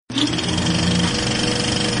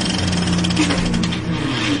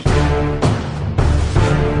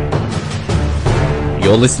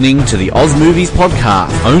You're listening to the Oz Movies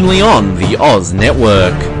Podcast, only on the Oz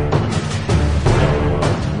Network.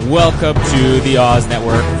 Welcome to the Oz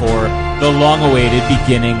Network for the long-awaited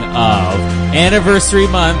beginning of Anniversary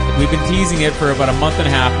Month. We've been teasing it for about a month and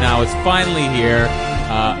a half now. It's finally here.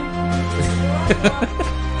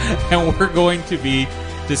 And we're going to be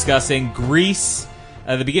discussing Grease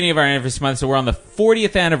at the beginning of our Anniversary Month. So we're on the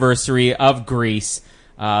 40th anniversary of Grease.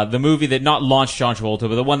 The movie that not launched John Travolta,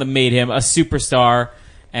 but the one that made him a superstar.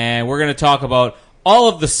 And we're going to talk about all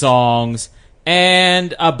of the songs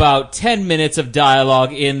and about 10 minutes of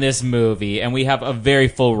dialogue in this movie. And we have a very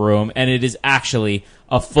full room, and it is actually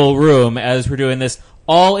a full room as we're doing this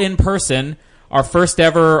all in person. Our first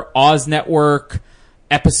ever Oz Network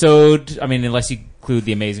episode, I mean, unless you include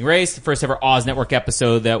The Amazing Race, the first ever Oz Network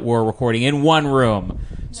episode that we're recording in one room.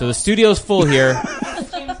 So the studio's full here.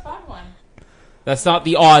 That's not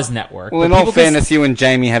the Oz Network. Well, in all fairness, you and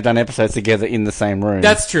Jamie have done episodes together in the same room.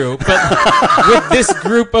 That's true, but with this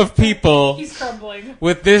group of people... He's crumbling.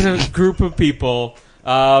 With this group of people,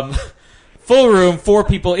 full room, 4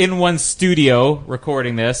 people in one studio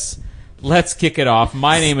recording this. Let's kick it off.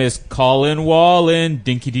 My name is Colin Wallen,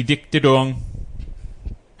 dinky-dee-dick-de-dong.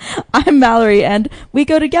 I'm Mallory, and we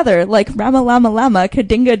go together like Rama-Lama-Lama,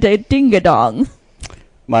 Kadinga-de-dinga-dong.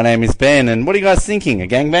 My name is Ben, and what are you guys thinking? A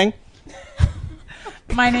gangbang?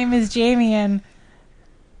 My name is Jamie, and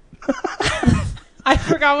I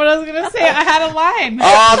forgot what I was going to say. I had a line.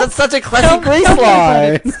 Oh, that's such a classic Grease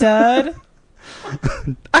line. Stud.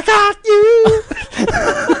 I got you.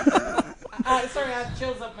 Sorry, I have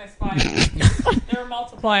chills up my spine. They're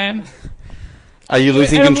multiplying. Are you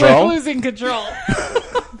losing and control? I'm losing control.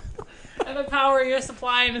 And the power you're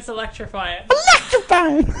supplying is electrifying.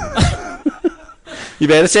 Electrifying. You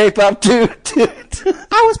better shape up to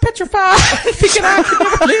I was petrified, thinking I could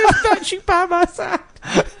never live without you by my side.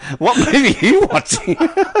 What movie are you watching?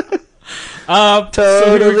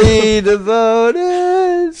 Totally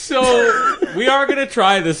devoted. So we are going to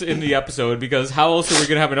try this in the episode, because how else are we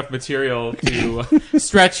going to have enough material to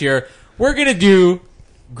stretch here? We're going to do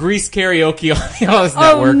Grease karaoke on the Oz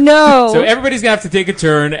Network. Oh, no. So everybody's going to have to take a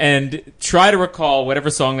turn and try to recall whatever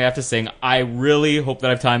song they have to sing. I really hope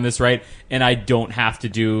that I've timed this right, and I don't have to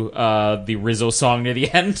do the Rizzo song near the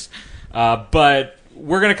end. But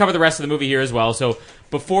we're going to cover the rest of the movie here as well. So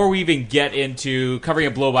before we even get into covering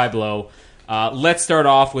it blow by blow, let's start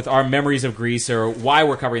off with our memories of Grease, or why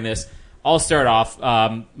we're covering this. I'll start off.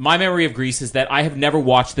 My memory of Grease is that I have never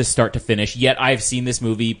watched this start to finish, yet I've seen this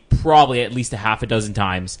movie probably at least a half a dozen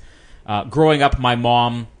times. Growing up, my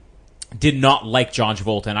mom did not like John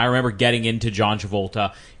Travolta, and I remember getting into John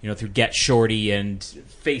Travolta, through Get Shorty and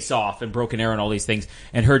Face Off and Broken Arrow and all these things,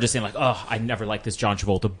 and her just saying like, oh, I never liked this John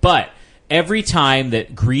Travolta. But every time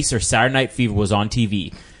that Grease or Saturday Night Fever was on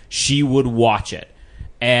TV, she would watch it.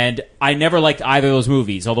 And I never liked either of those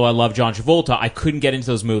movies. Although I love John Travolta, I couldn't get into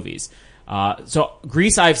those movies. So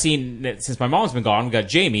Grease I've seen since my mom's been gone. We got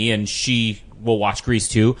Jamie, and she will watch Grease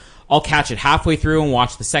too. I'll catch it halfway through and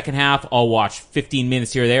watch the second half. I'll watch 15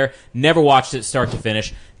 minutes here or there. Never watched it start to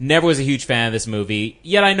finish. Never was a huge fan of this movie.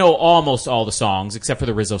 Yet I know almost all the songs, except for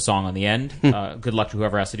the Rizzo song on the end. Good luck to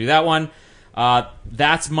whoever has to do that one.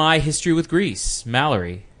 That's my history with Grease.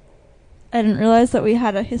 Mallory. I didn't realize that we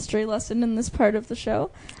had a history lesson in this part of the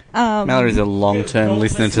show. Mallory's a long-term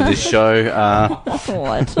listener to this show.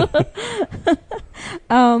 What?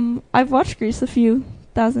 I've watched Grease a few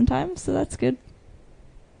thousand times, so that's good.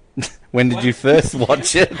 When did you first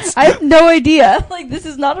watch it? I have no idea. This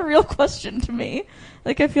is not a real question to me.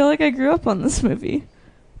 I feel like I grew up on this movie.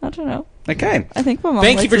 I don't know. Okay. I think my mom.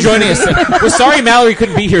 Thank you for joining us. We're sorry Mallory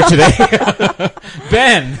couldn't be here today.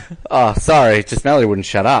 Ben. Oh, sorry. Just Mallory wouldn't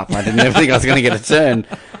shut up. I didn't ever think I was going to get a turn.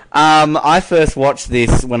 I first watched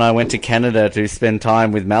this when I went to Canada to spend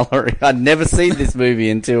time with Mallory. I'd never seen this movie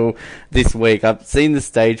until this week. I've seen the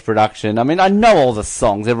stage production. I mean, I know all the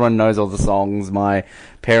songs. Everyone knows all the songs. My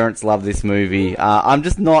parents love this movie. I'm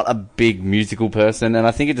just not a big musical person, and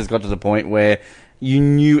I think it just got to the point where you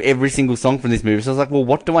knew every single song from this movie. So I was like, well,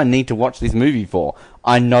 what do I need to watch this movie for?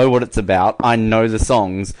 I know what it's about. I know the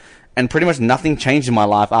songs. And pretty much nothing changed in my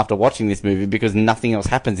life after watching this movie, because nothing else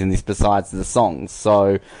happens in this besides the songs.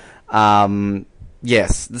 So,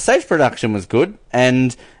 yes, the stage production was good.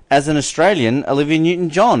 And as an Australian, Olivia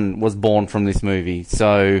Newton-John was born from this movie.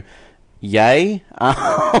 So, yay.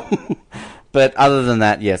 But other than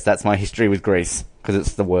that, yes, that's my history with Grease, because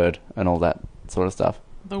it's the word and all that sort of stuff.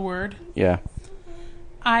 The word? Yeah.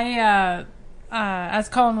 As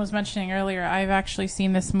Colin was mentioning earlier, I've actually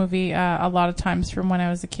seen this movie a lot of times from when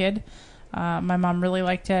I was a kid. My mom really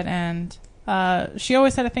liked it, and she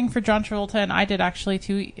always had a thing for John Travolta, and I did actually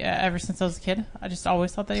too. Ever since I was a kid, I just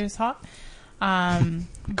always thought that he was hot.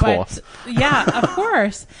 course. But yeah, of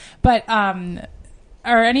course. But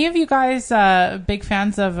are any of you guys big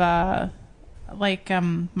fans of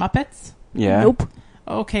Muppets? Yeah. Nope.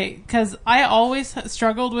 Okay, because I always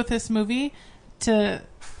struggled with this movie to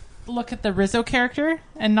look at the Rizzo character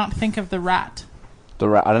and not think of the rat. The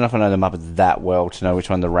rat. I don't know if I know the Muppets that well to know which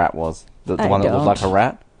one the rat was. The I one that looked don't. like a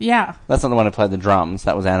rat? Yeah. That's not the one who played the drums.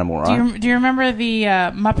 That was Animal, right? Do you remember the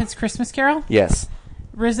Muppets Christmas Carol? Yes.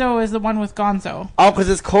 Rizzo is the one with Gonzo. Oh, because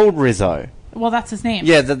it's called Rizzo. Well, that's his name.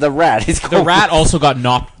 Yeah, the rat is called The rat also got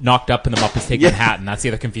knocked up in the Muppets Take Manhattan. That's the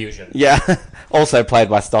other confusion. Yeah. Also played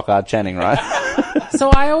by Stockard Channing, right? So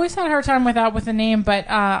I always had a hard time with that with the name, but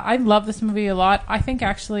I love this movie a lot. I think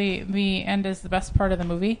actually the end is the best part of the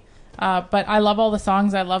movie. But I love all the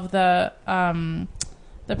songs. I love the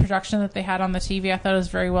production that they had on the TV. I thought it was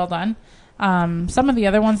very well done. Some of the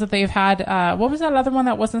other ones that they've had, what was that other one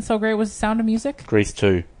that wasn't so great? Was The Sound of Music? Grease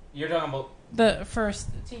 2. You're talking about... The first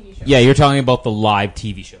TV show. Yeah, you're talking about the live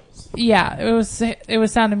TV shows. Yeah, it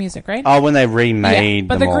was Sound of Music, right? Oh, when they remade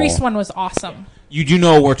But them the Grease all. one was awesome. You do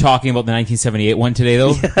know we're talking about the 1978 one today, though?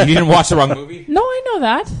 You didn't watch the wrong movie? No, I know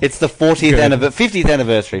that. It's the 50th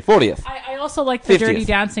anniversary. 40th. I also like the 50th. Dirty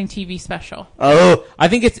Dancing TV special. Oh, I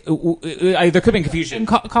think it's... there could be confusion. And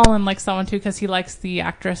Colin likes that one too because he likes the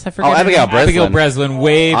actress. I forget. Oh, her Abigail name. Breslin. Abigail Breslin,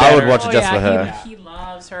 way I better. would watch it just yeah, for her. He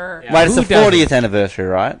loves her. Yeah. Wait, it's Who the doesn't? 40th anniversary,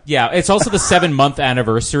 right? Yeah, it's also the 7-month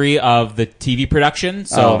anniversary of the TV production,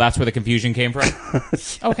 so Oh. that's where the confusion came from.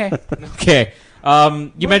 Okay. Okay.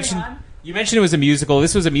 You mentioned it was a musical.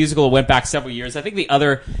 This was a musical that went back several years. I think the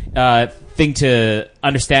other thing to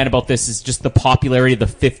understand about this is just the popularity of the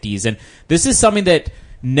 50s. And this is something that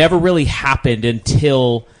never really happened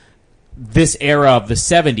until this era of the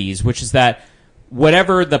 70s, which is that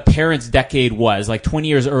whatever the parents' decade was, like 20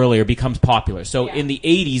 years earlier, becomes popular. So in the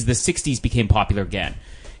 80s, the 60s became popular again.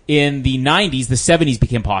 In the 90s, the 70s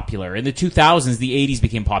became popular. In the 2000s, the 80s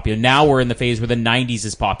became popular. Now we're in the phase where the 90s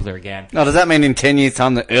is popular again. Oh, does that mean in 10 years'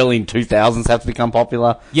 time the early 2000s have to become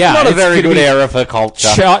popular? Yeah, Not a it's very gonna good be era for culture.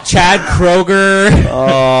 Chad Kroger,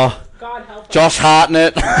 Oh, God help Josh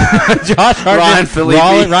Hartnett. Josh Hartnett, Ryan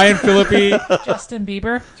Phillippe. Ryan Phillippe, Justin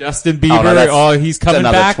Bieber. Justin Bieber. Oh, no, that's He's coming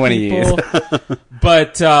another back. 20 people.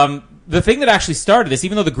 But the thing that actually started this,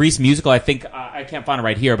 even though the Grease musical, I think I can't find it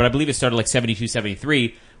right here, but I believe it started like 72,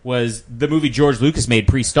 73, was the movie George Lucas made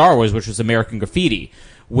pre-Star Wars, which was American Graffiti,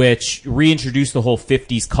 which reintroduced the whole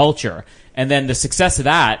 50s culture. And then the success of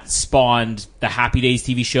that spawned the Happy Days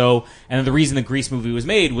TV show. And then the reason the Grease movie was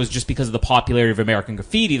made was just because of the popularity of American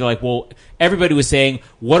Graffiti. They're like, well, everybody was saying,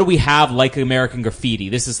 what do we have like American Graffiti?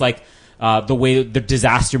 This is like the way the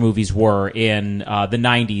disaster movies were in the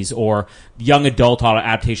 90s, or young adult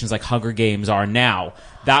adaptations like Hunger Games are now.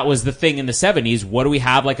 That was the thing in the 70s. What do we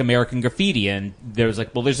have like American Graffiti? And there was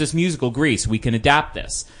like, well, there's this musical Grease. We can adapt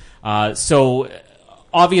this. So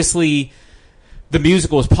obviously the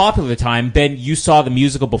musical was popular at the time. Ben, you saw the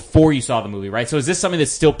musical before you saw the movie, right? So is this something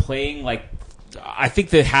that's still playing? Like, I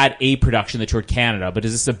think they had a production that toured Canada, but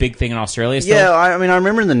is this a big thing in Australia still? Yeah, I mean, I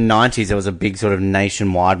remember in the 90s there was a big sort of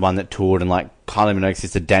nationwide one that toured, and like Kylie Minogue's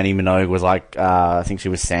sister Danny Minogue was like, I think she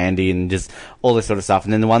was Sandy, and just all this sort of stuff.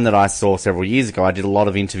 And then the one that I saw several years ago, I did a lot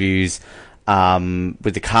of interviews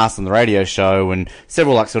with the cast on the radio show, and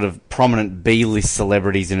several like sort of prominent B-list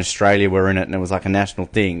celebrities in Australia were in it, and it was like a national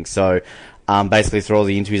thing. So basically through all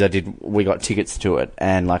the interviews I did, we got tickets to it,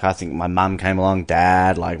 and like I think my mum came along,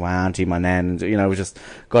 dad, like my auntie, my nan, you know, we just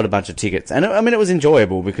got a bunch of tickets. And I mean, it was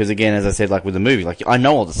enjoyable because, again, as I said, like with the movie, like I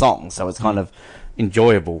know all the songs, so it's kind of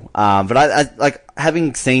enjoyable. But I like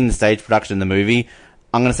having seen the stage production in the movie,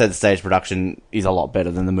 I'm going to say the stage production is a lot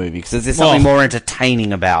better than the movie because there's something more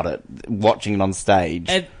entertaining about it, watching it on stage.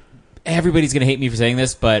 And everybody's going to hate me for saying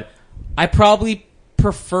this, but I probably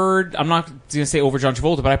preferred, I'm not going to say over John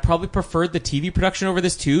Travolta, but I probably preferred the TV production over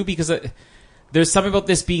this too, because there's something about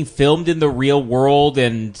this being filmed in the real world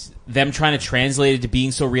and them trying to translate it to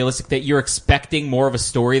being so realistic that you're expecting more of a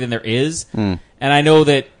story than there is. And I know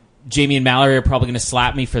that Jamie and Mallory are probably going to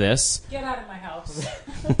slap me for this. Get out of my house.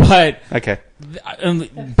 But Okay.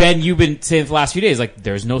 Ben, you've been saying for the last few days, like,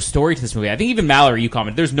 there's no story to this movie. I think even Mallory, you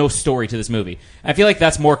commented, there's no story to this movie. I feel like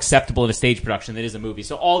that's more acceptable in a stage production than it is a movie.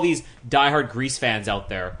 So all these diehard Grease fans out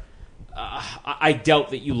there, I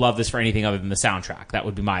doubt that you love this for anything other than the soundtrack. That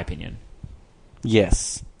would be my opinion.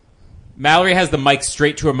 Yes. Mallory has the mic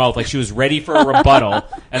straight to her mouth like she was ready for a rebuttal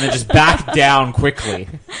and then just backed down quickly.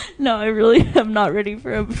 No, I really am not ready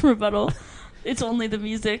for a rebuttal. It's only the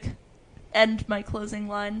music and my closing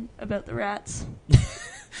line about the rats.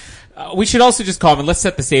 We should also just comment. Let's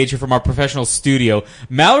set the stage here from our professional studio.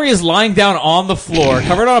 Mallory is lying down on the floor,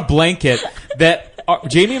 covered on a blanket that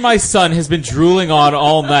Jamie, my son, has been drooling on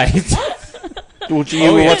all night. Well,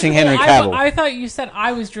 you were watching Henry Cavill. I thought you said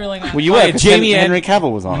I was drilling on. Well, you were. 'Cause Jamie and Henry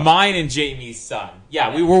Cavill was on. Mine and Jamie's son.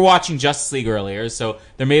 Yeah, we were watching Justice League earlier, so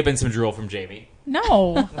there may have been some drool from Jamie.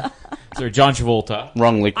 No, Sorry, John Travolta.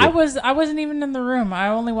 Wrong liquid. I wasn't even in the room. I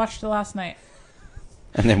only watched it last night.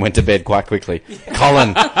 And then went to bed quite quickly. Colin,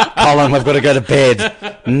 we've got to go to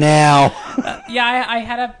bed now. Yeah, I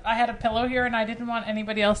had a pillow here, and I didn't want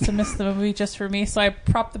anybody else to miss the movie just for me, so I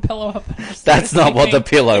propped the pillow up. And just That's not what the sleeping.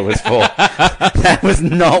 pillow was for. That was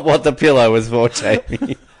not what the pillow was for,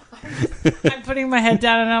 Jamie. I'm putting my head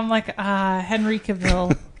down, and I'm like, Henry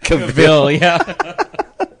Cavill. Cavill, yeah.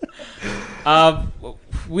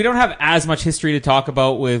 We don't have as much history to talk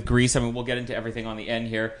about with Grease. I mean, we'll get into everything on the end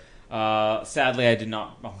here. Sadly, I did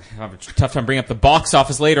not. I have a tough time bringing up the box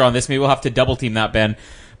office later on this. Maybe we'll have to double team that, Ben.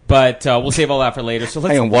 But we'll save all that for later. So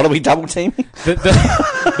let's. Hang on, what are we double teaming?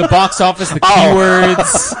 The box office, the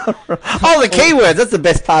keywords. Oh, the keywords. That's the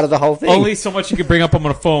best part of the whole thing. Only so much you can bring up on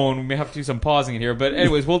a phone. We may have to do some pausing in here. But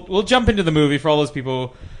anyways, we'll jump into the movie for all those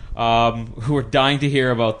people who are dying to hear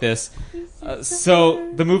about this. So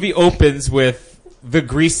the movie opens with the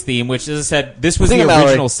Grease theme, which, as I said, this was Sing the it, Mallory.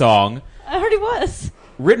 original song. I already was.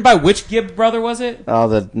 Written by which Gibb brother was it? Oh,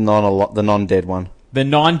 the non-dead one. The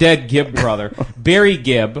non-dead Gibb brother. Barry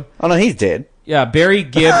Gibb. Oh, no, he's dead. Yeah, Barry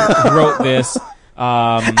Gibb wrote this.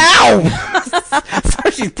 Ow!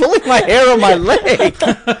 Sorry, she's pulling my hair on my leg.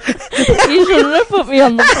 You shouldn't have put me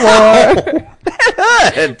on the floor.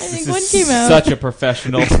 I Hurts. think This one is came out. such a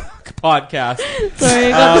professional podcast. Sorry, I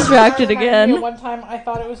got distracted Reminded me again. of One time, I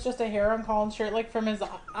thought it was just a hair on Colin's shirt, like from his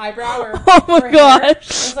eyebrow. Or Oh my or hair. gosh. It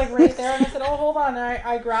was like right there, and I said, "Oh, hold on!" And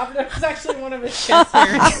I grabbed it. It was actually one of his chest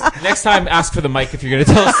hairs. Next time, ask for the mic if you're going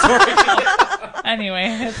to tell a story. Anyway,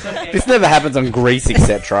 it's okay. This never happens on Grease,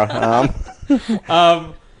 etc.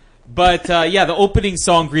 But the opening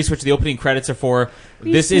song, Grease, which the opening credits are for,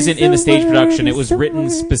 this isn't in the stage production. It was written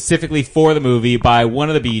specifically for the movie by one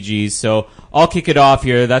of the Bee Gees. So I'll kick it off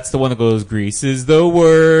here. That's the one that goes, Grease is the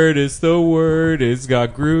word, it's the word, it's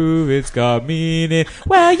got groove, it's got meaning.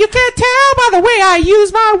 Well, you can't tell by the way I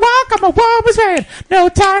use my walk. I'm a woman's man. No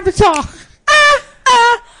time to talk.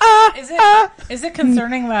 Is it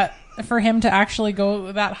concerning that for him to actually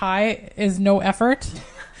go that high is no effort?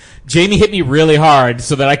 Jamie hit me really hard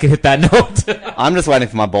so that I could hit that note. I'm just waiting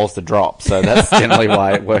for my balls to drop, so that's generally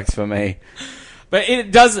why it works for me. But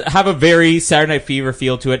it does have a very Saturday Night Fever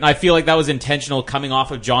feel to it, and I feel like that was intentional coming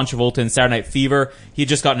off of John Travolta in Saturday Night Fever. He had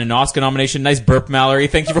just gotten an Oscar nomination. Nice burp, Mallory.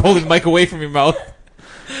 Thank you for holding the mic away from your mouth.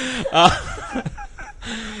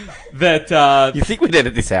 You think we'd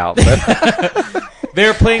edit this out, but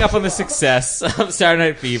They're playing up on the success of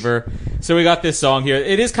Saturday Night Fever. So we got this song here.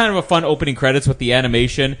 It is kind of a fun opening credits with the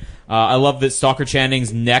animation. I love that Stalker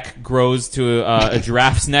Channing's neck grows to a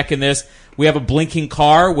giraffe's neck in this. We have a blinking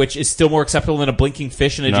car, which is still more acceptable than a blinking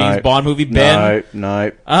fish in a James Bond movie. Ben?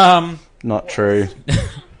 No, not true.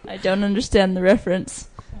 I don't understand the reference.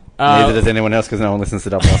 Neither does anyone else because no one listens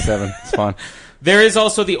to 007. It's fine. There is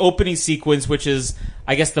also the opening sequence, which is,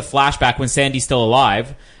 I guess, the flashback when Sandy's still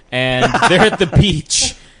alive. And they're at the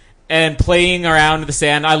beach and playing around in the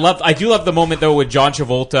sand. I do love the moment, though, when John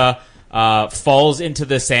Travolta falls into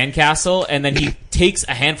the sandcastle, and then he takes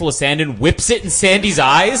a handful of sand and whips it in Sandy's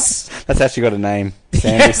eyes. That's actually got a name.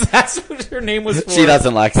 Sandy. Yes, that's what her name was for. She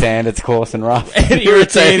doesn't like sand. It's coarse and rough. And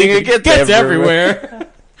irritating. It gets everywhere.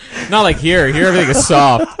 Not like here. Here everything is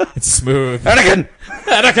soft. It's smooth. Anakin!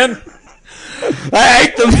 Anakin! I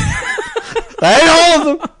hate them! I hate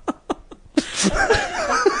all of them!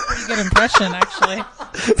 Pretty good impression, actually.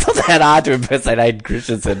 It's not that hard to impersonate Hayden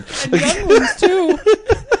Christensen. Younglings too.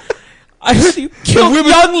 I heard you killed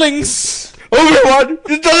younglings! Everyone,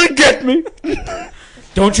 it doesn't get me!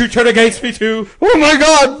 Don't you turn against me too! Oh my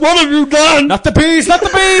god, what have you done? Not the bees! Not the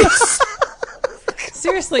bees!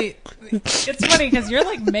 Seriously, it's funny because you're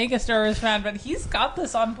like mega Star Wars fan, but he's got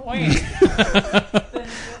this on point.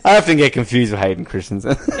 I often get confused with Hayden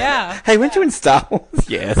Christensen. Yeah. Hey, weren't you in Star Wars?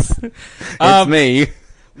 Yes. It's me.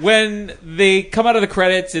 When they come out of the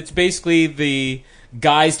credits, it's basically the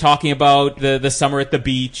guys talking about the summer at the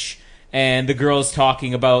beach, and the girls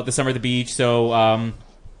talking about the summer at the beach. So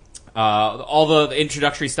all the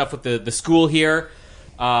introductory stuff with the school here,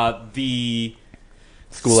 the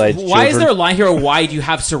School-age Why is children. there a line here? Why do you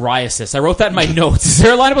have psoriasis? I wrote that in my notes. Is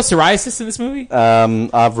there a line about psoriasis in this movie?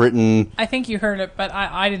 I've written, I think you heard it, but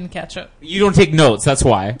I didn't catch it. You don't take notes. That's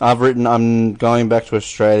why. I'm going back to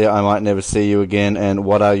Australia. I might never see you again. And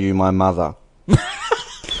what are you, my mother?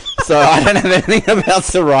 So I don't have anything about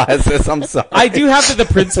psoriasis. I'm sorry. I do have that the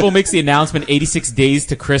principal makes the announcement 86 days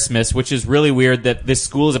to Christmas, which is really weird that this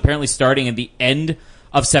school is apparently starting at the end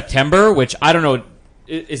of September, which I don't know.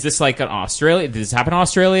 Is this like an Australia? Did this happen in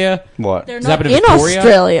Australia? What? They're Does not that happen in Victoria?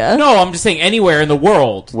 Australia. No, I'm just saying anywhere in the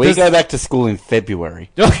world. We go back to school in February.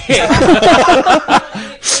 Okay.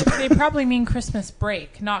 They probably mean Christmas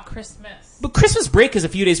break, not Christmas. But Christmas break is a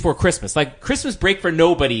few days before Christmas. Like, Christmas break for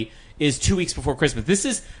nobody is 2 weeks before Christmas. This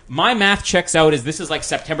is, my math checks out as this is like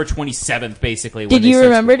September 27th, basically. Did you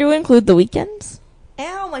remember to include the weekends?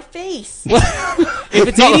 Ow, my face. If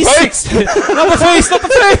it's 86... Not the face, not the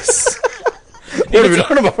face!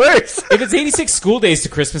 If it's 86 school days to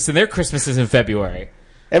Christmas, then their Christmas is in February.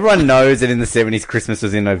 Everyone knows that in the 70s Christmas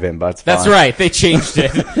was in November. It's fine. That's right. They changed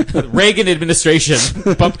it. Reagan administration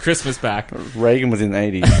bumped Christmas back. Reagan was in the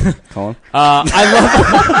 80s. Colin. I love...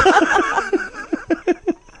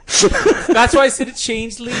 That's why I said it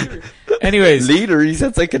changed later. Anyways. Leader, he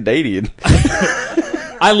sounds like Canadian.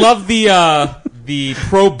 I love the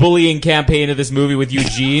pro-bullying campaign of this movie with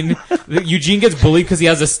Eugene. Eugene gets bullied because he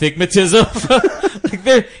has astigmatism.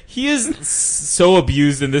 He is so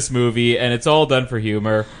abused in this movie, and it's all done for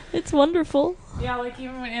humor. It's wonderful. Yeah, like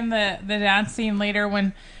even in the dance scene later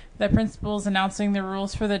when the principal's announcing the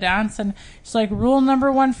rules for the dance, and it's like, rule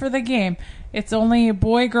number 1 for the game, it's only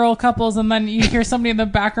boy-girl couples, and then you hear somebody in the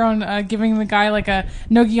background giving the guy like a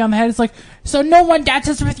noogie on the head. It's like, so no one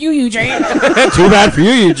dances with you, Eugene. Too bad for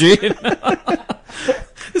you, Eugene.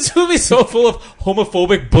 This movie's so full of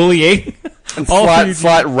homophobic bullying. And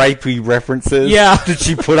slight rapey references. Yeah. Did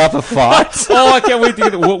she put up a fight? Oh, I can't wait to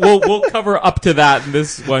get it. We'll cover up to that in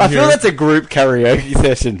this one I here. feel that's a group karaoke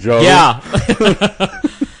session, Joe. Yeah.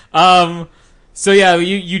 So yeah,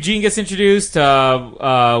 Eugene gets introduced.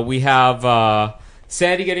 We have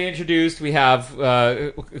Sandy getting introduced. We have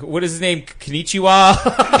what is his name? Konnichiwa.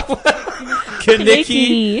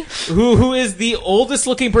 Kaneki, who is the oldest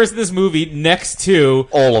looking person in this movie, next to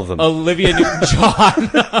all of them. Olivia Newton-John.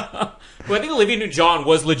 Well, I think Olivia Newton-John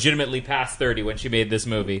was legitimately past 30 when she made this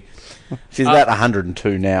movie. She's about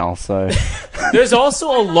 102 now, so... There's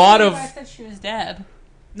also a lot of... I said she was dead.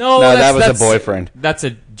 No, that was a boyfriend. That's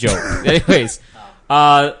a joke. Anyways,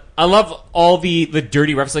 I love all the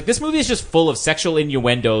dirty references. Like, this movie is just full of sexual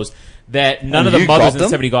innuendos that none of the mothers in the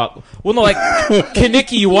 70s got. Well, no, like,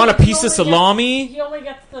 Kaneki, you want a piece of salami? He only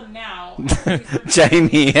gets them now.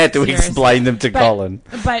 Jamie had to explain them to Colin.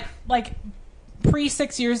 But, like...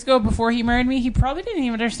 Pre-6 years ago, before he married me, he probably didn't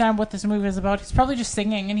even understand what this movie was about. He's probably just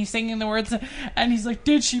singing, and he's singing the words, and he's like,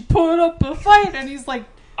 did she put up a fight? And he's like...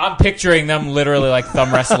 I'm picturing them literally like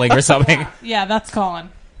thumb wrestling or something. Yeah, that's Colin.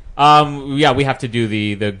 Yeah, we have to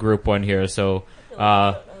do the group one here, so...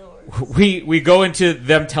 We go into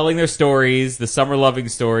them telling their stories, the summer loving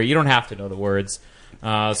story. You don't have to know the words. So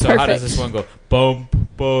Perfect. How does this one go? Bump,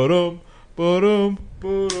 ba-dum, ba-dum.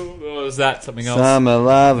 Oh, is that something else? Summer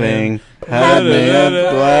loving, had me a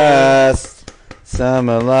blast.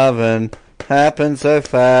 Summer loving, happened so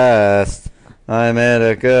fast. I met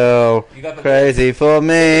a girl, crazy for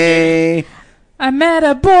me. I met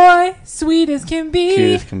a boy, sweet as can be.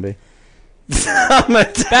 Cute as can be.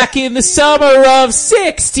 Back in the summer of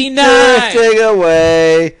 '69. Drifting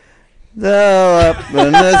away. Up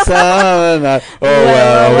in the summer night. Oh,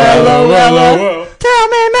 well. Tell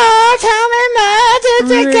me more, did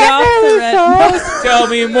you get really close? Tell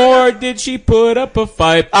me more, did she put up a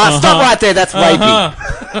fight? Stop right there, that's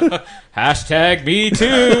rapey. Hashtag me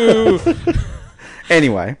too.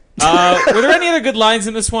 Anyway. Were there any other good lines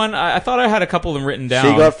in this one? I thought I had a couple of them written down.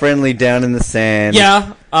 She got friendly down in the sand.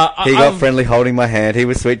 Yeah. He got friendly holding my hand. He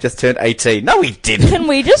was sweet, just turned 18. No, he didn't. Can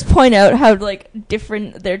we just point out how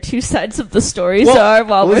different their two sides of the stories are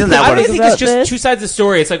while we're isn't that I what don't it think is? it's just two sides of the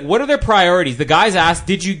story. It's like, what are their priorities? The guys ask,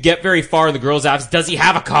 did you get very far? And the girls ask, does he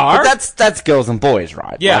have a car? But that's girls and boys,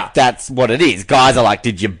 right? Yeah. Like, that's what it is. Guys are like,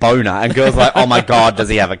 did you boner? And girls are like, oh my god, does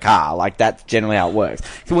he have a car? Like, that's generally how it works.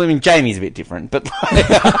 So, I mean, Jamie's a bit different, but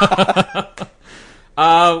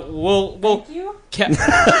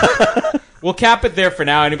we'll cap it there for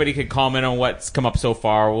now. Anybody can comment on what's come up so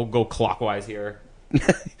far. We'll go clockwise here.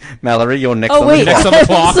 Mallory, you're next Oh on wait, the Next on the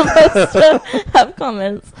clock. I'm supposed to have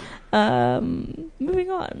comments.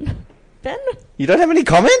 Moving on. Ben? You don't have any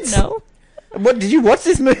comments? No. What, did you watch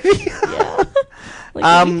this movie? Yeah. Like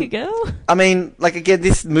a week ago. I mean, like, again,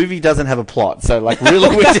 this movie doesn't have a plot, so, like,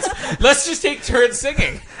 really, we just... Let's just take turns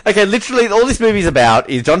singing. Okay, literally, all this movie's about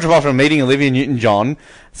is John Travolta meeting Olivia Newton-John,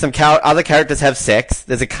 some other characters have sex,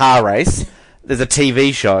 there's a car race, there's a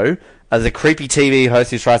TV show, there's a creepy TV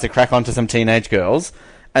host who tries to crack onto some teenage girls,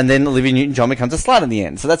 and then Olivia Newton-John becomes a slut in the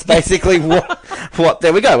end. So that's basically what.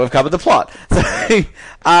 There we go. We've covered the plot. So,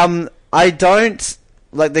 I don't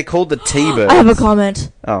like. They're called the T-Birds. I have a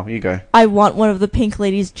comment. Oh, you go. I want one of the Pink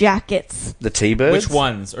Lady's jackets. The T-Birds. Which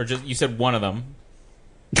ones? Or just you said one of them?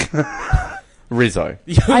 Rizzo.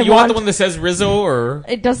 You want the one that says Rizzo, or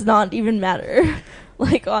It does not even matter.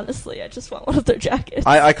 Like, honestly, I just want one of their jackets.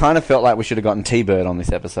 I kind of felt like we should have gotten T-Bird on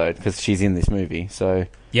this episode because she's in this movie. So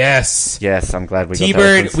yes, I'm glad we got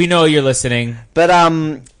T-Bird. that. We know you're listening. But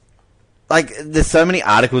like, there's so many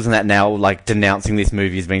articles in that now, like, denouncing this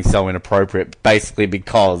movie as being so inappropriate, basically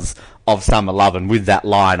because of Summer Lovin' with that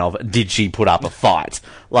line of, did she put up a fight?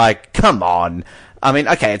 Like, come on. I mean,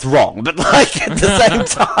 okay, it's wrong, but, like, at the same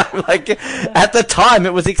time, like, at the time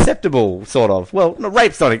it was acceptable, sort of. Well, no,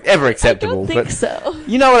 rape's not ever acceptable. I don't think but so.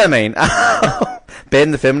 You know what I mean.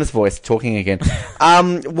 Ben, the feminist voice, talking again.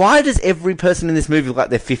 Why does every person in this movie look like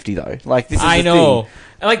they're 50, though? Like, this is I the know. thing.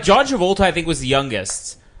 And, like, John Travolta, I think, was the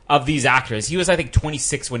youngest of these actors. He was, I think,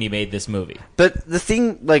 26 when he made this movie. But the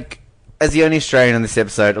thing, like, as the only Australian on this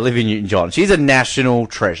episode, Olivia Newton-John, she's a national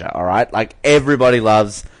treasure, alright? Like, everybody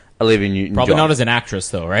loves Olivia Newton-John. Probably not as an actress,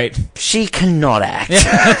 though, right? She cannot act.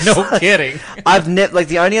 No kidding. I've never, like,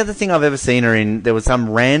 the only other thing I've ever seen her in, there was some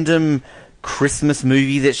random Christmas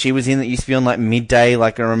movie that she was in that used to be on, like, midday,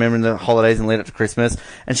 like, I remember in the holidays and lead up to Christmas,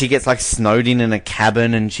 and she gets, like, snowed in a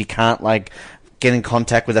cabin, and she can't, like, get in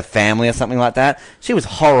contact with a family or something like that. She was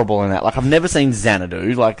horrible in that. Like, I've never seen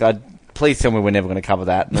Xanadu. Like, please tell me we're never going to cover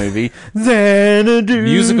that movie. Xanadu.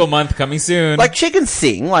 Musical month coming soon. Like, she can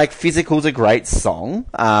sing. Like, Physical's a great song.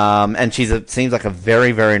 And seems like a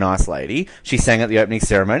very, very nice lady. She sang at the opening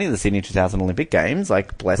ceremony of the Sydney 2000 Olympic Games.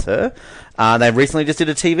 Like, bless her. They recently just did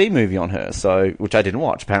a TV movie on her, which I didn't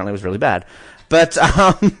watch. Apparently it was really bad. But,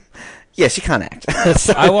 yeah, she can't act.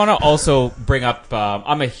 So, I want to also bring up,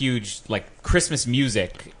 I'm a huge, like, Christmas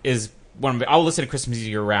music is I'll listen to Christmas music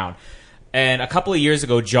year round. And a couple of years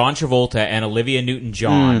ago, John Travolta and Olivia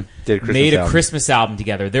Newton-John made a Christmas album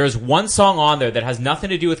together. There is one song on there that has nothing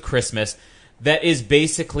to do with Christmas that is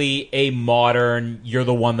basically a modern, you're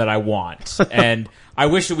the one that I want. And I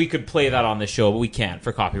wish that we could play that on the show, but we can't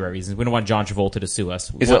for copyright reasons. We don't want John Travolta to sue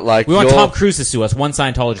us. We want Tom Cruise to sue us, one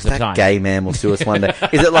Scientologist at a time. That gay man will sue us one day.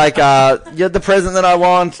 Is it like, you're the present that I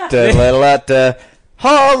want?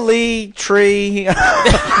 Holly tree.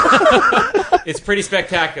 It's pretty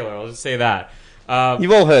spectacular, I'll just say that.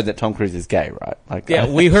 You've all heard that Tom Cruise is gay, right? Like, yeah,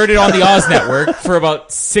 we heard it on the Oz Network for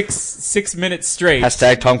about six minutes straight.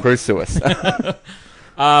 Hashtag Tom Cruise sue us.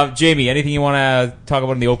 Jamie, anything you want to talk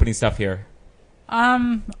about in the opening stuff here?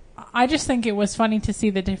 I just think it was funny to see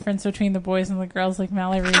the difference between the boys and the girls, like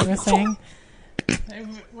Mallory was saying. It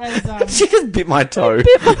was, she just bit my toe.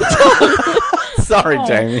 Sorry,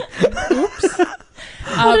 Jamie. Oops.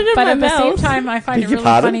 But at the same time, I find it really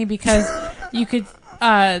funny because you could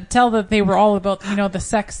tell that they were all about, the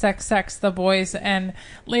sex, the boys. And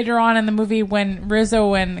later on in the movie, when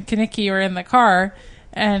Rizzo and Kaneki are in the car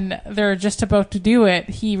and they're just about to do it,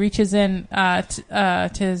 he reaches in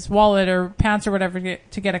to his wallet or pants or whatever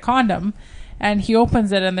to get a condom. And he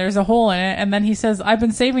opens it and there's a hole in it. And then he says, I've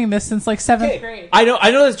been saving this since like 7th grade. I know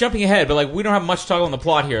that's jumping ahead, but like we don't have much to talk on the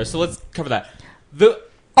plot here. So let's cover that.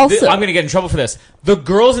 I'm going to get in trouble for this. The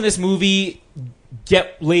girls in this movie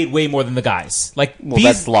get laid way more than the guys. Like,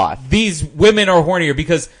 that's life. These women are hornier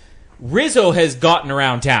because Rizzo has gotten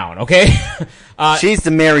around town, okay? She's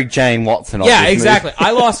the Mary Jane Watson of yeah, this exactly. movie.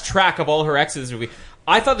 I lost track of all her exes in this movie.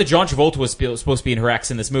 I thought that John Travolta was supposed to be in her ex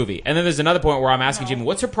in this movie. And then there's another point where I'm asking Jimmy,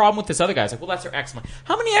 what's her problem with this other guy? He's like, well, that's her ex. I'm like,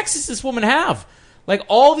 how many exes does this woman have? Like,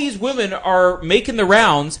 all these women are making the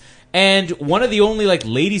rounds, and one of the only, like,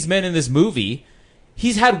 ladies' men in this movie,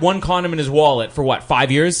 he's had one condom in his wallet for,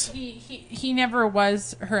 5 years? He never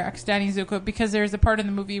was her ex, Danny Zuko, because there's a part in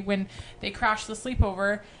the movie when they crash the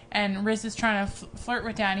sleepover, and Riz is trying to flirt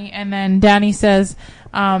with Danny, and then Danny says,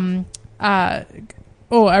 Riz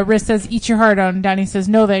says, eat your heart out, and Danny says,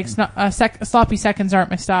 no thanks, sloppy seconds aren't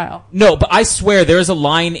my style. No, but I swear there's a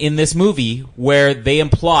line in this movie where they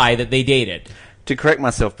imply that they dated. To correct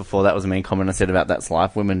myself before, that was a mean comment I said about That's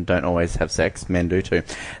Life. Women don't always have sex. Men do too.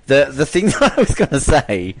 The thing that I was going to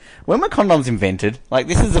say, when were condoms invented? Like,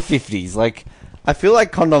 this is the 50s. Like, I feel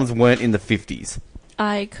like condoms weren't in the 50s.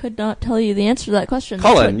 I could not tell you the answer to that question.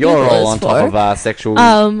 Colin, you're all on top of sexual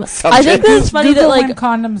subjects. I think that's funny Google that, like, when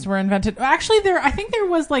condoms were invented. Actually, I think there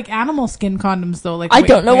was, like, animal skin condoms, though. Like, I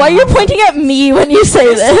don't know why you're pointing at me when you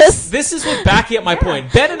say this. This is what backing up my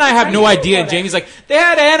point. Ben and I have no idea, and Jamie's like, they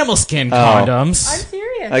had animal skin condoms. I'm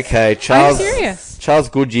serious. Okay, Charles. I'm serious. Charles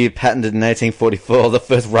Goodyear patented in 1844. The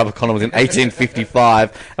first rubber condom was in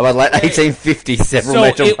 1855. And by late 1850, several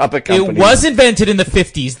major rubber companies. It was invented in the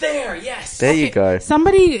 50s. There, yes. There you go.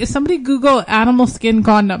 Somebody Google animal skin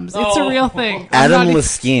condoms. It's a real thing. Animal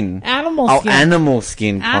skin. Animal Oh, skin. animal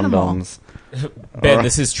skin Animal. condoms. Ben,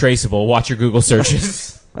 this is traceable. Watch your Google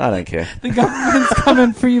searches. I don't care. The government's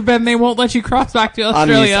coming for you, Ben. They won't let you cross back to I'm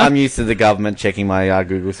Australia. used to the government checking my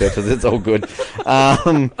Google searches. It's all good.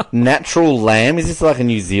 Natural lamb. Is this like a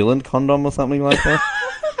New Zealand condom or something like that?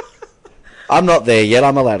 I'm not there yet.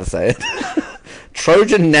 I'm allowed to say it.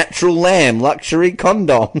 Trojan natural lamb luxury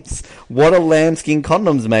condoms. What are lambskin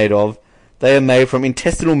condoms made of? They are made from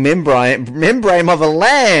intestinal membrane of a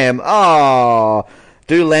lamb. Oh,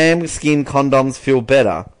 do lambskin condoms feel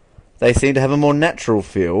better? They seem to have a more natural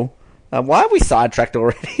feel. Why are we sidetracked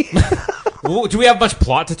already? Do we have much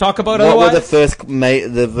plot to talk about What were otherwise?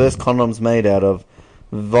 the first condoms made out of?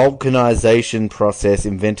 Vulcanization process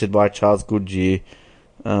invented by Charles Goodyear.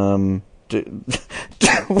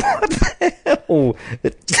 What the hell?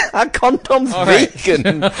 Are condoms All right. vegan?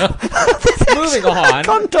 Moving on.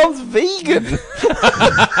 Condoms vegan?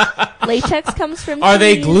 Latex comes from Are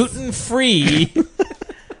they cheese. gluten-free?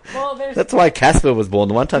 well, there's That's why Casper was born.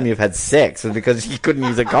 The one time you've had sex was because you couldn't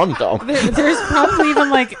use a condom. there's probably even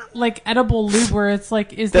like edible lube where it's like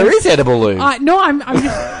There is edible lube. no,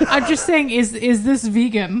 I'm just saying is this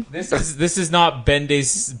vegan? This is not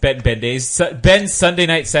Ben's Sunday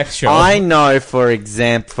night sex show. I know for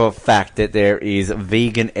fact that there is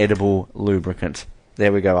vegan edible lubricant.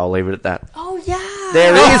 There we go. I'll leave it at that. Oh yeah.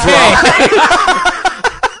 There is, right?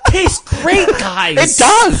 Tastes great, guys. It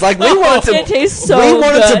does. Like we wanted to. It tastes so we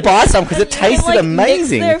wanted to good. buy some because And it you can, tasted like,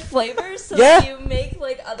 amazing. Mix their flavors so Yeah. that you make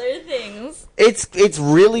like other things. It's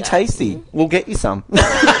really tasty. We'll get you some.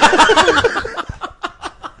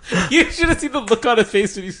 You should have seen the look on his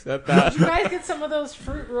face when he said that. Did you guys get some of those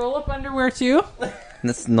fruit roll-up underwear too?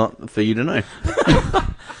 That's not for you to know.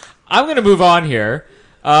 I'm going to move on here.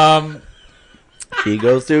 He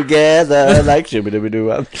goes together like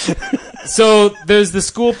shibby-dibby-doo. So there's the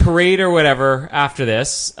school parade or whatever after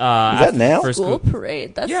this. Is that now? School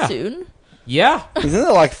parade. That's Yeah. soon. Yeah. Isn't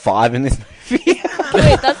there like 5 in this movie?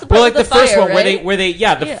 Wait, that's the part Well, like with the first fire, one right? where they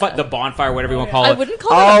Yeah. the bonfire, whatever you want to call I it. wouldn't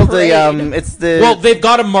call it a parade. it's the Well, they've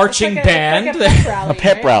got a marching band. a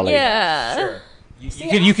pep rally. Yeah.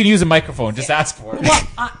 You can use a microphone. Just ask for it.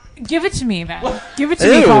 Give it to me, then. Give it to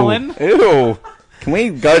me, Colin. Ew. Can we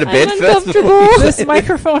go to bed I'm first? uncomfortable. This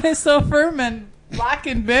microphone is so firm and black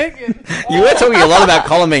and big. And, You were talking a lot about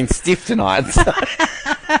Colin being stiff tonight. So.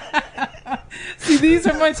 see, these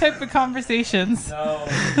are my type of conversations.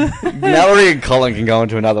 Mallory and Colin can go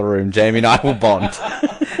into another room. Jamie and I will bond.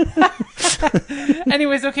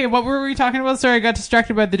 Anyways, okay, what were we talking about? Sorry, I got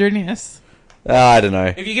distracted by the dirtiness. I don't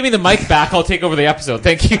know. If you give me the mic back, I'll take over the episode.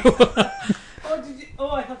 Thank you.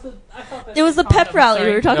 I thought that It was the pep rally.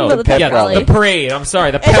 We were talking No, about the pep pep rally. the parade. I'm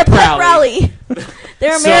sorry, the It's pep a pep rally. rally.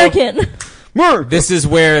 They're So- American. This is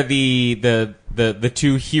where the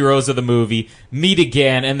two heroes of the movie meet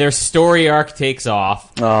again, and their story arc takes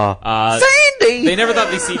off. Sandy! They never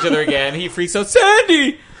thought they'd see each other again. He freaks out,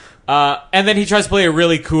 Sandy! And then he tries to play it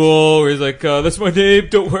really cool, where he's like, that's my name,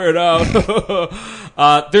 don't wear it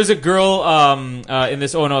out. There's a girl in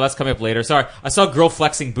this, oh no, that's coming up later. Sorry, I saw a girl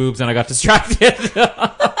flexing boobs and I got distracted.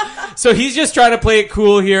 So he's just trying to play it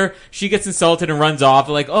cool here. She gets insulted and runs off.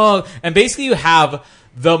 Like, oh, and basically you have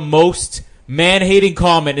the most man-hating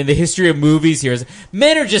comment in the history of movies here is,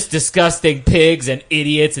 men are just disgusting pigs and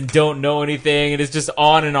idiots and don't know anything, and it's just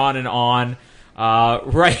on and on and on.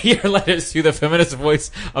 Right here, letters to the feminist voice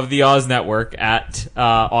of the Oz Network at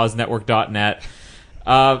oznetwork.net.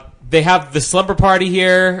 They have the slumber party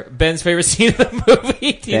here. Ben's favorite scene of the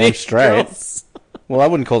movie. Damn Teenage straight. girls. Well, I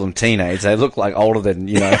wouldn't call them teenage. They look like older than,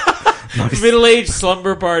 Middle-aged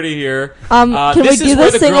slumber party here. Can we this is do where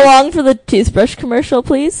the the sing girls- along for the toothbrush commercial,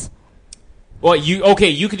 please? Well, you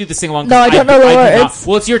can do the sing-along. No, I don't know the do not. words.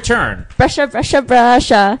 Well, it's your turn. Brusha, brusha,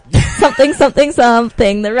 brusha. Something, something,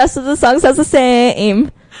 something. The rest of the song sounds the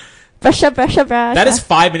same. Brusha, brusha, brusha. That is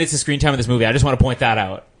 5 minutes of screen time in this movie. I just want to point that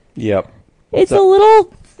out. Yep. It's a little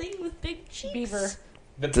thing with big cheeks. Beaver.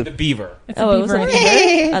 The beaver. It's Oh, a it was beaver. a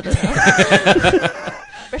beaver? I don't know.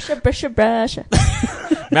 Brusha, brusha,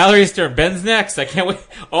 brusha. Mallory's turn. Ben's next. I can't wait.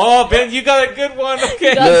 Oh, Ben, you got a good one.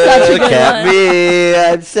 Okay. got such a Look good at one. me.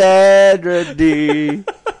 I'm Sandra D.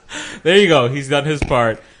 There you go. He's done his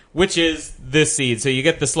part, which is this scene. So you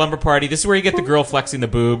get the slumber party. This is where you get the girl flexing the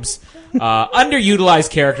boobs.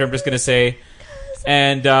 Underutilized character, I'm just going to say.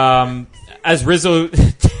 And as Rizzo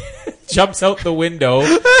jumps out the window.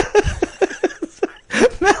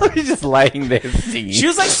 Mallory She's just laying there singing. She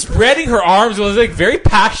was like spreading her arms. It was like very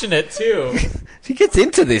passionate too. She gets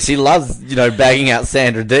into this. She loves, bagging out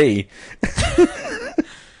Sandra Dee.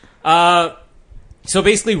 So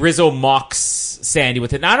basically, Rizzo mocks Sandy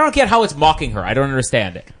with it. Now, I don't get how it's mocking her. I don't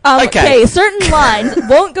understand it. Okay, certain lines.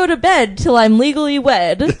 Won't go to bed till I'm legally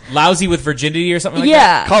wed. Lousy with virginity or something like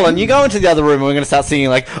Yeah. Colin, you go into the other room and we're going to start singing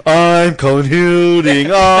like, I'm Colin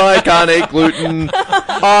Hilding, I can't eat gluten,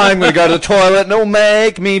 I'm going to go to the toilet and it'll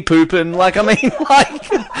make me pooping. Are you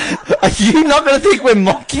not going to think we're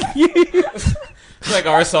mocking you? It's like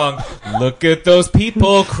our song, look at those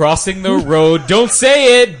people crossing the road. Don't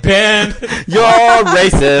say it, Ben. You're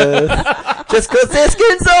racist. Just because their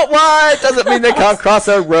skin's not white doesn't mean they can't cross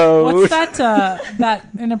a road. What's that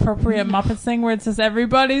inappropriate Muppets thing where it says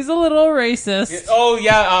everybody's a little racist? Oh,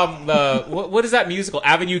 yeah. What is that musical?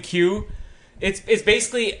 Avenue Q? It's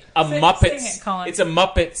basically a Muppets. Sing it, Colin. It's a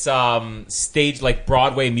Muppets stage like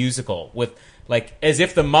Broadway musical with like as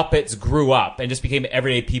if the Muppets grew up and just became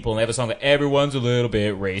everyday people, and they have a song that everyone's a little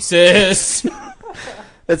bit racist.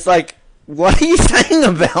 It's like, what are you saying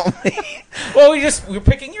about me? Well, we're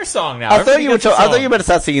picking your song now. I thought you were about to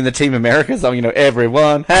start singing the Team America song.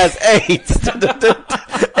 Everyone has AIDS.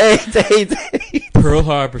 AIDS. Pearl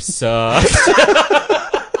Harbor sucks.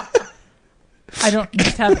 I don't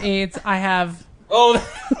just have AIDS. I have. Oh,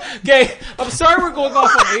 okay. I'm sorry we're going off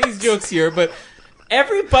on AIDS jokes here, but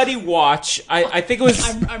everybody watch. I think it was.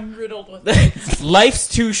 I'm riddled with AIDS. Life's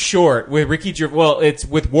Too Short with Ricky Gervais. Well, it's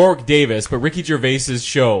with Warwick Davis, but Ricky Gervais's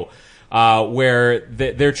show. Where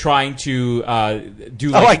they're trying to do.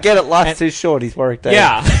 Like, I get it. Life's too short. He's Warwick Davis.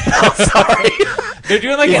 Yeah. Sorry. They're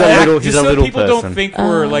doing like He's a little people person. don't think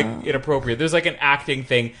we're like inappropriate. There's like an acting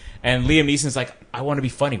thing, and Liam Neeson's like, I want to be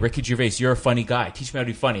funny. Ricky Gervais, you're a funny guy. Teach me how to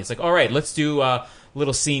be funny. It's like, all right, let's do a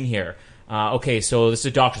little scene here. Okay, so this is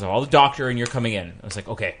a doctor's office. All the doctor, and you're coming in. I was like,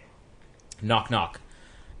 okay, knock knock.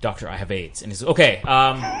 Doctor, I have AIDS. And he's like, okay,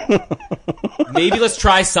 maybe let's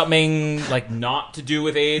try something like not to do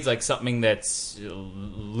with AIDS, like something that's a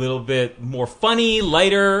little bit more funny,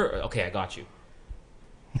 lighter. Okay, I got you.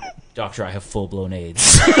 Doctor, I have full-blown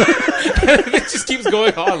AIDS. It just keeps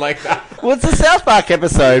going on like that. Well, it's a South Park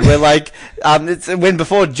episode where, it's when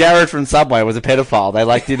before Jared from Subway was a pedophile, they,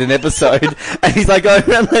 did an episode, and he's, going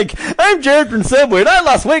around, I'm Jared from Subway, and I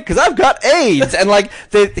lost weight because I've got AIDS, and,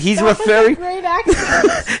 he's referring... Great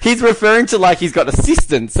accent. He's referring to, he's got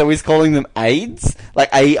assistants, so he's calling them AIDS,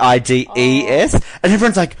 AIDS, and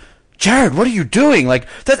everyone's like, Jared, what are you doing? And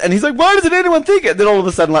he's like, why doesn't anyone think it? And then all of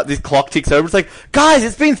a sudden, this clock ticks over. It's like, guys,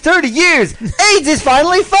 it's been 30 years. AIDS is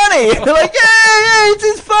finally funny. And they're like, yay, AIDS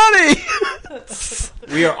is funny.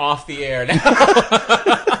 We are off the air now.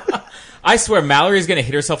 I swear, Mallory's going to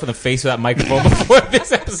hit herself in the face with that microphone before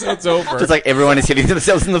this episode's over. Just like everyone is hitting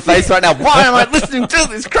themselves in the face right now. Why am I listening to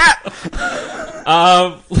this crap?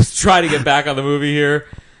 Let's try to get back on the movie here.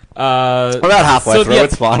 We're about halfway through.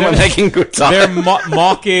 It's fine. We're making good time. They're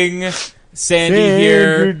mocking Sandy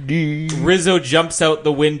here. Rizzo jumps out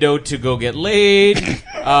the window to go get laid.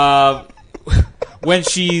 When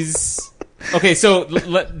she's okay, so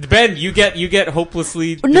Ben, you get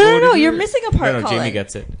hopelessly. No. You're missing a part. No, Colin. Jamie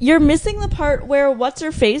gets it. You're missing the part where what's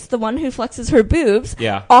her face, the one who flexes her boobs,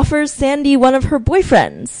 Yeah. offers Sandy one of her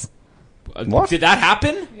boyfriends. What? Did that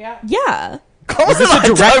happen? Yeah. Is this a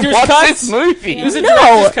director's cut? This movie. There's a No.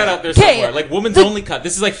 director's cut out there Okay. somewhere, woman's only cut.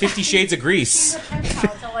 This is like 50 Shades of Grease.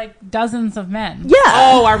 To dozens of men. Yeah.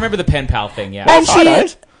 Oh, I remember the pen pal thing. Yeah. And I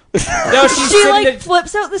don't. No, she's she sitting there-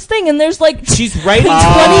 flips out this thing and there's she's writing 20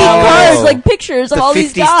 Oh. cards, pictures of The all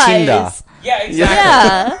these 50s guys. Tinder. Yeah, exactly.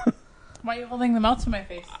 Yeah. Why are you holding them out to my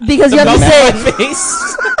face? Because you have to Mouth say, on my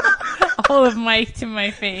face. All of Mike to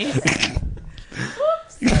my face.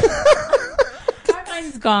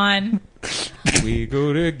 Mine's gone. We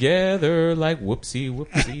go together like whoopsie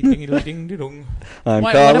whoopsie ding ding ding dong. I'm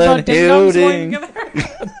What Colin about ding-dongs going Hilding.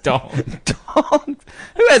 together? Dong. Dong.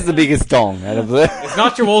 Who has the biggest dong out of the... It's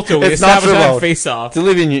not Travolta. We It's not established that in Travolta. Face Off. It's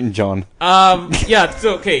Olivia Newton-John. Yeah.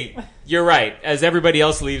 So okay, you're right. As everybody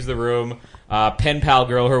else leaves the room, pen pal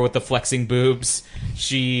girl, her with the flexing boobs,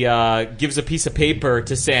 she gives a piece of paper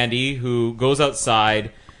to Sandy, who goes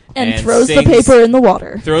outside and throws the sings- paper in the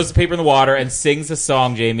water. Throws the paper in the water and sings a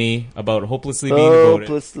song, Jamie, about hopelessly being devoted.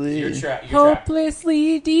 Hopelessly. Your trap.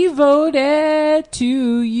 Hopelessly devoted to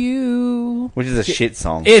you. Which is a shit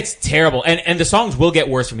song. It's terrible, and the songs will get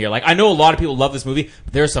worse from here. I know a lot of people love this movie,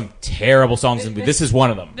 but there are some terrible songs in the movie. This is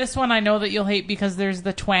one of them. This one I know that you'll hate because there's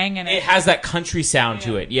the twang in It it. has that country sound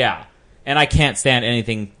to it, yeah. And I can't stand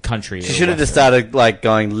anything country. She should have just started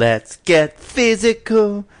going, let's get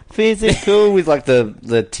physical with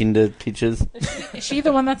the Tinder pictures. Is she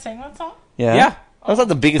the one that sang that song? Yeah. Yeah. That was like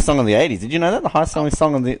the biggest song of the 80s. Did you know that? The highest selling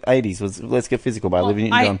song of the 80s was Let's Get Physical by Olivia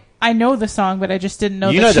Newton-John. I know the song, but I just didn't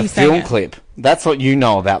know You that know she the sang film it. clip. That's what you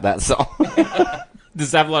know about that song.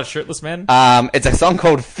 Does it have a lot of shirtless men? It's a song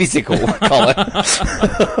called Physical, Colin.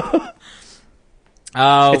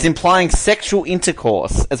 It's implying sexual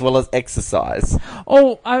intercourse as well as exercise.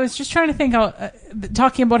 Oh, I was just trying to think how,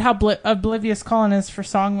 talking about how oblivious Colin is for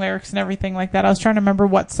song lyrics and everything like that. I was trying to remember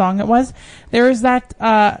what song it was. There is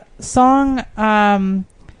that song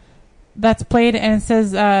that's played and it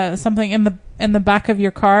says something in the back of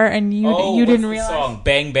your car, and you didn't realize. Song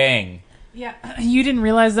Bang Bang. Yeah, you didn't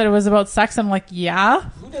realize that it was about sex. I'm like, yeah.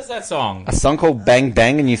 Who does that song? A song called Bang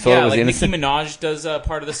Bang, and you thought it was like innocent? Nicki Minaj does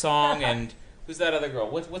part of the song, and who's that other girl?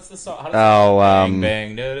 What's the song? How does Bang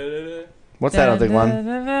Bang. Da, da, da, da. What's that other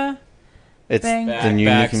one? It's Bang. the new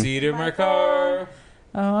Nicki. Backseat of my car.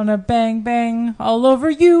 I wanna bang bang all over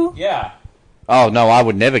you. Yeah. Oh, no, I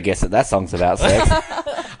would never guess that song's about sex.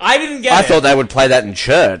 I didn't get it. I thought they would play that in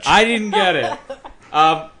church. I didn't get it.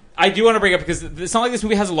 I do want to bring up, because it's not like this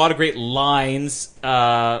movie has a lot of great lines,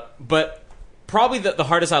 but probably the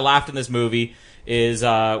hardest I laughed in this movie is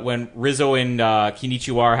when Rizzo and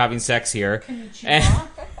Kenichiwa are having sex here.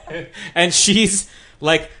 And she's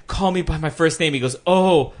like, call me by my first name. He goes,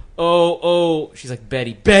 oh. She's like,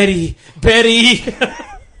 Betty.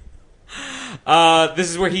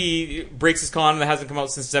 This is where he breaks his condom that hasn't come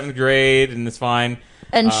out since 7th grade, and it's fine.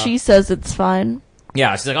 And she says it's fine.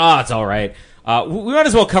 Yeah, she's like, oh, it's all right. We might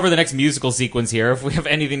as well cover the next musical sequence here if we have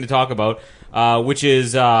anything to talk about, which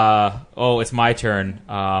is, it's my turn.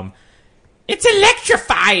 It's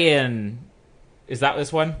electrifying. Is that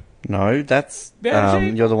this one? No, that's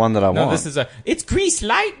you're the one that I want. No, this is it's Grease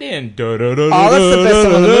Lightning. Oh, that's the best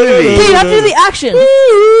song in the movie. Okay, you have to do the action.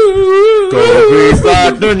 Go Grease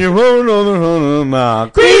Lightning, you roll on the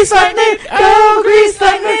mark. Grease lightning, go grease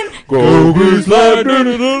lightning. Go Grease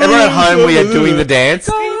Lightning. Everyone at home, we are doing the dance.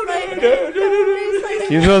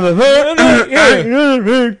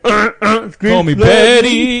 Call me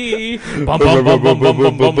Betty. Bum, bum, bum, bum,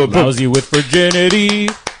 bum, bum, bum. Lousy with virginity.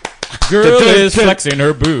 Girl is flexing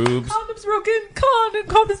her boobs. Condom's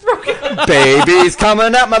broken. Baby's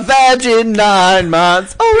coming out my vag in 9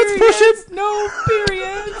 months. Oh, it's pushing. No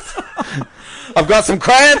periods. I've got some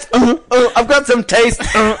cramps. I've got some taste.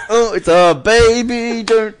 It's a baby.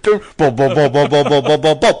 Bo, bo, bo, bo, bo, bo, bo,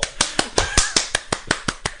 bo, bo.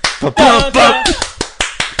 Bo, bo, bo.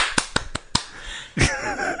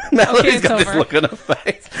 Mallory's it's got this over. look on her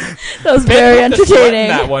face. That was very entertaining.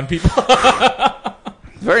 That one, people.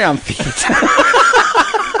 Very unfit.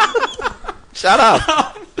 Shut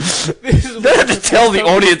up. You don't have to tell the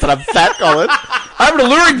audience that I'm fat, Colin. I have an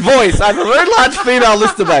alluring voice. I have a very large female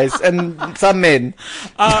listener base and some men.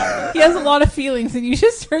 He has a lot of feelings, and you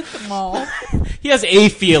just hurt them all. He has a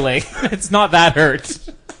feeling. It's not that hurt.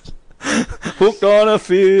 Hooked on a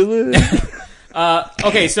feeling.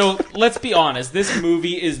 Okay, so let's be honest. This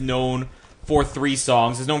movie is known for 3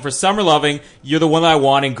 songs. It's known for Summer Loving, You're the One That I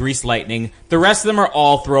Want, and Grease Lightning. The rest of them are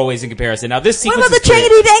all throwaways in comparison. Now, this What sequence about the is great.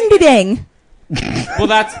 chickadee dang dang? Well,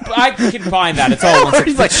 I can find that. It's all one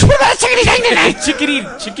He's like, what about chickadee dang dang?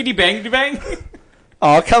 chickadee bang bang.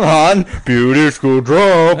 Oh, come on. Beauty school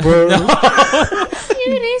dropper.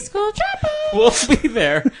 Beauty school dropper. We'll be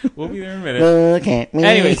there. We'll be there in a minute. Look at me.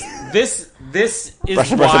 Anyways, this is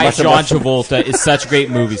Brush, why brush, John brush. Travolta is such a great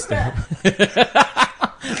movie star.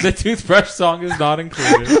 The toothbrush song is not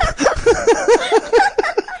included. That's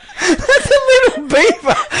a little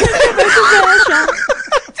beaver.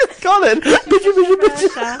 Just got it. I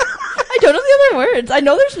don't know the other words. I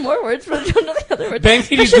know there's more words, but I don't know the other words. Ben,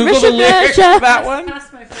 can you Russia, Google Russia, the lyrics Russia. to that one?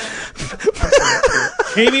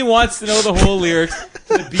 Amy wants to know the whole lyrics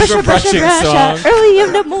to the beaver brushing song. Early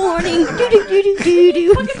in the morning. Do do do do do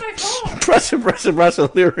do. Look at my phone. Brush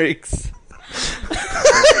lyrics.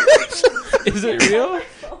 Is it real?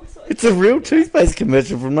 It's a real toothpaste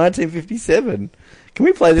commercial from 1957. Can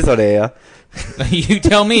we play this on air? You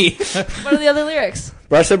tell me. What are the other lyrics?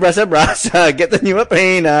 Brush, get the new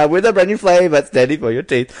Apina with a brand new flavor, steady for your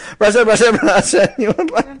teeth. Brush, new I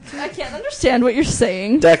can't understand what you're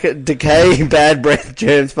saying. decay, bad breath,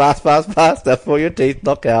 germs, faster for your teeth,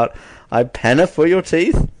 knockout. I panna for your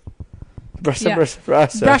teeth. Brush.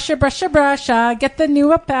 Brusha, get the new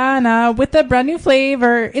Apana with a brand new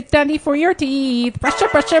flavor. It's dandy for your teeth.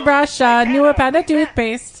 Brusha, new Apana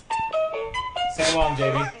toothpaste. Sing along,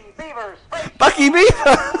 JB. Bucky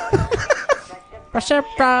Beaver. Brusha.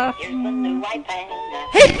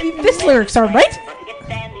 Hey, this lyrics are right.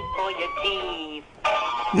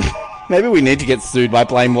 Maybe we need to get sued by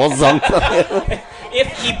playing more songs.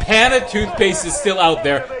 If Epana toothpaste is still out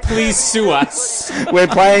there. Please sue us. We're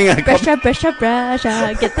playing a... Brusha, brusha,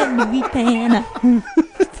 brusha, get the new Epana.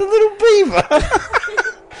 It's a little beaver.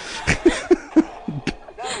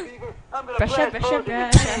 Brusha, brusha,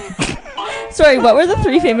 brusha. Sorry, what were the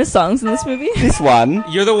 3 famous songs in this movie? This one.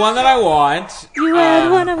 You're the one that I want. You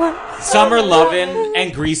had one I want. Summer Lovin'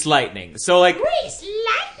 and Grease Lightning. So, like... Grease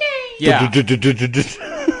lightning! Yeah.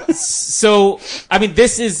 So, I mean,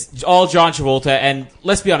 this is all John Travolta, and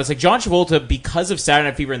let's be honest, like, John Travolta, because of Saturday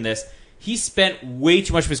Night Fever in this, he spent way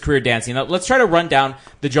too much of his career dancing. Now, let's try to run down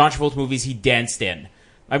the John Travolta movies he danced in.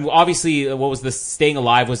 I mean, obviously, what was the Staying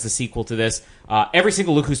Alive was the sequel to this. Every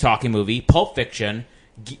single Look Who's Talking movie, Pulp Fiction,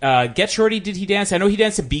 Get Shorty, did he dance? I know he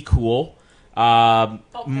danced in Be Cool.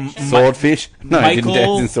 Swordfish? No, he didn't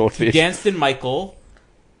dance in Swordfish. He danced in Michael.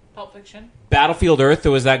 Pulp Fiction. Battlefield Earth,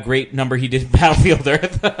 there was that great number he did in Battlefield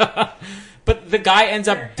Earth. But the guy ends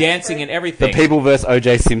up dancing in everything. The People vs.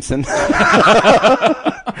 O.J. Simpson.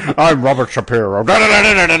 I'm Robert Shapiro.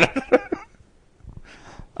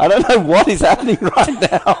 I don't know what is happening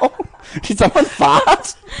right now. Did someone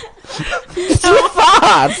fart? Did you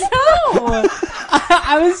fart? No!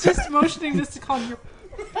 I was just motioning just to call you.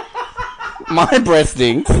 My breath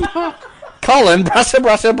stinks. Colin, brusha,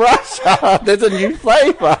 brusha, brusha. There's a new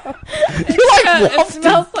flavour. You're like, It what?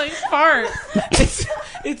 smells like fart.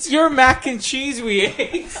 It's your mac and cheese we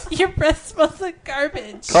ate. Your breath smells like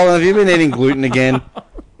garbage. Colin, have you been eating gluten again?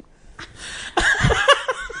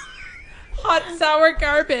 Hot, sour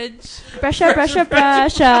garbage. Brusha, brusha,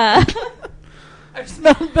 brusha. I've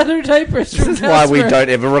smelled better diapers This from is why we Casper. don't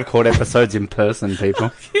ever record episodes in person, people.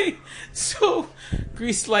 Okay, so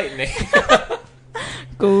Grease Lightning.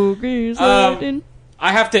 Go Grease lightning.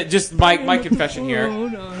 I have to just my confession here. Go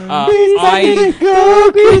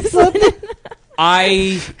Grease lightning.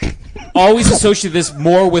 I always associate this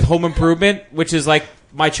more with Home Improvement, which is like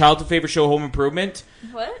my childhood favorite show, Home Improvement.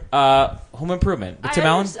 What? Home Improvement with Tim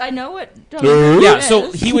Allen. I know what. Yeah,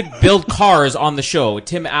 so he would build cars on the show.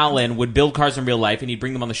 Tim Allen would build cars in real life, and he'd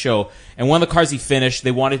bring them on the show. And one of the cars he finished,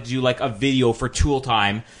 they wanted to do like a video for Tool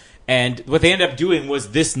Time. And what they ended up doing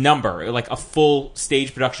was this number, like a full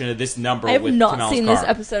stage production of this number. I have with not Tim Allen's seen car. this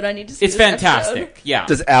episode. I need to see It's this fantastic. episode. Yeah.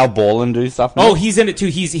 Does Al Borland do stuff now? Oh, he's in it too.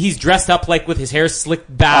 He's dressed up like with his hair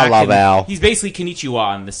slicked back. I love and Al. He's basically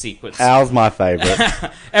Konnichiwa in the sequence. Al's my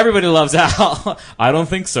favourite. Everybody loves Al. I don't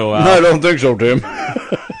think so, Al. No, I don't think so, Tim.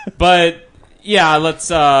 But yeah, let's.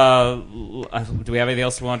 Do we have anything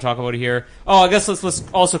else we want to talk about here? Oh, I guess let's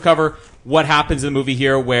also cover what happens in the movie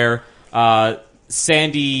here, where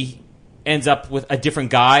Sandy ends up with a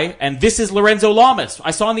different guy, and this is Lorenzo Lamas.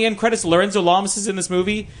 I saw in the end credits Lorenzo Lamas is in this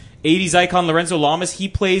movie. 80s icon Lorenzo Lamas. He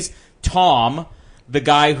plays Tom, the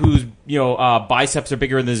guy whose biceps are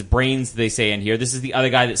bigger than his brains. They say in here. This is the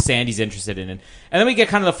other guy that Sandy's interested in, and then we get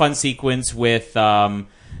kind of the fun sequence with John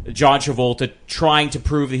Travolta trying to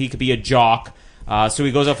prove that he could be a jock. So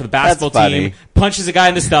he goes out for the basketball That's team, funny. punches a guy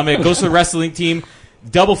in the stomach, goes to the wrestling team,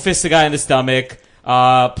 double fists a guy in the stomach.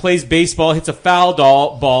 Plays baseball, hits a foul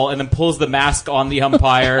ball, and then pulls the mask on the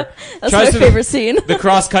umpire. That's my favorite scene. The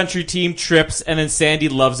cross-country team trips, and then Sandy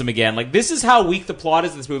loves him again. Like, this is how weak the plot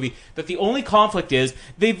is in this movie, that the only conflict is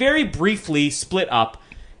they very briefly split up,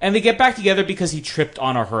 and they get back together because he tripped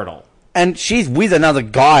on a hurdle. And she's with another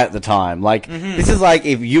guy at the time. Like, this is like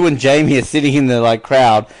if you and Jamie are sitting in the, like,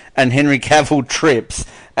 crowd, and Henry Cavill trips,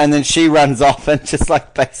 and then she runs off and just,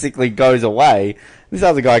 like, basically goes away. This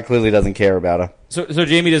other guy clearly doesn't care about her. So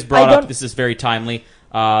Jamie just brought up, this is very timely,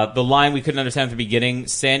 the line we couldn't understand at the beginning.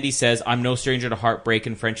 Sandy says, "I'm no stranger to heartbreak,"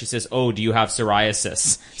 and Frenchie says, "Oh, do you have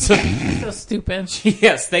psoriasis?" So, So stupid.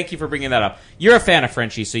 yes, thank you for bringing that up. You're a fan of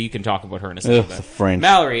Frenchie, so you can talk about her in a second. Ugh, the French.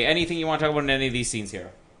 Mallory, anything you want to talk about in any of these scenes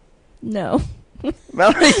here? No.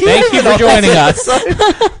 Mallory, Thank you for joining us. You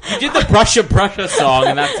did the Brusha song,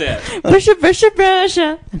 and that's it. Brusha, brusha,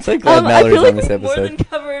 brusha. I'm so glad I Mallory's feel like on this we've more episode. than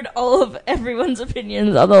covered all of everyone's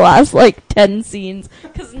opinions on the last, 10 scenes,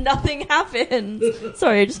 because nothing happens.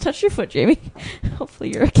 Sorry, I just touched your foot, Jamie.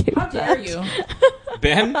 Hopefully you're okay How with dare that. you?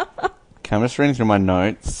 Ben? I'm just reading through my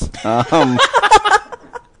notes.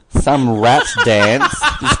 Some rat dance.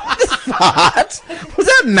 What? Was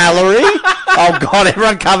that Mallory? Oh god,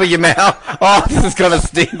 everyone cover your mouth. Oh, this is gonna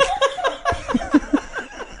stink.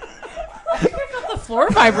 The floor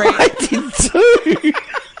vibrate. I did too.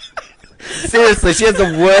 Seriously, she has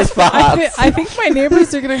the worst farts. I think my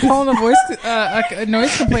neighbors are going to call in a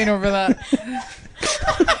noise complaint over that.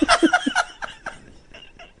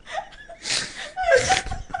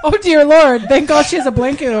 Oh dear Lord! Thank God she has a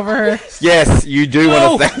blanket over her. Yes, you do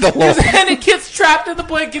want to thank the Lord. And it gets trapped in the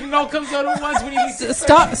blanket and all comes out at once when you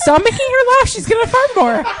Stop making her laugh. She's going to fart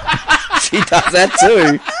more. She does that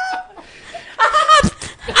too.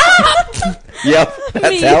 Yep, that's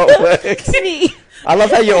Me. how it works. Me. I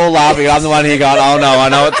love how you're all laughing. I'm the one here going, oh no, I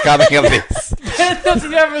know what's coming of this.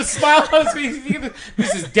 Doesn't have a smile on his face.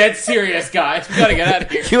 This is dead serious, guys. We gotta get out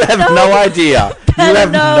of here. You have no idea. You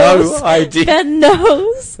have knows. no idea. Ben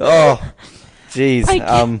knows. Oh, jeez. I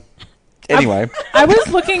can't- Anyway, I was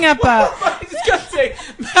looking up. I just gotta say,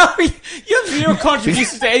 Mallory, you have zero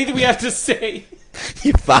contributions to anything we have to say.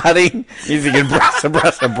 you're farting. You're thinking,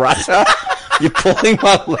 brusha. You're pulling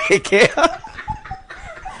my leg here.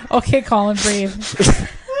 Okay, Colin, breathe.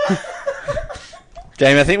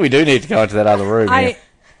 Jamie, I think we do need to go into that other room here.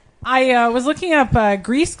 I was looking up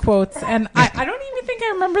Grease quotes, and I don't even think I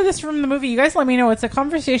remember this from the movie. You guys let me know. It's a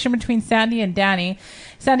conversation between Sandy and Danny.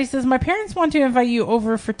 Sandy says, my parents want to invite you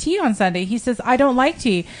over for tea on Sunday. He says, I don't like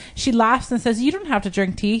tea. She laughs and says, you don't have to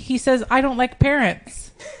drink tea. He says, I don't like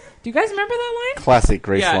parents. Do you guys remember that line? Classic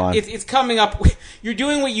Grease Yeah, line. it's coming up. You're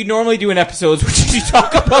doing what you normally do in episodes, which is you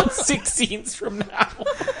talk about 6 scenes from now.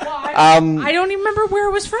 I don't even remember where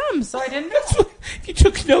it was from, so I didn't know. If you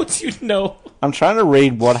took notes, you'd know. I'm trying to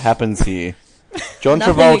read what happens here. John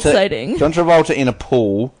Nothing Travolta exciting. John Travolta in a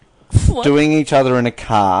pool, What? doing each other in a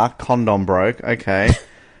car, condom broke, okay.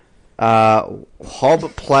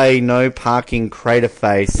 Hob play no parking crater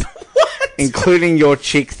face, including your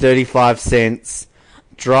chick 35 cents,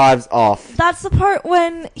 drives off. That's the part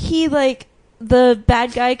when he, like, the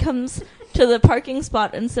bad guy comes to the parking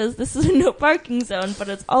spot and says, this is a no parking zone, but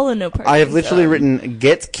it's all a no parking zone. I have literally written,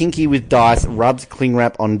 gets kinky with dice, rubs cling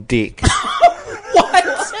wrap on dick. What?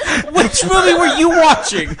 Which movie were you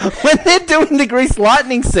watching? When they're doing the Grease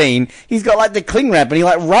Lightning scene, he's got like the cling wrap and he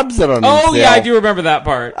like rubs it on himself. Oh, yeah, I do remember that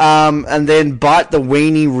part. And then bite the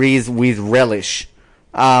weenie riz with relish.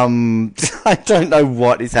 I don't know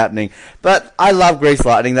what is happening, but I love Grease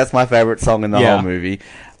Lightning. That's my favorite song in the Yeah. whole movie.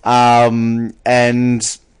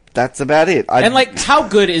 And that's about it. And, like, how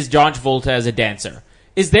good is John Travolta as a dancer?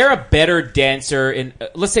 Is there a better dancer in,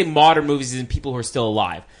 let's say, modern movies and people who are still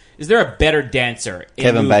alive? Is there a better dancer in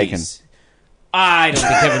Kevin movies? I don't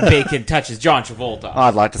think Kevin Bacon touches John Travolta.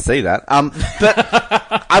 I'd like to see that.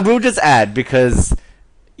 But I will just add, because,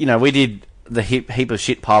 you know, we did the heap of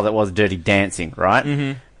shit pile that was Dirty Dancing, right?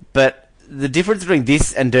 Mm-hmm. But the difference between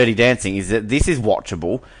this and Dirty Dancing is that this is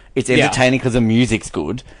watchable. It's entertaining because the music's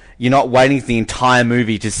good. You're not waiting for the entire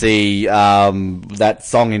movie to see that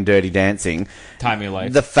song in Dirty Dancing. Time of your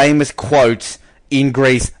life. The famous quote in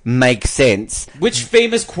Grease makes sense. Which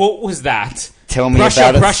famous quote was that? Tell me Russia,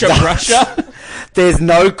 about it. Russia, Russia. There's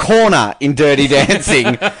no corner in Dirty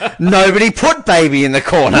Dancing. Nobody put baby in the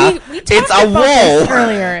corner. We talked It's a about this wall.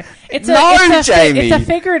 earlier. It's Jamie. It's a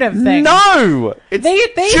figurative thing. No, it's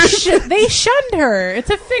They shunned her. It's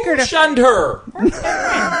a figurative. Shunned her.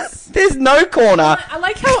 There's no corner. I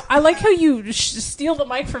like how you steal the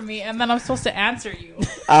mic from me, and then I'm supposed to answer you.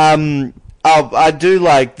 I do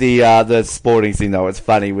like the sporting scene though. It's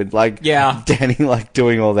funny with like Yeah. Danny like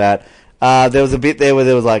doing all that. There was a bit there where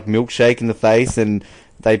there was like milkshake in the face, and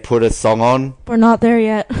they put a song on. We're not there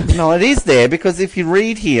yet. No, it is there because if you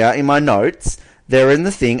read here in my notes, they're in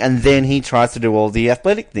the thing, and then he tries to do all the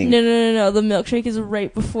athletic things. No. The milkshake is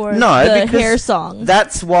right before No, the because hair song.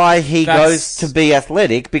 That's why he That's- goes to be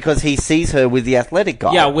athletic, because he sees her with the athletic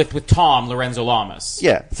guy. Yeah, with Tom Lorenzo Lamas.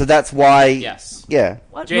 Yeah, so that's why. Yes. Yeah.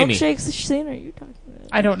 What Jamie. milkshakes scene are you talking about?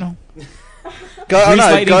 I don't know. Go Grease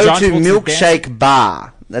Lightning, to John Travolta's Milkshake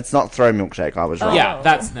Bar. That's not Throw Milkshake. I was right. Yeah,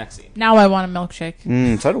 that's the next scene. Now I want a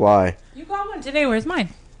milkshake. So do I. You got one today. Where's mine?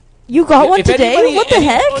 You got one If today? anybody- What the any-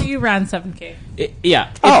 heck? Oh, you ran 7K. Yeah.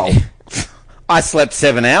 Oh. I slept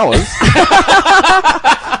 7 hours.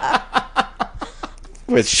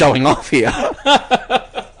 We're showing off here.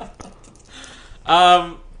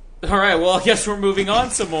 All right, well, I guess we're moving on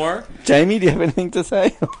some more. Jamie, do you have anything to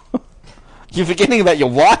say? You're forgetting about your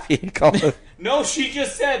wife here, Colin. No, she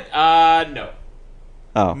just said, no.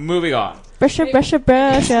 Oh. Moving on. Brusha.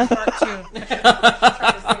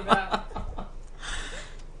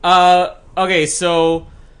 Okay, so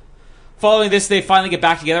following this, they finally get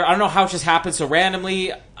back together. I don't know how it just happened so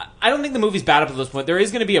randomly. I don't think the movie's bad up to this point. There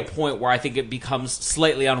is going to be a point where I think it becomes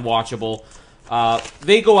slightly unwatchable.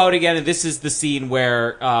 They go out again, and this is the scene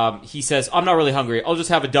where he says, I'm not really hungry. I'll just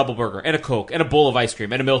have a double burger and a Coke and a bowl of ice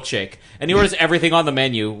cream and a milkshake. And he orders everything on the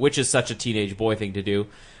menu, which is such a teenage boy thing to do.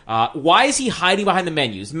 Why is he hiding behind the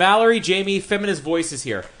menus? Mallory, Jamie, feminist voices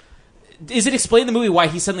here. Is it explained in the movie why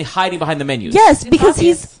he's suddenly hiding behind the menus? Yes, because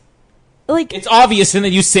he's like. It's obvious, and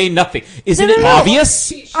then you say nothing. Isn't No, it no.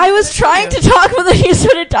 obvious? I was trying to talk, but then he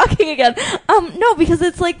started talking again. No, because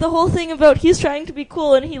it's like the whole thing about he's trying to be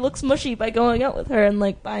cool and he looks mushy by going out with her and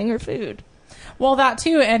like buying her food. Well, that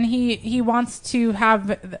too, and he wants to have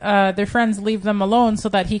their friends leave them alone so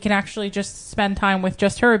that he can actually just spend time with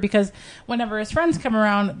just her, because whenever his friends come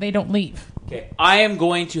around, they don't leave. Okay, I am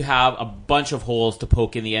going to have a bunch of holes to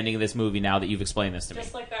poke in the ending of this movie now that you've explained this to me.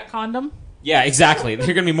 Just like that condom. Yeah, exactly. There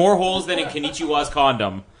are going to be more holes than in Kenichiwa's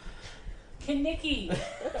condom. Kaniki.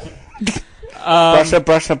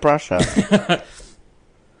 Brusha.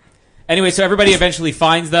 Anyway, so everybody eventually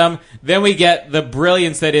finds them. Then we get the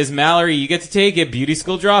brilliance that is Mallory. You get to take it. Beauty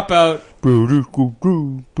school dropout.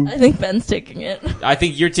 I think Ben's taking it. I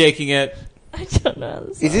think you're taking it. I don't know. How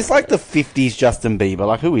this Is this like the 50s Justin Bieber?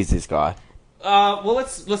 Like, who is this guy? Well,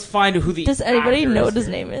 let's find who the Does anybody actor know is what his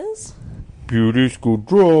here. name is? Beauty school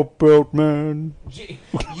dropout, man.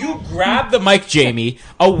 You grabbed the mic, Jamie,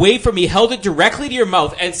 away from me, held it directly to your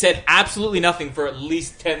mouth, and said absolutely nothing for at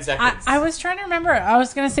least 10 seconds. I was trying to remember. I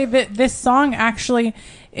was going to say that this song actually,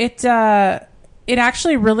 it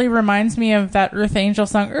actually really reminds me of that Earth Angel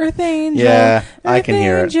song. Earth Angel. Yeah, I Earth can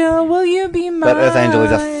hear it. Angel, will you be mine? But Earth Angel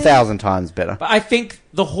is 1,000 times better. But I think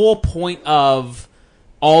the whole point of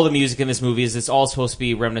all the music in this movie is it's all supposed to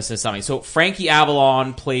be reminiscent of something. So Frankie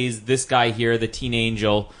Avalon plays this guy here, the teen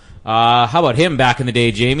angel. How about him back in the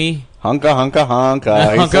day, Jamie? Hunka. He's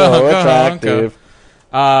Hunka, so hunka, attractive.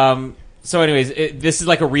 So anyways, this is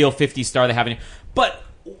like a real 50 star they have in here. But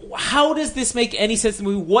how does this make any sense in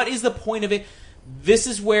the movie? What is the point of it? This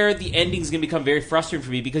is where the ending is going to become very frustrating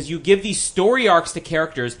for me, because you give these story arcs to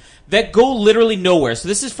characters that go literally nowhere. So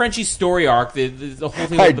this is Frenchie's story arc, the whole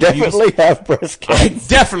thing. I about the beauty- definitely have breast I cancer.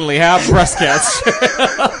 definitely have breast cancer.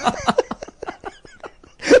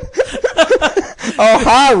 Oh,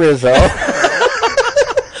 hi, Rizzo.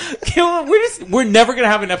 We're never going to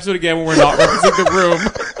have an episode again when we're not representing the room.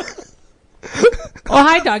 Oh,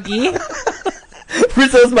 hi, doggy.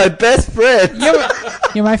 Rizzo's my best friend.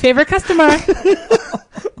 You're my favorite customer.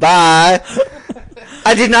 Bye.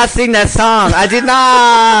 I did not sing that song. I did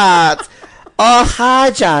not. Oh,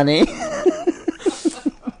 hi, Johnny.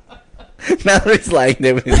 Mallory's laying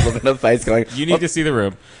there with his look on her face going, You need to see the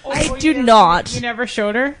room. I do not. You never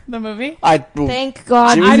showed her the movie? Thank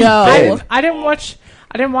God, She was in no. bed. I didn't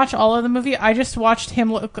watch all of the movie. I just watched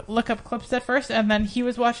him look up clips at first, and then he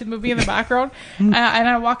was watching the movie in the background. and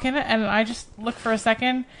I walk in and I just look for a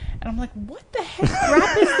second, and I'm like, "What the heck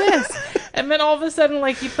crap is this?" And then all of a sudden,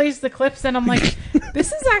 like, he plays the clips, and I'm like,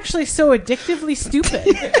 "This is actually so addictively stupid."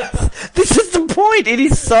 This is the point. It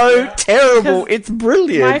is so terrible. It's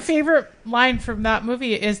brilliant. My favorite line from that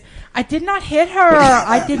movie is, "I did not hit her.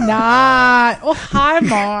 I did not." Oh, hi,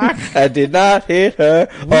 Mark. I did not hit her.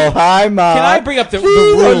 Oh, hi, Mark. Can I bring up the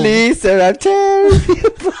Please, room? Lisa, I'm terrible.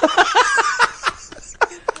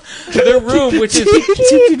 The room, which is...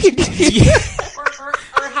 Or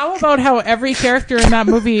how about how every character in that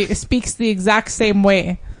movie speaks the exact same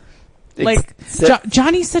way? Like,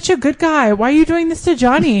 Johnny's such a good guy. Why are you doing this to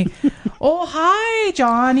Johnny? Oh, hi,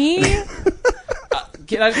 Johnny.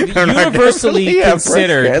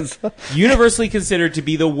 Universally considered to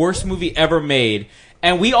be the worst movie ever made,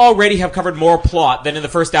 and we already have covered more plot than in the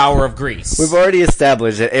first hour of Grease. We've already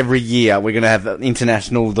established that every year we're going to have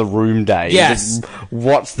International The Room Day. Yes. Just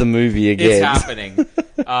watch the movie again. It's happening.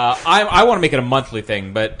 I want to make it a monthly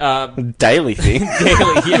thing, but Daily thing.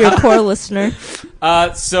 daily. You're Yeah. a poor listener.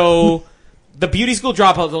 So the beauty school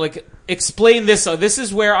dropout. Like, explain this. This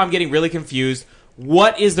is where I'm getting really confused.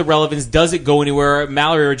 What is the relevance? Does it go anywhere?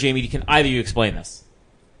 Mallory or Jamie, can either of you explain this?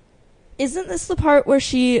 Isn't this the part where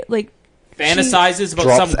she, like, Fantasizes about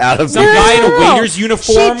drops out of some beauty guy in a No. waiter's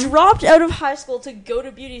uniform? She dropped out of high school to go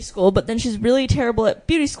to beauty school, but then she's really terrible at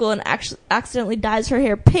beauty school and accidentally dyes her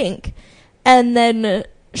hair pink. And then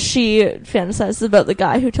she fantasizes about the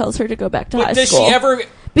guy who tells her to go back to high Does school. she ever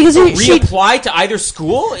Because she reapply to either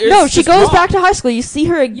school? no, she goes back to high school. You see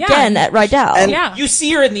her again at Rydell. And- Yeah. You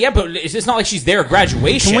see her in the end, but it's not like she's there at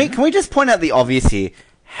graduation. Can we just point out the obvious here?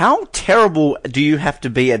 How terrible do you have to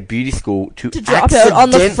be at beauty school to drop out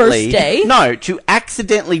on the first accidentally- day? No, to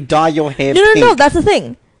accidentally dye your hair no, pink. no, that's the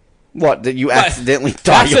thing. What, that you accidentally dye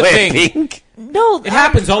That's your the hair thing. pink? No, It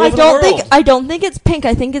happens all I over the don't world. think I don't think it's pink.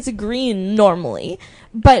 I think it's green normally.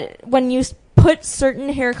 But when you put certain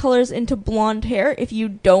hair colors into blonde hair, if you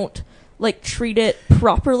don't like treat it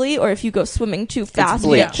properly, or if you go swimming too fast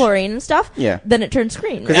bleach. with chlorine and stuff, Yeah. then it turns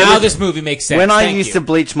green. Now this movie makes sense. When I Thank used you. to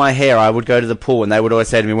bleach my hair, I would go to the pool and they would always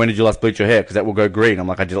say to me, "When did you last bleach your hair? Because that will go green." I'm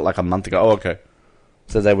like, "I did it like a month ago." Oh, okay.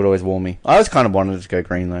 So they would always warn me. I always kind of wanted it to go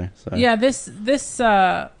green though. So. Yeah, this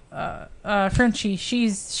Frenchie,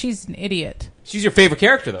 she's an idiot. She's your favorite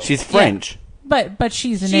character, though. She's French. But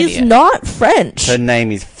she's an She's idiot. not French. Her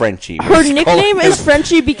name is Frenchie. Her nickname is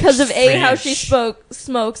Frenchie because of A, how she French.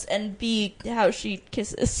 smokes, and B, how she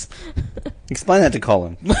kisses. Explain that to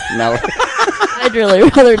Colin. Mallory. I'd really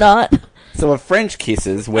rather not. So a French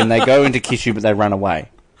kisses when they go in to kiss you, but they run away.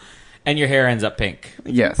 And your hair ends up pink.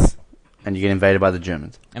 Yes. And you get invaded by the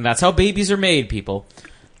Germans. And that's how babies are made, people.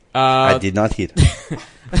 I did not hit.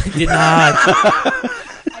 Did not.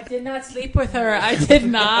 I did not sleep with her. I did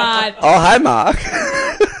not. Oh, hi, Mark.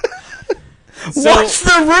 So- Watch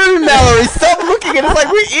the room, Mallory. Stop looking at us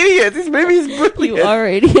like we're idiots. This movie is brilliant. You are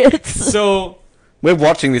idiots. So, We're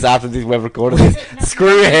watching this after we've recorded this.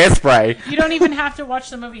 Screw Hairspray. You don't even have to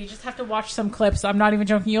watch the movie. You just have to watch some clips. I'm not even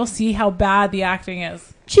joking. You'll see how bad the acting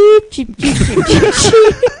is. Cheep, cheep, cheep, cheep, cheep,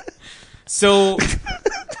 cheep. so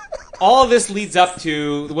all of this leads up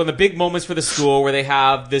to one of the big moments for the school where they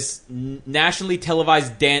have this nationally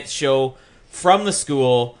televised dance show from the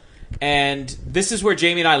school. And this is where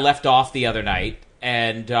Jamie and I left off the other night.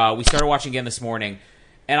 And we started watching again this morning.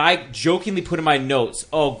 And I jokingly put in my notes,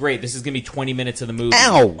 oh, great, this is going to be 20 minutes of the movie.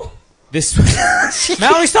 Ow. This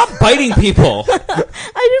Mallory, stop biting people. I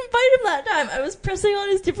didn't bite him that time. I was pressing on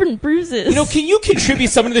his different bruises. You know, can you contribute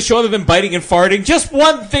something to the show other than biting and farting? Just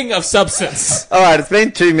one thing of substance. All right, it's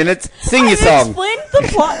been 2 minutes. Sing your I've song. explained the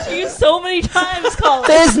plot to you so many times, Colin.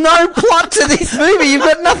 There's no plot to this movie. You've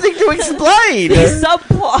got nothing to explain. The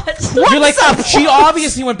subplot. You're like, she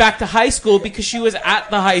obviously went back to high school because she was at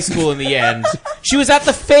the high school in the end. She was at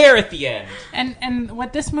the fair at the end. And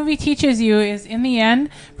what this movie teaches you is, in the end,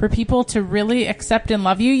 for people to really accept and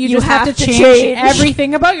love you, you just have to change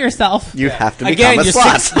everything about yourself. You have to Again,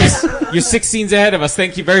 become a slut. you're 6 scenes ahead of us.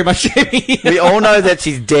 Thank you very much, Jamie. We all know that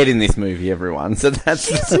she's dead in this movie, everyone. So that's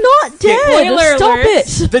She's not dead. Spoiler Stop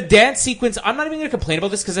alerts. it. The dance sequence, I'm not even going to complain about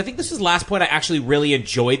this because I think this was the last point I actually really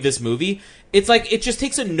enjoyed this movie. It's like, it just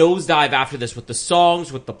takes a nosedive after this with the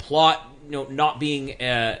songs, with the plot, you know, not being,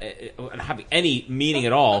 having any meaning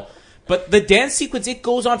at all. But the dance sequence, it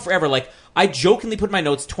goes on forever. Like, I jokingly put in my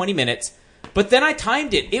notes 20 minutes, but then I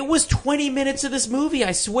timed it. It was 20 minutes of this movie,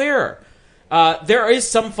 I swear. There is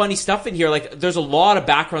some funny stuff in here. Like, there's a lot of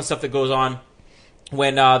background stuff that goes on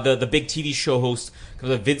when the big TV show host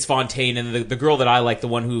comes up, Vince Fontaine, and the girl that I like, the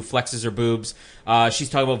one who flexes her boobs, she's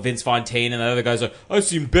talking about Vince Fontaine, and the other guy's like, I've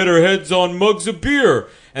seen better heads on mugs of beer.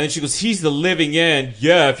 And then she goes, he's the living end.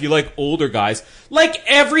 Yeah, if you like older guys. Like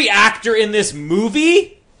every actor in this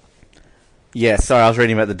movie. Yeah, sorry, I was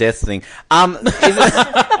reading about the death thing.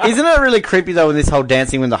 Isn't it really creepy though, in this whole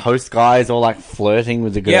dancing when the host guy is all like flirting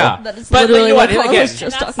with the girl? Yeah. That is But literally you know what what, Colin again, was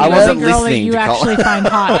just talking I about. wasn't the girl that listening you to actually find I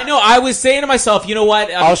hot. know, I was saying to myself, you know what?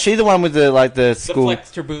 Oh, she the one with the the school.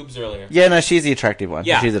 flexed her boobs earlier. Yeah, no, she's the attractive one.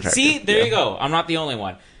 Yeah. She's attractive. See, there Yeah. you go. I'm not the only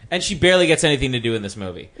one. And she barely gets anything to do in this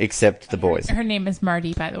movie. Except the boys. Her name is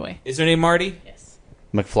Marty, by the way. Is her name Marty? Yes.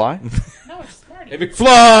 McFly? No, it's Marty. Hey,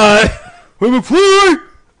 McFly! Hey, McFly!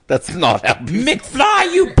 That's not how.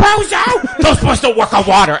 McFly, you bozo! Not supposed to work on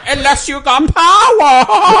water unless you got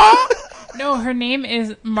power! No, her name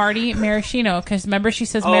is Marty Maraschino, because remember she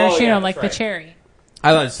says Oh, maraschino yeah, like that's the right. cherry.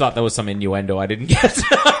 I just thought that was some innuendo I didn't get.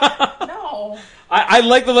 No. I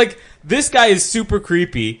like the, like, this guy is super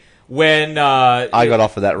creepy when, I got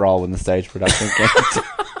offered that role in the stage production.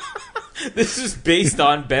 this is based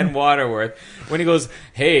on Ben Waterworth when he goes,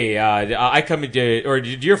 hey, I come into, or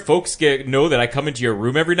did your folks know that I come into your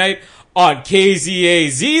room every night? On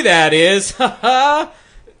KZAZ, that is.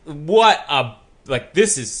 What a, like,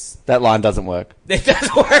 this is, That line doesn't work. it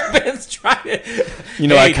doesn't work. Ben's trying to. You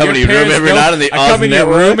know, I come your into your room parents every know night on the I come Oz in your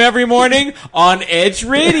Network. room every morning on Edge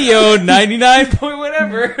Radio, 99 point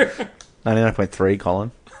whatever. 99.3,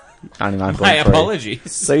 Colin. 99.3. My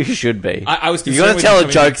apologies. So you should be. I was If you're going concerned to tell a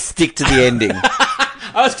with you coming joke, stick to the ending.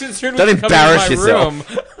 I was concerned Don't with you coming embarrass into my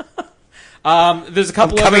room. There's a I'm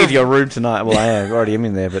couple coming other, into your room tonight. Well, I am. I already am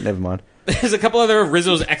in there, but never mind. There's a couple other of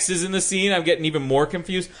Rizzo's exes in the scene. I'm getting even more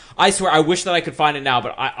confused. I swear, I wish that I could find it now,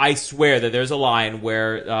 but I swear that there's a line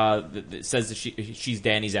where it says that she's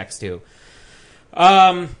Danny's ex too.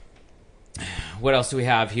 What else do we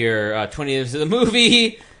have here? 20 years of the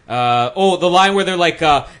movie. The line where they're like,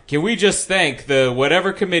 can we just thank the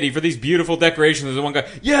whatever committee for these beautiful decorations? There's one guy,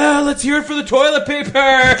 yeah, let's hear it for the toilet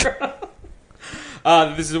paper.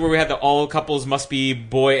 This is where we had the all couples must be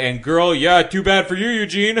boy and girl. Yeah, too bad for you,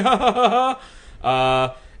 Eugene.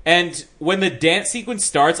 And when the dance sequence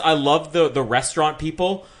starts, I love the restaurant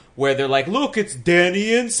people where they're like, look, it's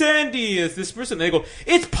Danny and Sandy. It's this person. And they go,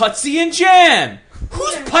 it's Putsy and Jan.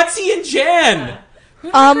 Who's Putsy and Jan?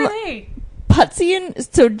 Who are they? Putsy and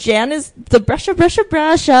so Jan is the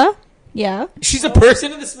brusha. Yeah. She's a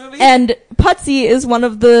person in this movie? And Putsy is one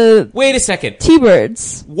of the Wait a second.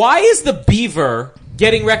 T-birds. Why is the beaver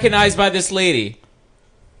getting recognized by this lady?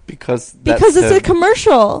 Because Because it's a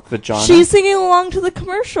commercial. vagina? She's singing along to the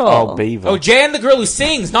commercial. Oh, beaver. Oh, Jan, the girl who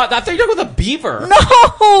sings. Not. I thought you were talking about the beaver.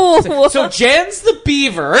 No! So Jan's the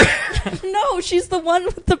beaver. No, she's the one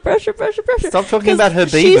with the pressure. Stop talking 'Cause about her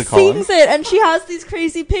she beaver, Colin. sings it, and she has these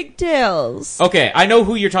crazy pigtails. Okay, I know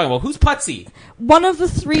who you're talking about. Who's Putsy? One of the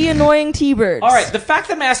 3 annoying T-birds. All right, the fact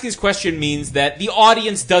that I'm asking this question means that the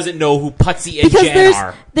audience doesn't know who Putsy and Because Jan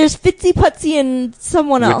are. there's Fitzy, Putsy, and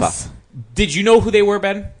someone Whipper. else. Did you know who they were,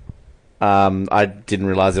 Ben? I didn't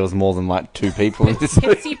realise there was more than like 2 people in this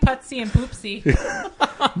movie. Pitsy, Putsy, and Poopsy.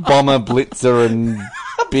 Bomber, Blitzer, and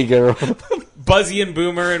Bigger. Buzzy and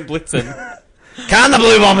Boomer and Blitzen. Can the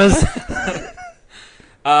Blue Bombers!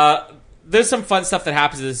 There's some fun stuff that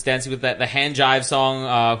happens in this dancing with the hand jive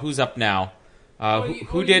song. Who's up now?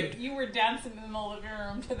 Who did? You were dancing in the living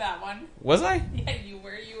room to that one. Was I? Yeah, you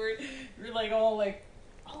were. You were like all like.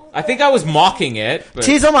 I think I was mocking it. But...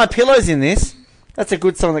 Tears on My Pillow's in this. That's a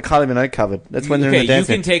good song that Kylie Minogue covered. That's when they're Okay, in the you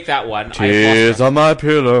dancing. can take that one. Tears on my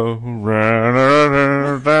pillow.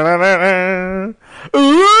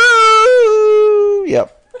 Ooh.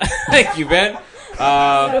 Yep. Thank you, Ben.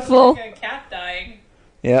 Beautiful. Like a cat dying.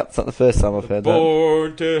 Yep, it's not the first time I've heard that.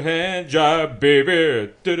 Born to hand jive,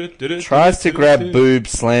 baby. Tries to grab boob,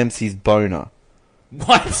 slams his boner.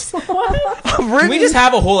 What? Can we just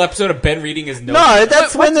have a whole episode of Ben reading his notes? No,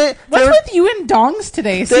 that's when What's with you and dongs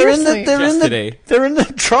today? Seriously. they're in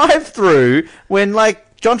the drive-through when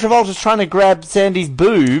like John Travolta's trying to grab Sandy's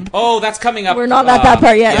boob. Oh, that's coming up. We're not at that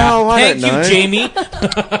part yet. No, I Thank don't know. you, Jamie.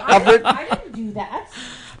 I didn't do that.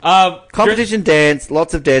 Competition dance,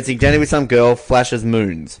 lots of dancing. Danny with some girl flashes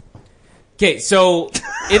moons. Okay, so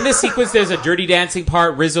in this sequence, there's a dirty dancing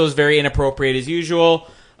part. Rizzo's very inappropriate as usual.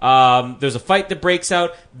 There's a fight that breaks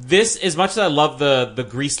out. This, as much as I love the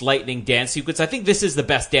Grease Lightning dance sequence, I think this is the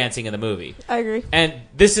best dancing in the movie. I agree. And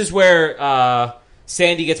this is where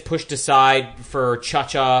Sandy gets pushed aside for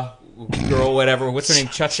Cha-Cha girl, whatever. What's her name?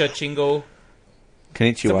 Cha-Cha Chingo?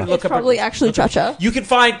 Konnichiwa. Look It's up her- probably actually Cha-Cha. You can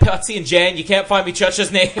find Patsy and Jan. You can't find me Cha-Cha's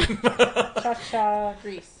name. Cha-cha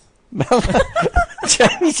Grease.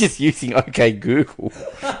 Jamie's just using OK Google.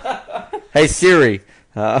 Hey Siri.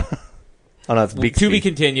 Oh no, it's Bixby. To be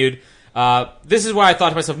continued. This is why I thought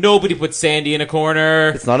to myself, nobody put Sandy in a corner.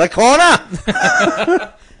 It's not a corner.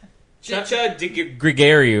 Cha-Cha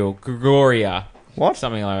Gregoria. What?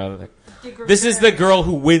 Something like that. This is the girl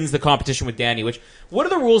who wins the competition with Danny, which, what are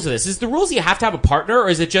the rules of this? Is the rules you have to have a partner, or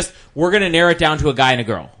is it just, we're going to narrow it down to a guy and a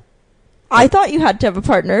girl? I thought you had to have a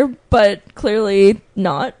partner, but clearly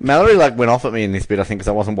not. Mallory went off at me in this bit, I think, because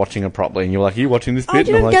I wasn't watching it properly, and you were like, "Are you watching this bit?" I And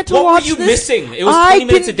I'm didn't like, get to What watch were you this. missing? It was I 20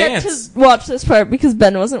 minutes didn't of get dance. to watch this part because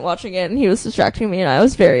Ben wasn't watching it and he was distracting me, and I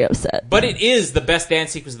was very upset. But it is the best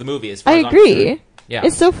dance sequence of the movie, as far I as I'm agree. concerned. Yeah.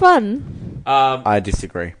 It's so fun. I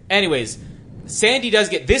disagree. Anyways, Sandy does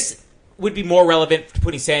get... This would be more relevant to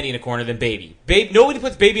putting Sandy in a corner than Baby. Nobody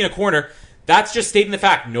puts Baby in a corner. That's just stating the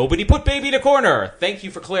fact. Nobody put Baby in a corner. Thank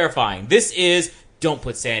you for clarifying. This is... Don't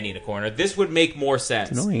put Sandy in a corner. This would make more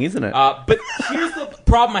sense. It's annoying, isn't it? But here's the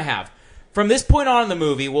problem I have. From this point on in the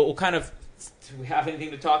movie, we'll kind of... Do we have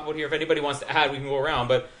anything to talk about here? If anybody wants to add, we can go around.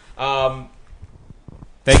 But...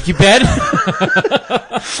 Thank you, Ben.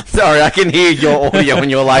 Sorry, I can hear your audio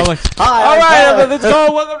when you're like, "Hi, All I'm right, Tyler." let's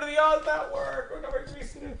go. Welcome to the Oz Network.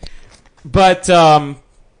 But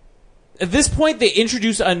at this point, they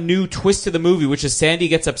introduce a new twist to the movie, which is Sandy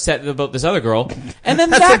gets upset about this other girl, and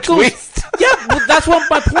then That's that a goes. twist. Yeah, well, that's what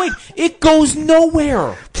my point. It goes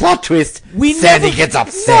nowhere. Plot twist. We Sandy never- gets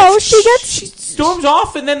upset. No, she gets... She storms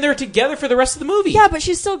off, and then they're together for the rest of the movie. Yeah, but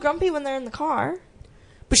she's still grumpy when they're in the car.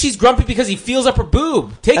 But she's grumpy because he feels up her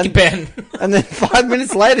boob. Take it, Ben. And then 5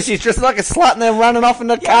 minutes later, she's dressed like a slut and they're running off in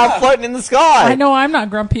the car floating in the sky. I know I'm not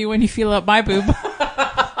grumpy when you feel up my boob.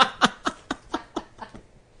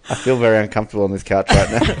 I feel very uncomfortable on this couch right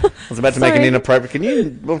now. I was about to make an Sorry. inappropriate... Can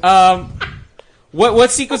you...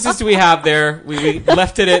 What sequences do we have there? We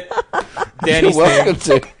left it at Danny's You're thing. welcome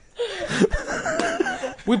to.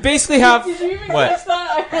 We basically have... What?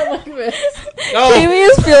 I went like this. Oh, Amy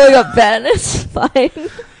is feeling up Ben. It's fine.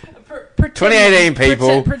 2018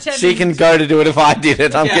 people, she can go to do it if I did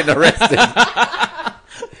it. I'm getting arrested.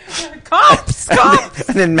 cops!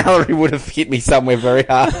 And then Mallory would have hit me somewhere very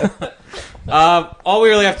hard. All we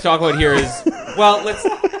really have to talk about here is, well, let's...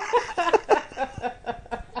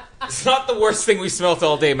 It's not the worst thing we smelt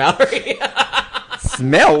all day, Mallory.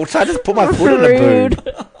 Smelt? I just put my foot in a Rude.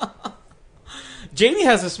 boob. Jamie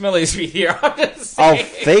has the smelliest feet here. I'm just Oh, saying.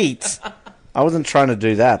 feet. I wasn't trying to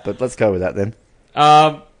do that, but let's go with that then.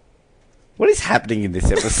 What is happening in this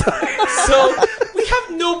episode? So, we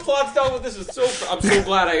have no plot to talk about this. I'm so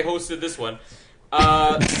glad I hosted this one. Do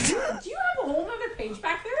you have a whole other page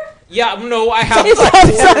back there? Yeah, no, I have. It's like,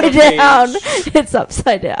 upside a page. down. It's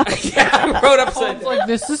upside down. Yeah, I wrote upside It's down. like,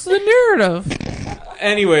 this is the narrative.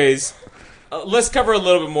 Anyways, let's cover a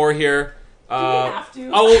little bit more here. we have to?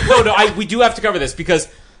 Oh no, we do have to cover this because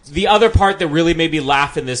the other part that really made me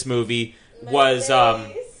laugh in this movie was My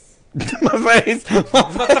face. not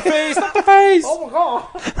the face, not the face. Oh my god.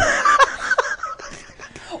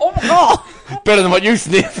 Oh my god. Better than what you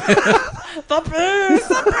sniff. The face.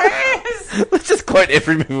 The face. Let's just quote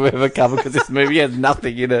every movie we've ever covered because this movie has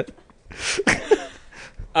nothing in it.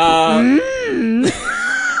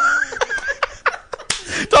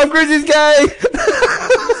 Tom Cruise is gay.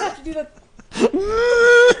 have to do that.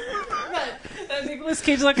 That Nicolas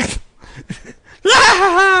Cage like.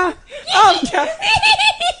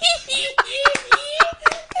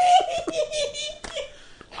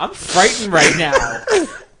 I'm frightened right now.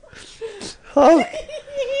 Oh,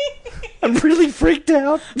 I'm really freaked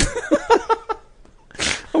out.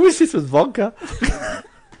 I wish this was vodka.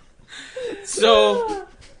 So,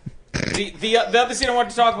 the other scene I want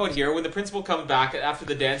to talk about here, when the principal comes back after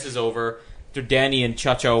the dance is over, after Danny and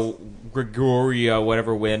Chacha Gregoria,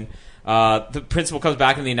 whatever, win, the principal comes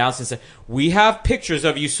back in the announcement and says, "We have pictures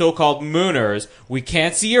of you so-called mooners. We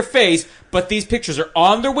can't see your face, but these pictures are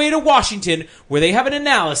on their way to Washington, where they have an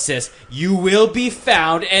analysis. You will be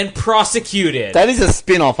found and prosecuted." That is a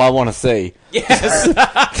spin-off I want to see. Yes, The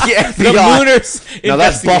the FBI. mooners. Now that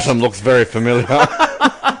investigation. bottom looks very familiar.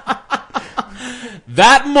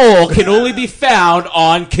 That mole can only be found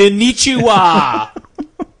on Konnichiwa.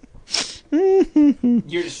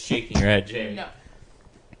 You're just shaking your head, Jamie. No.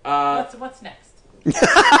 Uh, What's next?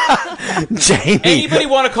 Jamie. anybody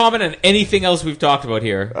want to comment on anything else we've talked about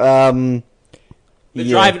here? The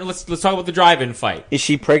Drive-in. Let's talk about the drive-in fight. Is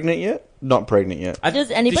she pregnant yet? Not pregnant yet. Does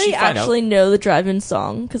Did anybody she find out? actually know the drive-in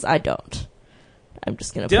song? Because I don't. I'm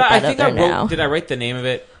just gonna Did put I that think out I there wrote? now. Did I write the name of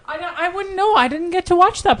it? I wouldn't know. I didn't get to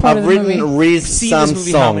watch that part I've of the movie. written Riz seen some this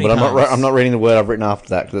movie how song, many but times? I'm not reading the word I've written after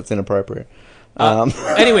that because it's inappropriate.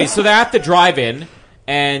 Anyway, so they're at the drive-in,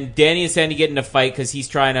 and Danny and Sandy get in a fight because he's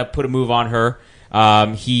trying to put a move on her.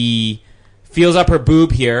 He feels up her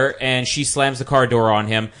boob here, and she slams the car door on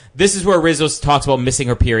him. This is where Rizzo talks about missing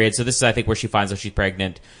her period, so this is, I think, where she finds out she's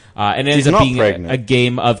pregnant. And it ends She's up not being pregnant. a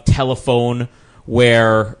game of telephone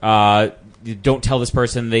where you don't tell this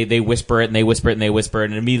person, they whisper it, and they whisper it, and they whisper it,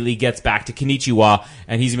 and it immediately gets back to Konnichiwa,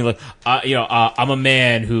 and he's going to be like, I'm a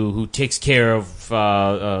man who takes care of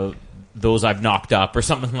those I've knocked up, or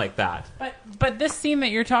something like that. But this scene that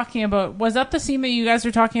you're talking about, was that the scene that you guys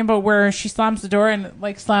were talking about where she slams the door and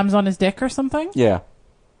like slams on his dick or something? Yeah.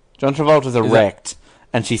 John Travolta's erect,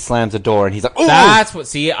 and she slams the door, and he's like, "Ooh!" That's what.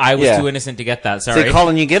 See, I was Yeah. too innocent to get that. Sorry. See,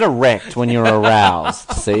 Colin, you get erect when you're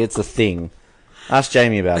aroused. See, it's a thing. Ask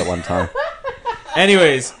Jamie about it one time.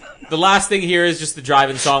 Anyways, the last thing here is just the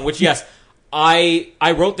drive-in song, which, yes, I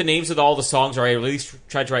wrote the names of all the songs, or I at least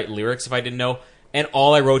tried to write lyrics if I didn't know, and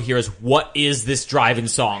all I wrote here is, what is this drive-in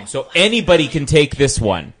song? So anybody can take this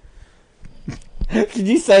one. Can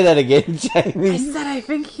you say that again, Jamie? said I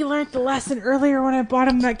think he learned the lesson earlier when I bought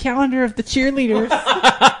him that calendar of the cheerleaders.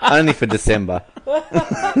 Only for December.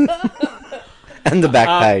 And the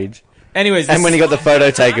back page. Anyways, And when he got the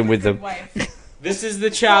photo taken with them. this is the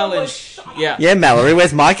challenge. Yeah. Yeah, Mallory,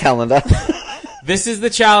 where's my calendar? This is the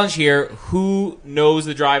challenge here. Who knows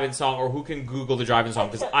the drive-in song, or who can Google the drive-in song?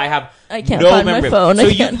 Because I have I can't no find my memory. phone. So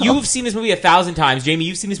I can't help. you've seen this movie 1,000 times. Jamie,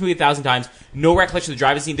 you've seen this movie 1,000 times. No recollection of the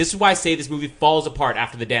drive-in scene. This is why I say this movie falls apart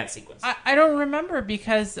after the dance sequence. I don't remember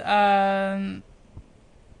because I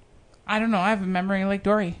don't know. I have a memory like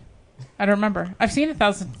Dory. I don't remember. I've seen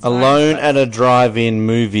 1,000 times. Alone but- at a drive-in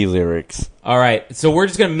movie lyrics. All right, so we're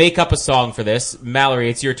just going to make up a song for this. Mallory,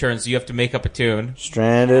 it's your turn, so you have to make up a tune.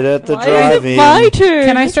 Stranded at the Why is it drive-in. my turn?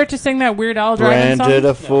 Can I start to sing that Weird Al driving Branded song?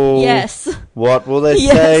 a fool. Yes. What will they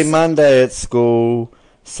Yes. say Monday at school?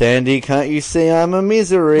 Sandy, can't you see I'm a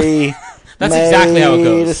misery? That's exactly how it Made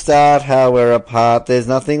goes. to start how we're apart, there's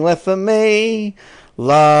nothing left for me.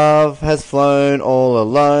 Love has flown all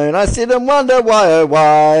alone. I sit and wonder why, oh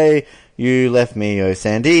why you left me, oh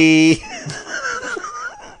Sandy.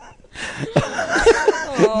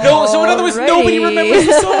 No, so in other words, nobody remembers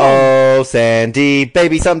the song. Oh Sandy,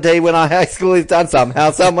 baby, someday when our high school is done,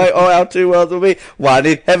 somehow, someway, oh our two worlds will be one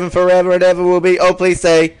in heaven forever and ever will be. Oh please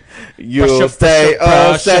say you'll stay.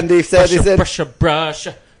 Oh Sandy, Sandy, Sandy. Brush.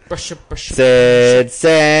 Said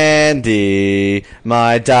Sandy,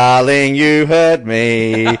 my darling, you hurt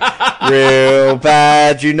me real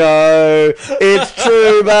bad, you know. It's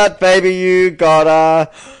true, but baby, you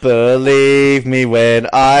gotta believe me when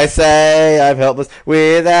I say I'm helpless.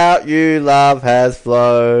 Without you, love has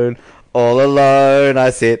flown All alone I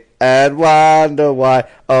sit and wonder why,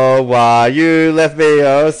 oh why you left me,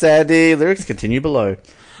 oh Sandy. Lyrics continue below.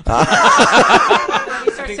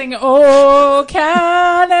 You start singing, "Oh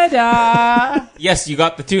Canada." Yes, you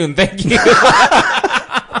got the tune. Thank you.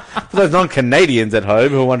 For those non-Canadians at home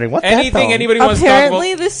who are wondering what Anything anybody wants to talk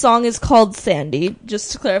Apparently, about? this song is called Sandy.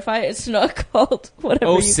 Just to clarify, it's not called whatever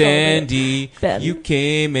Oh, you Sandy, called it. Ben. you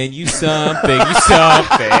came and you something, you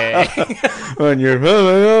something. when you're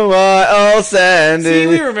oh why, oh Sandy. See,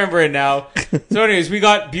 we remember it now. So anyways, we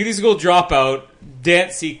got Beauty School Dropout,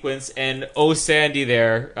 dance sequence, and Oh Sandy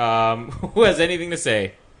there. Who has anything to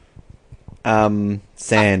say?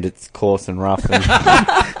 Sand, it's coarse and rough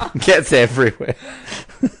and gets everywhere.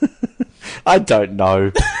 I don't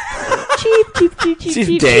know. Cheep, cheep, cheep, cheep, She's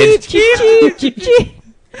cheep, dead. cheep, cheep, cheep, cheep.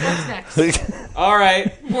 What's next? All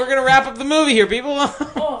right, we're going to wrap up the movie here, people.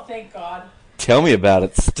 Oh, thank God. Tell me about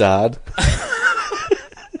it, stud.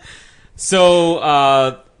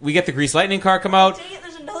 So, we get the Grease Lightning car come out. Dang it,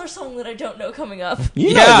 there's another song that I don't know coming up. You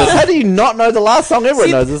Yeah. know this. How do you not know the last song? Everyone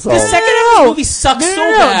See, knows the song. The second half of the movie sucks so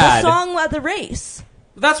The bad. song at the race.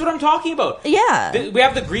 That's what I'm talking about. Yeah. We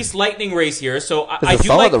have the Grease Lightning race here, so I There's a do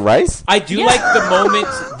song like at the race? I do like the moment.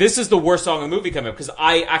 This is the worst song in the movie coming up because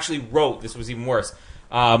I actually wrote this was even worse.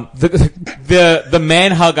 The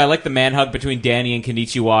man hug. I like the man hug between Danny and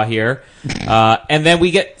Konnichiwa here, and then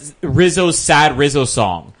we get Rizzo's sad Rizzo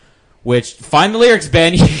song. Which find the lyrics,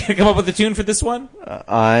 Ben. You gonna come up with a tune for this one?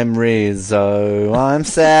 I'm Rizzo, I'm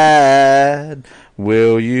sad.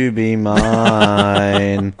 Will you be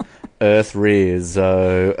mine? Earth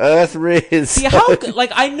Rizzo, Earth Rizzo. See how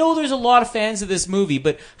like I know there's a lot of fans of this movie,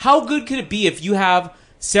 but how good could it be if you have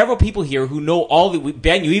several people here who know all the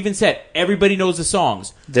Ben? You even said everybody knows the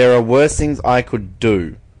songs. There are worse things I could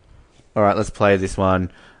do. All right, let's play this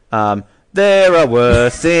one. There are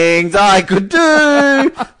worse things I could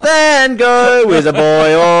do than go with a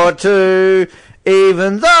boy or two.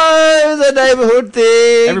 Even though the neighborhood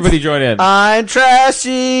thinks Everybody join in. I'm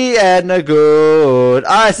trashy and no good,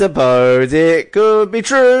 I suppose it could be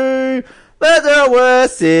true. But there are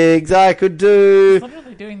worse things I could do.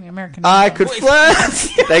 Literally doing the American. I Idol. could flirt.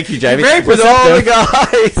 Thank you, Jamie. Very With all the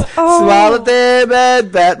perceptive. guys. Smile at them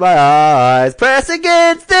and bat my eyes. Press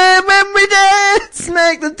against them when we dance.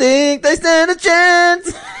 Make them think they stand a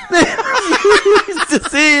chance. Used to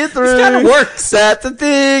see it through. This kinda works. That's the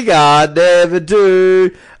thing I'd never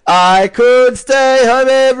do. I could stay home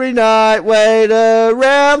every night, wait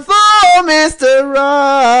around for Mr.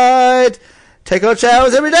 Right. Take hot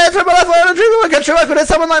showers every day, try my life on a dream of what true. I could have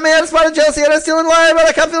someone like me, I'm smart and jealousy, and I'm still in line, but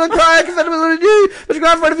I can't feel and cry, I can feel it you, but you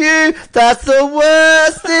go in front of you. That's the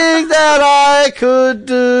worst thing that I could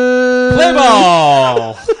do. Play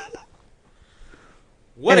ball.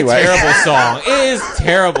 What Anyway. a terrible song. It is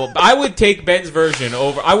terrible. I would take Ben's version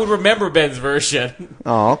over. I would remember Ben's version.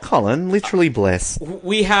 Oh, Colin, literally bless.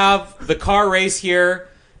 We have the car race here,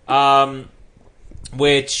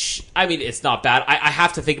 which, I mean, it's not bad. I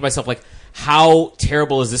have to think to myself, like, how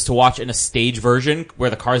terrible is this to watch in a stage version where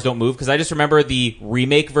the cars don't move? Because I just remember the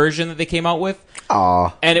remake version that they came out with.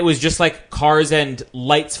 Aw. And it was just like cars and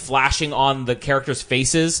lights flashing on the characters'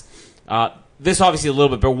 faces. This obviously a little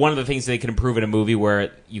bit, but one of the things they can improve in a movie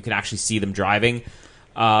where you can actually see them driving.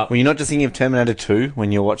 Were you not just thinking of Terminator 2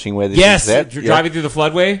 when you're watching where this Yes, is set? driving through the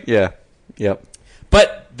floodway. Yeah. Yep.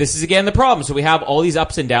 But this is again the problem. So we have all these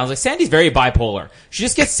ups and downs. Like Sandy's very bipolar. She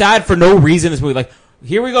just gets sad for no reason in this movie. Like,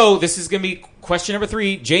 here we go. This is going to be question number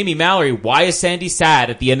 3. Jamie Mallory, why is Sandy sad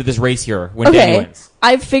at the end of this race here when Danny wins?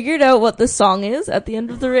 I've figured out what the song is at the end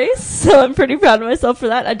of the race, so I'm pretty proud of myself for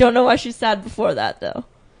that. I don't know why she's sad before that, though.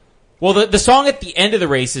 Well, the song at the end of the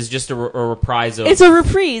race is just a reprise of... It's a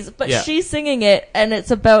reprise, but Yeah. she's singing it, and it's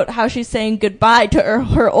about how she's saying goodbye to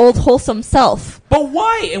her old wholesome self. But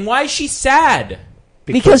why? And why is she sad?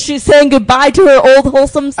 Because she's saying goodbye to her old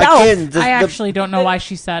wholesome self. Again, I actually don't know why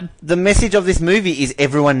she said. the message of this movie is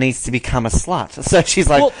everyone needs to become a slut. So she's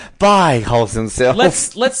like, Well, bye, wholesome self.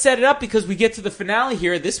 Let's set it up because we get to the finale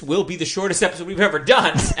here. This will be the shortest episode we've ever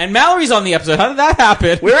done. And Mallory's on the episode. How did that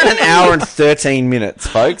happen? We're at an hour and 13 minutes,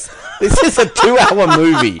 folks. This is a 2-hour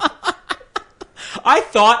movie. I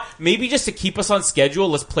thought maybe just to keep us on schedule,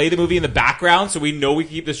 let's play the movie in the background so we know we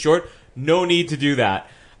can keep this short. No need to do that.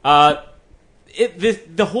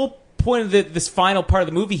 The whole point of this final part of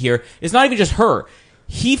the movie here is not even just her.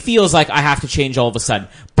 He feels like I have to change all of a sudden.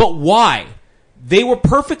 But why? They were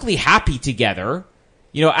perfectly happy together.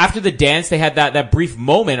 You know, after the dance, they had that brief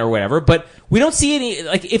moment or whatever, but we don't see any,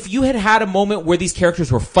 like, if you had a moment where these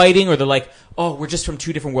characters were fighting or they're like, oh, we're just from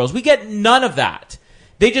two different worlds, we get none of that.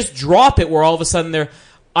 They just drop it where all of a sudden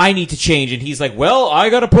I need to change, and he's like, well, I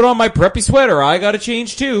gotta put on my preppy sweater, I gotta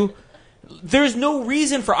change too. there's no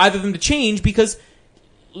reason for either of them to change because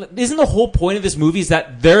isn't the whole point of this movie is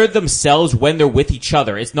that they're themselves when they're with each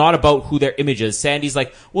other? It's not about who their image is. Sandy's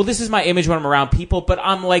like, well, this is my image when I'm around people, but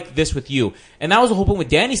I'm like this with you. And that was the whole point with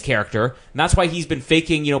Danny's character, and that's why he's been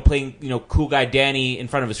faking, playing, cool guy Danny in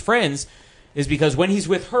front of his friends, is because when he's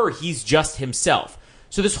with her, he's just himself.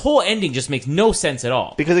 So this whole ending just makes no sense at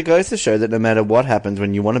all. Because it goes to show that no matter what happens,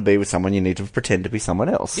 when you want to be with someone, you need to pretend to be someone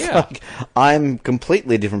else. Yeah. Like, I'm a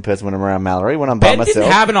completely different person when I'm around Mallory. When I'm by Ben myself,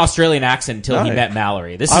 didn't have an Australian accent until he No. met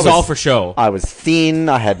Mallory. This I is was- all for show. I was thin.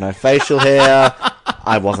 I had no facial hair.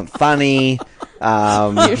 I wasn't funny.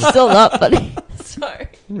 You're still not funny. Sorry.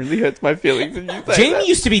 Really hurts my feelings when you say Jamie that.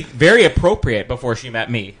 used to be very appropriate before she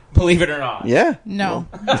met me, believe it or not. Yeah. No,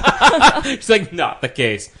 She's like, not the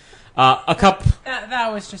case. A cup.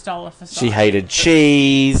 that was just all a facade. She hated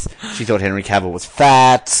cheese. She thought Henry Cavill was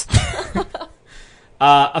fat.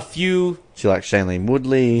 A few. She liked Shailene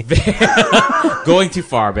Woodley. Going too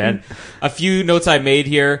far, Ben. A few notes I made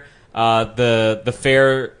here. The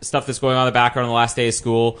fair stuff that's going on in the background on the last day of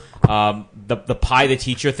school. The pie the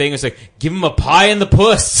teacher thing. It's like, give him a pie and the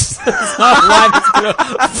puss. It's not a line that's going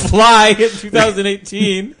to fly in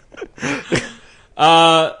 2018.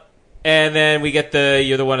 And then we get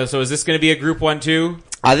you're the one. So is this going to be a group one too?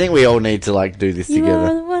 I think we all need to do this You are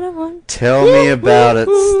together. the one I want. Tell me about it,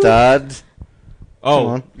 stud. Oh,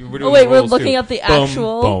 on. we're doing Oh, wait, the we're rules, looking too. at the Bum,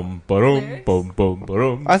 actual bum, ba-dum, lyrics? bum, bum,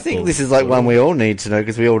 ba-dum, I think bum, this is like one we all need to know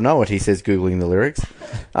because we all know what he says googling the lyrics.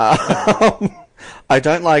 I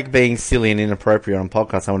don't like being silly and inappropriate on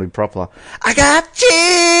podcasts. I want to be proper. I got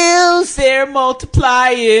chills. They're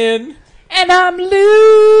multiplying. and I'm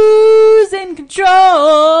losing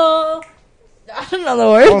control. I don't know the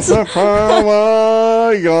words. What's the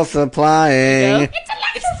power you're supplying? Yep. It's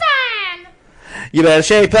electrifying. You better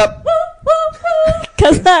shape up.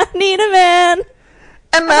 Cause I need a man.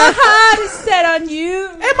 And My heart is set on you.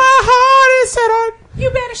 And my heart is set on. You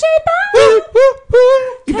better shape up.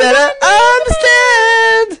 You better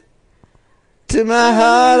understand. To my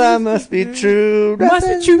heart, I must be true. Must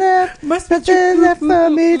be true. Must be true. Left for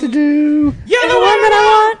me to do. You're The one that I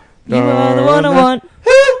want. You are the one I want.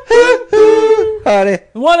 Honey,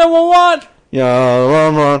 The one I want. you're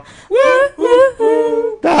the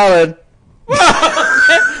one, darling.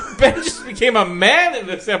 Ben just became a man in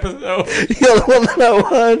this episode. You're the one that I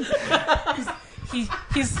want.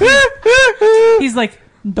 He's like,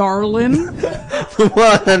 darling. The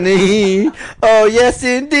one I need. Oh yes,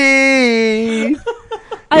 indeed.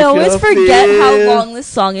 I always you forget how feel- long this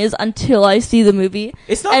song is until I see the movie.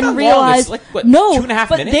 It's not and that long. realize, It's like, what, no, 2.5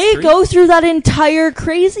 but minutes? they 3? go through that entire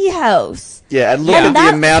crazy house. Yeah, and look And at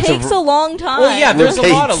that the amount takes of. a long time. Well, yeah, there's a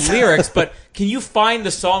lot of Repeats. lyrics, but can you find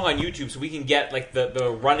the song on YouTube so we can get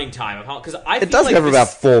the running time of how? Because I It feel does like go for this- about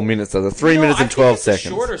 4 minutes, though. 3 No, minutes I and think 12 it's a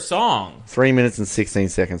seconds. shorter song. 3 minutes and 16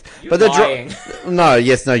 seconds. You're they're lying. No,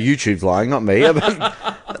 YouTube's lying, not me.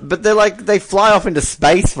 But they're they fly off into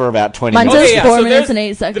space for about 20 Mine minutes. says 4 so minutes there's and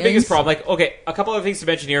 8 seconds. The biggest problem, a couple other things to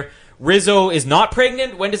mention here. Rizzo is not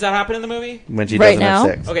pregnant. When does that happen in the movie? When she Right doesn't have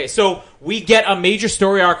now. sex. Okay, so we get a major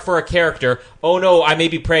story arc for a character. Oh no, I may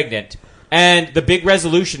be pregnant. And the big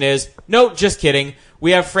resolution is, no, just kidding.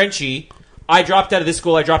 We have Frenchie. I dropped out of this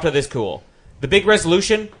school. I dropped out of this school. The big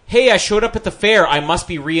resolution, hey, I showed up at the fair. I must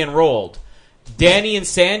be re-enrolled. Danny and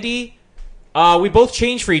Sandy, we both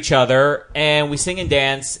change for each other, and we sing and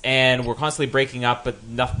dance, and we're constantly breaking up, but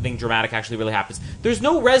nothing dramatic actually really happens. There's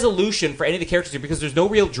no resolution for any of the characters here because there's no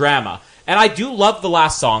real drama. And I do love the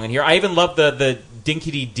last song in here. I even love the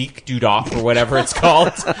Dinkity Deek Doodock or whatever it's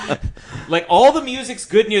called. Like, all the music's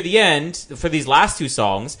good near the end for these last two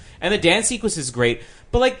songs, and the dance sequence is great,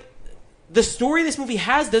 but the story this movie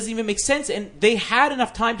has doesn't even make sense, and they had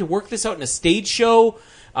enough time to work this out in a stage show,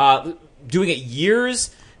 doing it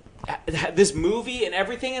years, this movie and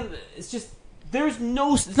everything, and it's just,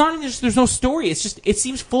 it's not even just there's no story, it's just, it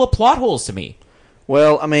seems full of plot holes to me.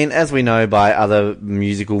 Well, I mean, as we know by other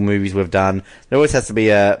musical movies we've done, there always has to be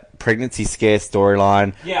a pregnancy scare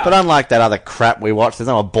storyline. Yeah. But unlike that other crap we watched, there's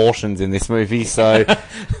no abortions in this movie. So,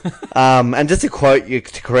 and just to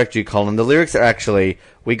correct you, Colin, the lyrics are actually,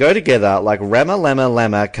 we go together like Rama Lama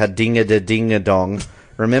Lama Kadinga da Dinga Dong.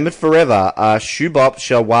 Remembered forever, Shubop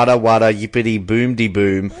Shawada Wada Yippity Boom De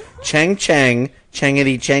Boom. Chang Chang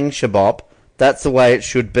Changity Chang Shabop. That's the way it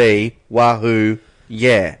should be. Wahoo,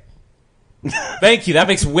 yeah. Thank you, that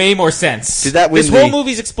makes way more sense. Did that win this whole the-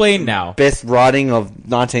 movie's explained now. Best writing of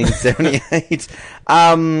 1978.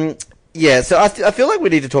 Yeah, so I feel like we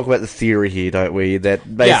need to talk about the theory here, don't we?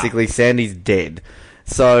 That basically Sandy's dead.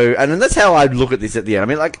 So, and then that's how I look at this at the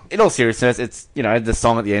end. I mean, in all seriousness, it's, the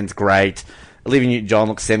song at the end's great. Olivia Newton-John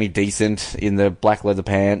looks semi-decent in the black leather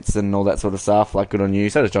pants and all that sort of stuff. Like, good on you.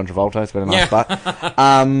 So does John Travolta. He's got a nice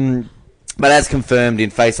butt. But as confirmed in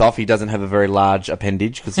Face Off, he doesn't have a very large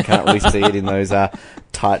appendage because you can't really see it in those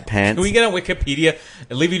tight pants. Can we get on Wikipedia?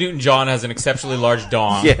 Olivia Newton-John has an exceptionally large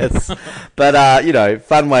dong. Yes. But,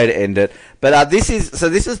 fun way to end it. But this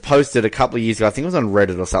was posted a couple of years ago. I think it was on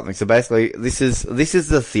Reddit or something. So basically, this is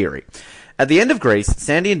the theory. At the end of Grease,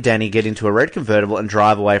 Sandy and Danny get into a red convertible and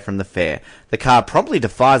drive away from the fair. The car promptly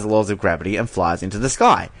defies the laws of gravity and flies into the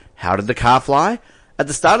sky. How did the car fly? At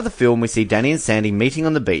the start of the film, we see Danny and Sandy meeting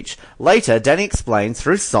on the beach. Later, Danny explains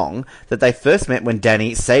through song that they first met when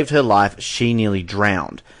Danny saved her life. She nearly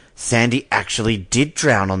drowned. Sandy actually did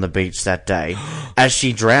drown on the beach that day. As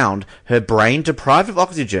she drowned, her brain deprived of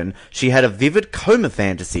oxygen, she had a vivid coma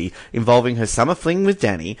fantasy involving her summer fling with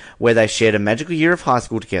Danny, where they shared a magical year of high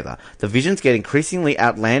school together. The visions get increasingly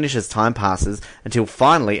outlandish as time passes, until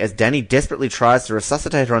finally, as Danny desperately tries to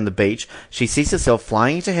resuscitate her on the beach, she sees herself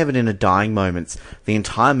flying into heaven in her dying moments. The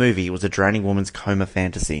entire movie was a drowning woman's coma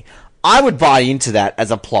fantasy. I would buy into that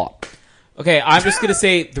as a plot. Okay, I'm just going to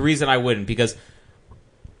say the reason I wouldn't, because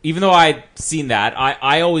even though I'd seen that,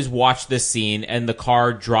 I always watch this scene and the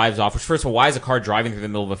car drives off. Which, first of all, why is a car driving through the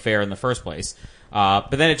middle of a fair in the first place? But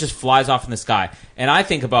then it just flies off in the sky. And I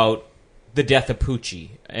think about the death of Poochie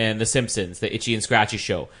and The Simpsons, the Itchy and Scratchy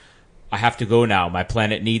show. I have to go now. My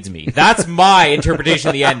planet needs me. That's my interpretation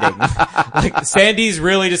of the ending. Like, Sandy's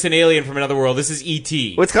really just an alien from another world. This is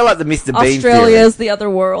E.T. Well, it's kind of like the Mr. Bean Australia theory. is the other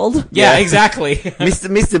world. Yeah, exactly.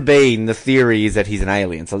 Mr. Bean, the theory is that he's an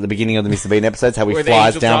alien. So at the beginning of the Mr. Bean episodes, how he Where the flies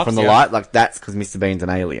angel down drops, from the yeah. light, like that's because Mr. Bean's an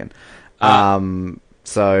alien.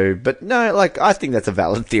 But no, like I think that's a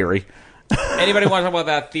valid theory. Anybody want to talk about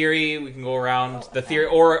that theory? We can go around the theory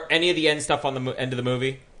or any of the end stuff on the end of the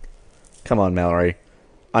movie. Come on, Mallory.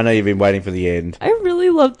 I know you've been waiting for the end. I really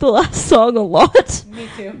loved the last song a lot. Me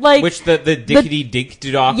too. Like, Which the dickety dink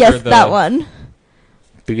dock? yes, or the, that one.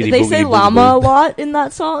 Boogity They boogity say boogity llama a boo. lot in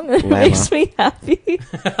that song. It Llama. makes me happy.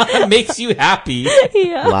 makes you happy.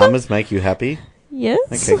 Yeah. Llamas make you happy? Yes.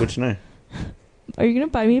 Okay, good to know. Are you gonna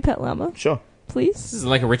buy me a pet llama, Sure. This please? is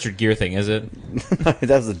like a Richard Gere thing, is it? No, that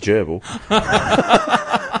was a gerbil.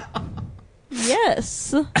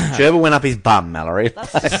 Yes. Gerbil went up his bum, Mallory.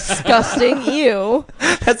 That's disgusting. Ew.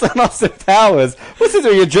 That's on Austin Powers. What's it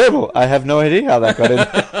doing, a gerbil? I have no idea how that got in.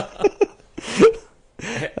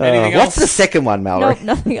 Anything What's else? the second one, Mallory? Nope,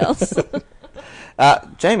 nothing else.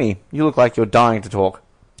 Jamie, you look like you're dying to talk.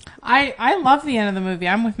 I love the end of the movie.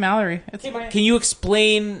 I'm with Mallory. It's my, Can you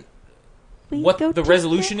explain We what go the to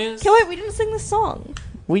resolution the- is? Okay, wait, we didn't sing the song.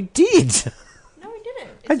 We did. No, we didn't.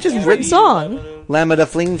 I It's just a different read- song. Lamma da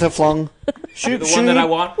fling to flong. Shoot, the shoot. one that I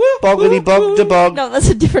want. Boggity bog da bog. No, that's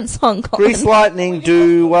a different song. Colin. Grease lightning,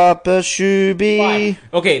 do up a shooby.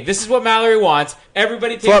 Okay, this is what Mallory wants.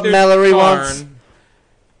 Everybody take What their Mallory turn. wants.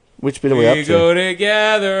 Which bit are we up We to? go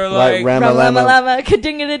together Like like... Rama Rama Lama. lama,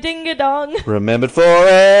 kadinga dinga dong. Remembered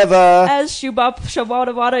forever. As shoobop,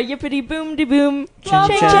 shabada wada, yippity boom de boom. Ching,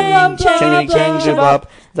 Ching, chang, chang, chang, chang, chang, shabab.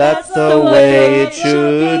 That's the way it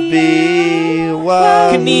should be.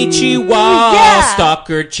 Wow. Konnichiwa, Yeah.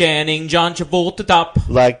 Stalker Channing, John Travolta top.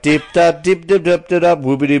 Like dip dip dip dip dip dip dip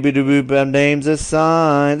whoopity biddy boop. Our names are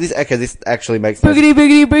signed. This actually makes no sense. Boogity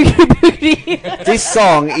boogity boogity boogity. This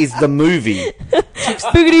song is the movie.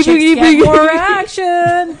 Boogity boogity get more boogity.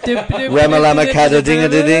 action. Dip, dip, Rama dip, lama dip, kada dip, dinga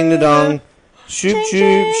dip, da ding da dong. Shoop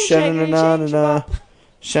Ching, shoop ching, shana ching, na ching,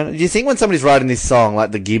 na na. Do you think when somebody's writing this song,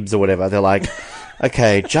 like the Gibbs or whatever, they're like,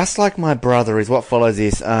 okay, just like my brother is what follows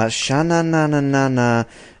this. Shana na na na na.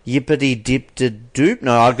 Yippity dip da doop.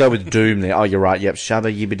 No, I'd go with doom there. Oh, you're right. Yep.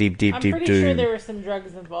 Shabba yippity dip I'm dip pretty sure doom. there were some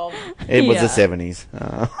drugs involved. It was Yeah. the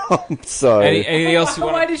 70s. So. Anything else you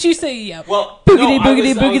Why want to... did you say yep? Well, Boogity, no,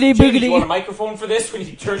 boogity, boogity, Jamie, boogity. do you want a microphone for this when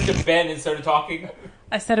you turned to Ben and started talking?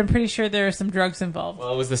 I said I'm pretty sure there are some drugs involved.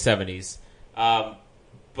 Well, it was the 70s.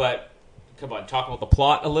 But, come on, talk about the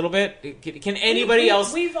plot a little bit. Can anybody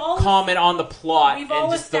else we've all- comment on the plot? We've and all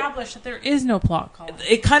just the- established that there is no plot, Colin.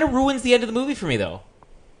 It kind of ruins the end of the movie for me, though.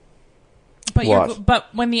 But What? but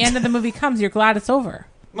when the end of the movie comes, you're glad it's over.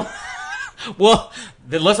 Well,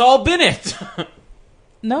 then let's all bin it.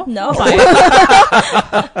 No, No.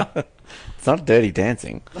 It's not Dirty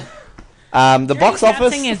Dancing. The box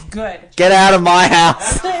office. Dancing is good. Get out of my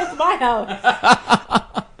house. It's my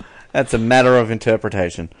house. That's a matter of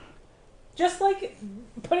interpretation. Just like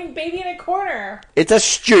putting baby in a corner. It's a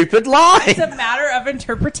stupid line. It's a matter of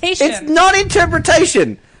interpretation. It's not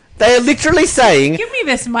interpretation. They are literally saying Give me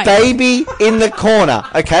this mic. baby in the corner,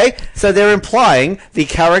 okay? So they're implying the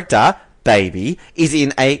character baby is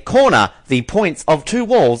in a corner, the points of two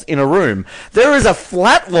walls in a room. There is a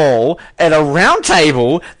flat wall and a round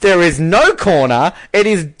table. There is no corner. It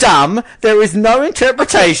is dumb. There is no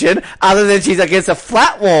interpretation other than she's against a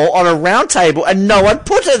flat wall on a round table and no one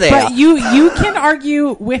put her there. But you can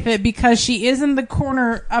argue with it because she is in the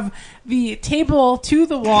corner of the table to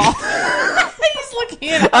the wall. He's looking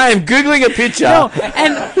at it. I am Googling a picture. No,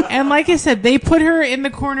 and like I said, they put her in the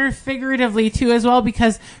corner figuratively too as well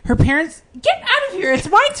because her parents get out of here. It's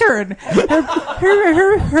my turn.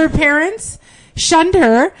 Her parents shunned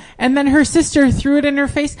her, and then her sister threw it in her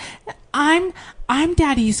face. I'm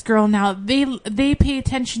daddy's girl now. They pay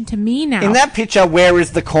attention to me now. In that picture, where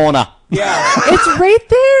is the corner? Yeah. It's right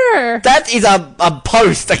there. That is a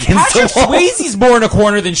post against Patrick the wall. Swayze's more in a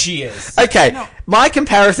corner than she is. Okay, my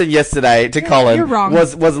comparison yesterday to Colin you're wrong.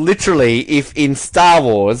 was literally if in Star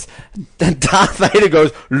Wars, Darth Vader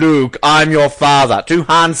goes, "Luke, I'm your father," to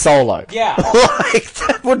Han Solo. Yeah. Like,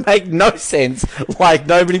 that would make no sense. Like,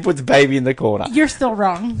 nobody puts baby in the corner. You're still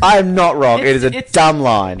wrong. I'm not wrong. It is a It's- dumb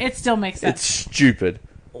line. It still makes sense. It's stupid.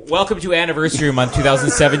 Welcome to Anniversary Month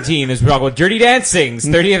 2017 as we talk about Dirty Dancing's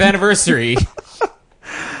 30th anniversary.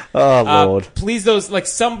 Oh, Lord. Please,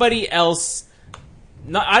 somebody else.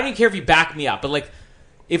 I don't even care if you back me up, but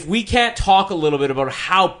if we can't talk a little bit about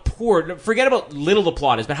how poor, forget about little the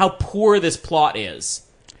plot is, but how poor this plot is.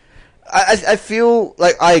 I feel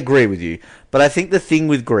like I agree with you, but I think the thing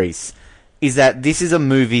with Grease is that this is a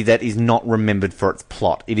movie that is not remembered for its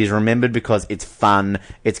plot. It is remembered because it's fun,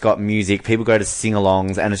 it's got music, people go to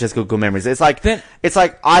sing-alongs, and it's just got good memories. It's like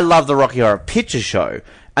I love the Rocky Horror Picture Show,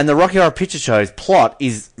 and the Rocky Horror Picture Show's plot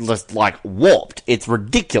is just, warped. It's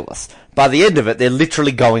ridiculous. By the end of it, they're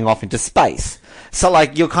literally going off into space. So,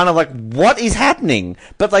 you're kind of what is happening?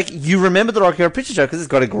 But, you remember the Rocky Horror Picture Show because it's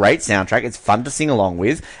got a great soundtrack, it's fun to sing along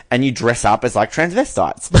with, and you dress up as,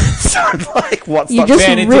 transvestites. So, what's You not... just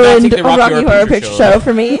Man, it did not ruined take a the Rocky Horror Picture Show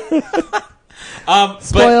for me.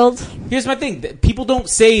 Spoiled. But here's my thing. People don't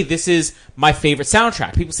say this is my favorite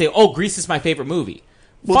soundtrack. People say, oh, Grease is my favorite movie.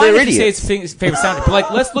 Well, Fine they're if you say idiots. it's favorite soundtrack.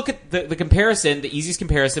 But, let's look at the comparison. The easiest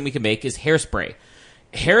comparison we can make is Hairspray.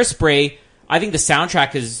 Hairspray, I think the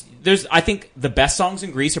soundtrack is... I think the best songs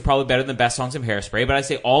in Grease are probably better than the best songs in Hairspray, but I'd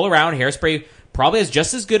say all around, Hairspray probably has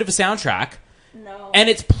just as good of a soundtrack, and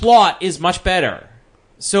its plot is much better.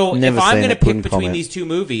 So Never if I'm seen going to it, pick couldn't between comment. these two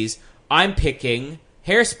movies, I'm picking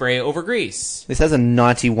Hairspray over Grease. This has a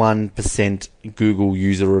 91% Google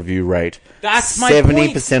user review rate. That's my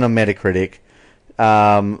 70% on Metacritic.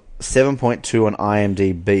 7.2 on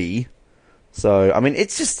IMDb. So, I mean,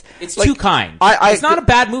 it's just... It's too kind. It's not a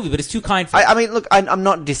bad movie, but it's too kind for I mean, look, I'm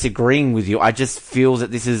not disagreeing with you. I just feel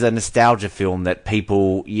that this is a nostalgia film that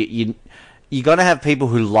people... You're going to have people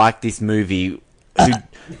who like this movie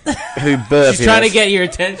who burp. She's trying to get your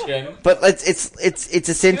attention. But it's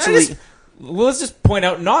essentially... Well, let's just point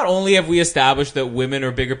out, not only have we established that women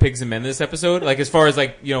are bigger pigs than men in this episode, as far as,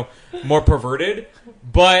 more perverted,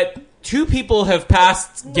 but... two people have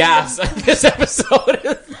passed gas on this episode.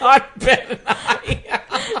 It's not Ben and I.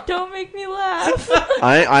 Don't make me laugh.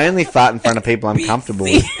 I only fart in front of people I'm comfortable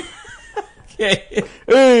with. Okay.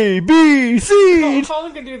 A, B, C.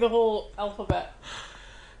 Colin can do the whole alphabet.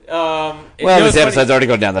 Well, this episode's already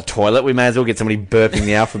gone down the toilet. We may as well get somebody burping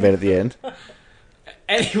the alphabet at the end.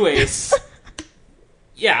 Anyways.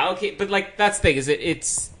 Yeah, okay, but, that's the thing,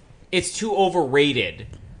 is it's too overrated.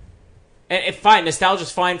 And fine, nostalgia's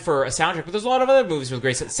fine for a soundtrack, but there's a lot of other movies with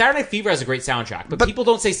great... Saturday Night Fever has a great soundtrack, but people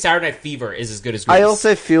don't say Saturday Night Fever is as good as Grease. I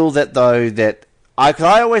also feel that, though, that... Because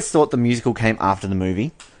I always thought the musical came after the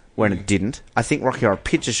movie, when it didn't. I think Rocky Horror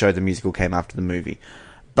Picture Show, the musical, came after the movie.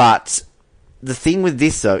 But the thing with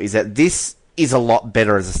this, though, is that this is a lot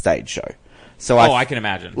better as a stage show. So I can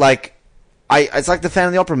imagine. It's like the Phantom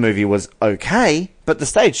of the Opera movie was okay, but the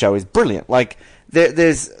stage show is brilliant. Mallory,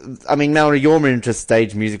 you're into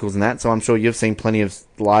stage musicals and that, so I'm sure you've seen plenty of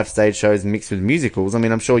live stage shows mixed with musicals. I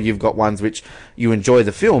mean, I'm sure you've got ones which you enjoy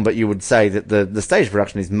the film, but you would say that the stage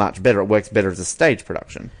production is much better. It works better as a stage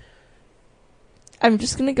production. I'm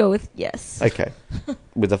just going to go with yes. Okay.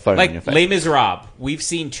 With a phone in your face. Les Miserables. We've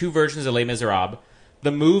seen two versions of Les Miserables.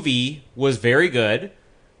 The movie was very good,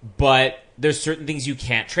 but there's certain things you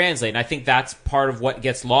can't translate, and I think that's part of what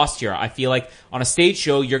gets lost here. I feel like on a stage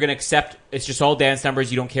show, you're going to accept it's just all dance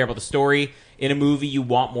numbers, you don't care about the story. In a movie, you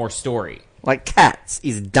want more story. Cats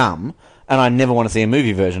is dumb, and I never want to see a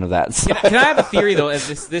movie version of that. So. Can I have a theory, though?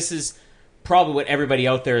 As this is probably what everybody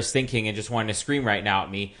out there is thinking and just wanting to scream right now at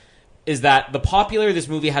me, is that the popularity of this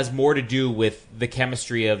movie has more to do with the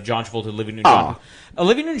chemistry of John Travolta and Olivia Newton-John.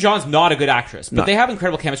 Olivia Newton-John's not a good actress, but they have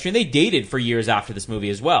incredible chemistry, and they dated for years after this movie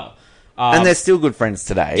as well. And they're still good friends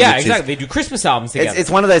today. Yeah, which exactly. They do Christmas albums together. It's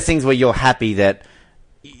one of those things where you're happy that,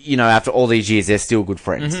 you know, after all these years, they're still good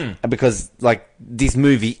friends. Because, like, this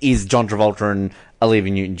movie is John Travolta and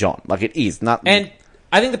Olivia Newton-John. Like, it is. And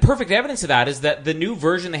I think the perfect evidence of that is that the new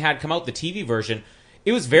version they had come out, the TV version,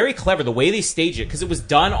 it was very clever the way they staged it, because it was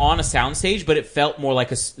done on a soundstage, but it felt more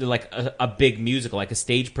like a big musical, like a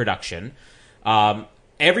stage production.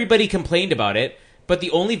 Everybody complained about it, but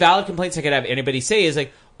the only valid complaints I could have anybody say is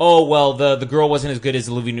like, oh, well, the girl wasn't as good as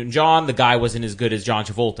Olivia Newton-John, the guy wasn't as good as John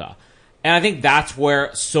Travolta. And I think that's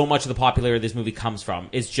where so much of the popularity of this movie comes from.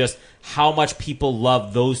 It's just how much people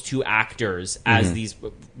love those two actors as these,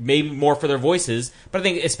 maybe more for their voices, but I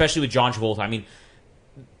think especially with John Travolta. I mean,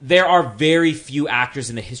 there are very few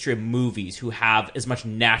actors in the history of movies who have as much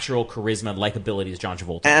natural charisma and likability as John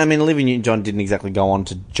Travolta. And, I mean, Olivia Newton-John didn't exactly go on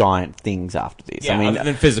to giant things after this. Yeah, I mean, other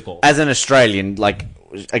than physical. As an Australian, like,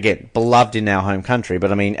 again, beloved in our home country,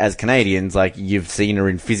 but I mean, as Canadians, like, you've seen her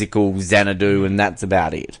in Physical, Xanadu, and that's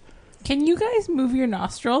about it. Can you guys move your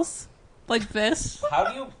nostrils like this? How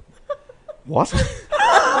do you... What?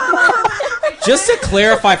 Just to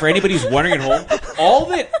clarify for anybody who's wondering at home, all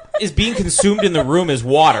that is being consumed in the room is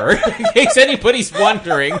water, in case anybody's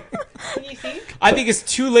wondering. I think it's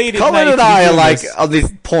too late at night. Colin and to be I are doing like this. on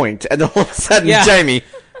this point, and then all of a sudden, Yeah. Jamie,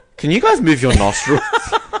 can you guys move your nostrils?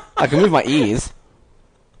 I can move my ears.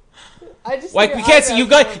 Like, we can't see you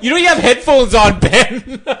guys. You know you have headphones on,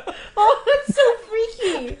 Ben. Oh, that's so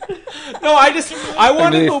freaky. No,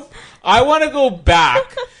 I want to go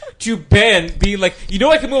back to Ben being like, you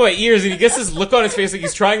know, I can move my ears, and he gets this look on his face like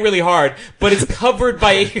he's trying really hard, but it's covered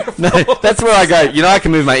by earphones. No, that's where I go. You know, I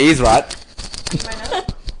can move my ears, right?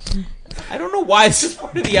 I don't know why. It's just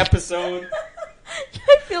part of the episode.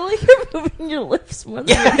 I feel like you're moving your lips more than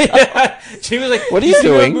Yeah. She was like, What are you see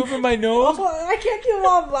me doing? moving my nose. I can't do it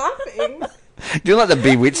while I'm laughing. Do you like the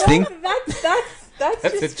Bewitched thing? That's That's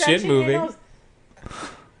just the chin scratching your moving. nose.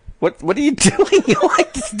 What are you doing? You're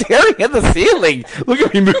like staring at the ceiling. Look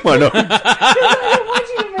at me move my nose. I want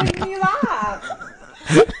you to make me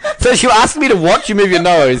laugh. So you asked me to watch you move your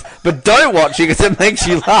nose, but don't watch it because it makes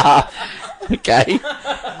you laugh. Okay.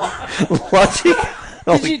 Watching.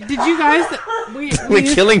 Did you guys?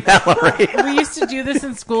 We're killing Mallory. We used to do this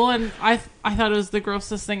in school, and I thought it was the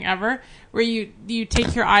grossest thing ever. Where you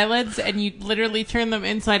take your eyelids and you literally turn them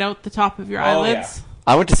inside out the top of your eyelids.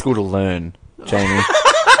 I went to school to learn, Jamie.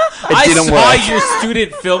 I didn't saw work. your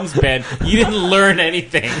student films, Ben. You didn't learn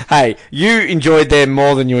anything. Hey, you enjoyed them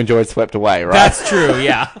more than you enjoyed Swept Away, right? That's true,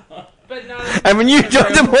 yeah. But not. And when you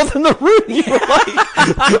enjoyed them more than The Room, you were like,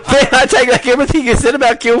 man, I take back everything you said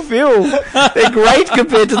about Kill Phil. They're great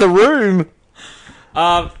compared to The Room.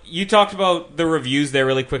 You talked about the reviews there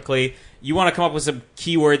really quickly. You want to come up with some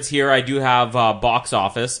keywords here. I do have box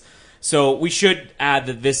office. So we should add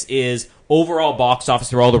that this is overall box office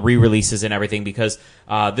through all the re-releases and everything, because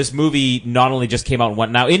this movie not only just came out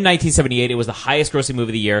now in 1978, it was the highest grossing movie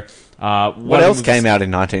of the year. What else came out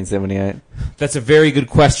in 1978? That's a very good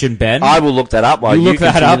question, Ben. I will look that up while You you look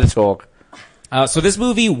that continue up. to talk. So this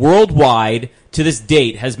movie worldwide to this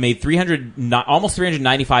date has made almost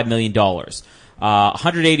 $395 million.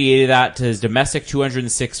 188 of that to his domestic,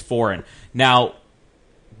 206 foreign. Now,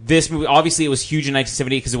 this movie, obviously it was huge in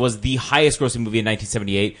 1978 because it was the highest grossing movie in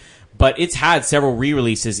 1978, but it's had several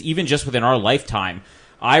re-releases, even just within our lifetime.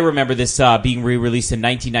 I remember this being re-released in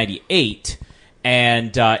 1998,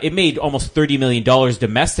 and it made almost $30 million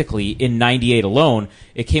domestically in 98 alone.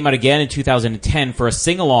 It came out again in 2010 for a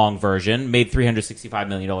sing-along version, made $365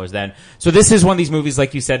 million then. So this is one of these movies,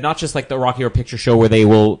 like you said, not just like the Rocky Horror Picture Show where they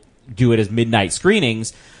will do it as midnight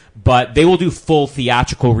screenings, but they will do full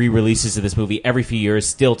theatrical re-releases of this movie every few years,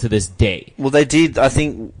 still to this day. Well, they did. I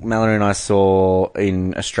think Mallory and I saw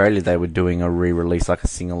in Australia they were doing a re-release, like a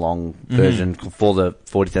sing-along version for the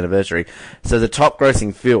 40th anniversary. So the top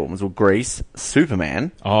grossing films were Grease,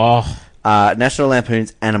 Superman, National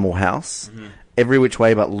Lampoon's Animal House, Every Which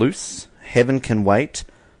Way But Loose, Heaven Can Wait,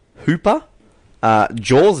 Hooper,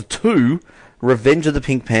 Jaws 2, Revenge of the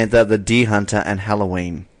Pink Panther, The Deer Hunter, and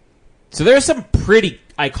Halloween. So there's some pretty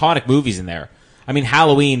iconic movies in there. I mean,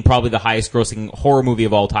 Halloween, probably the highest grossing horror movie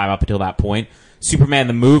of all time up until that point. Superman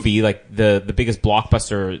the movie, like the biggest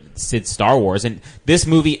blockbuster since Star Wars. And this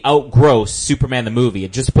movie outgrossed Superman the movie.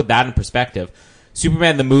 And just to put that in perspective,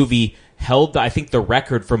 Superman the movie held, I think, the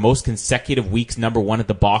record for most consecutive weeks #1 at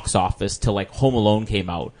the box office till like Home Alone came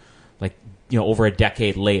out. Like, you know, over a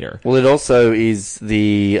decade later. Well, it also is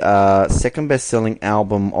the second best-selling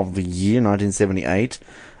album of the year, 1978.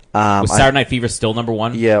 Was Saturday Night Fever still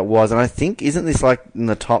 #1? Yeah, it was. And I think, isn't this like in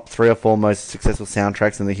the top 3 or 4 most successful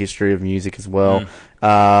soundtracks in the history of music as well?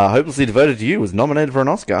 Hopelessly Devoted to You was nominated for an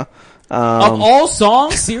Oscar. Of all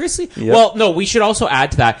songs? Seriously? Yep. Well, no, we should also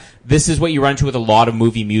add to that. This is what you run into with a lot of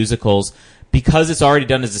movie musicals. Because it's already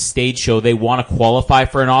done as a stage show, they want to qualify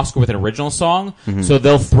for an Oscar with an original song. Mm-hmm. So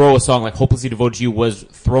they'll throw a song like Hopelessly Devoted to You was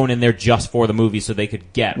thrown in there just for the movie so they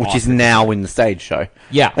could get Which is Oscar. now in the stage show.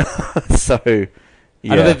 Yeah. So,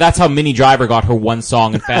 yeah. I know that's how Minnie Driver got her one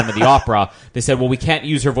song in Phantom of the Opera. They said, well, we can't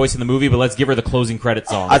use her voice in the movie, but let's give her the closing credit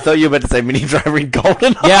song. I thought you were about to say Minnie Driver in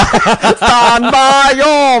Golden. Yeah. Stand by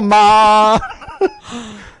your ma.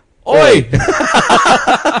 Oi!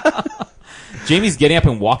 Jamie's getting up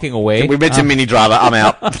and walking away. We mentioned Minnie Driver. I'm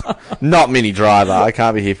out. Not Minnie Driver. I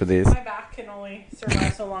can't be here for this. My back can only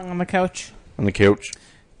survive so long on the couch. On the couch.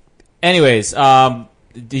 Anyways,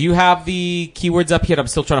 do you have the keywords up yet? I'm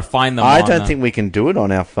still trying to find them. I don't think we can do it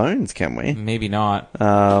on our phones, can we? Maybe not.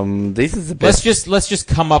 This is the best. Let's just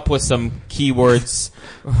come up with some keywords.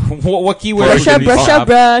 what keywords? Brush up.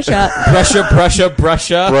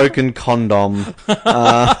 Brush up. Broken condom.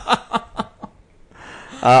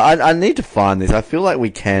 I need to find this. I feel like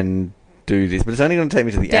we can do this, but it's only going to take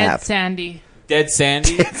me to the Dead app. Sandy. Dead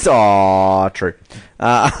Sandy. It's true.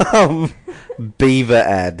 Beaver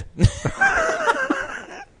ad.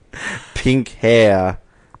 Pink hair.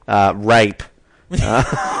 Rape.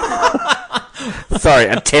 Sorry,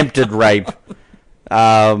 attempted rape.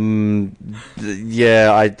 Yeah,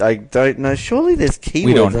 I don't know. Surely there's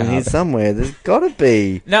keywords on here somewhere. There's got to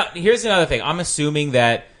be. Now, here's another thing. I'm assuming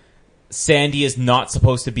that Sandy is not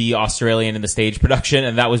supposed to be Australian in the stage production,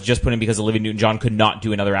 and that was just put in because Olivia Newton-John could not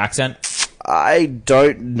do another accent. I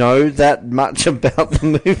don't know that much about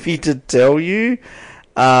the movie to tell you.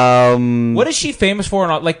 What is she famous for?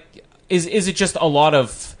 Not like, is it just a lot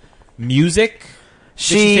of music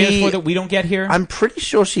she's famous for that we don't get here? I'm pretty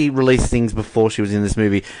sure she released things before she was in this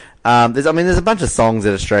movie. There's a bunch of songs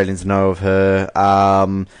that Australians know of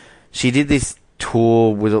her. She did this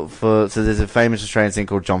tour so there's a famous Australian singer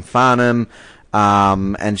called John Farnham,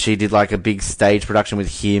 and she did like a big stage production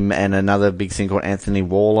with him and another big singer called Anthony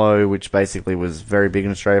Warlow, which basically was very big in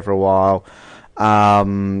Australia for a while.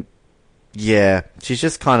 Yeah, she's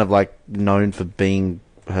just kind of like known for being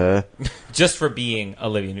her. Just for being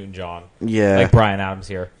Olivia Newton-John. Yeah. Like Bryan Adams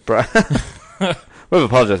here. We've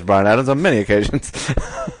apologized to Bryan Adams on many occasions.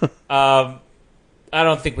 I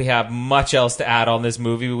don't think we have much else to add on this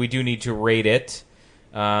movie, but we do need to rate it.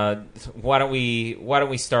 Why don't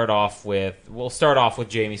we start off with... We'll start off with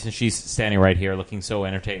Jamie, since she's standing right here looking so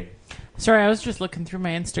entertained. Sorry, I was just looking through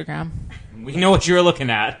my Instagram. We know what you're looking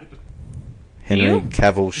at. Henry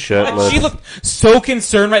Cavill shirtless. She looked so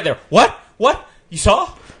concerned right there. What? You saw?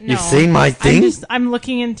 No, You've seen my thing? I'm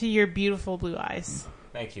looking into your beautiful blue eyes.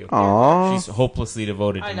 Thank you. Aww. She's hopelessly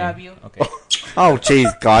devoted to me. I love you. Okay. Oh,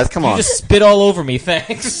 jeez, guys, come You on. just spit all over me.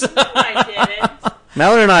 Thanks. I didn't.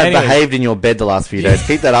 Mallory and I have Anyway. behaved in your bed the last few days.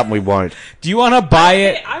 Keep that up and we won't. Do you want to buy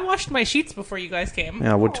it? I washed my sheets before you guys came.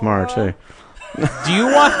 Yeah, I would tomorrow too. Do you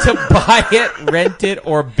want to buy it, rent it,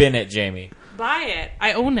 or bin it, Jamie? Buy it.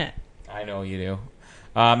 I own it. I know you do.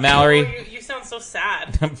 Mallory, Oh, you sound so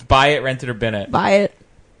sad. buy it, rent it, or bin it? Buy it.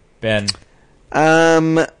 Ben.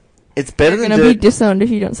 It's better You're than gonna be disowned if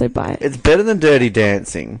you don't say buy it. It's better than Dirty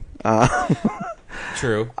Dancing.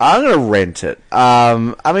 True. I'm gonna rent it.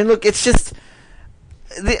 I mean, look, it's just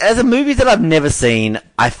as a movie that I've never seen,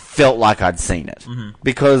 I felt like I'd seen it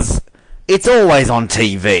because it's always on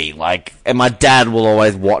TV. Like, and my dad will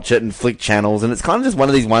always watch it and flick channels, and it's kind of just one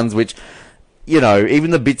of these ones which, you know,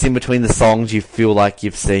 even the bits in between the songs, you feel like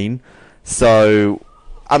you've seen. So,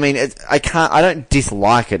 I mean, I don't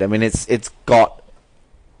dislike it. I mean, it's got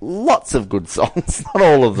lots of good songs, not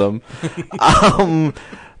all of them.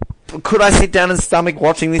 Could I sit down and stomach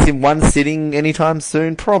watching this in one sitting anytime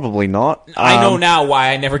soon? Probably not. I know now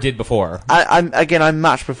why I never did before. I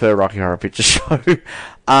much prefer Rocky Horror Picture Show. But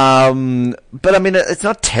I mean, it's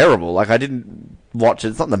not terrible. Like, I didn't watch it.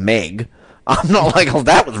 It's not The Meg. I'm not like, oh,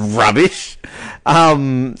 that was rubbish.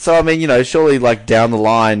 So I mean, you know, surely like down the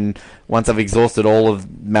line, once I've exhausted all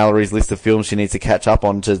of Mallory's list of films she needs to catch up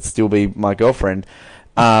on to still be my girlfriend,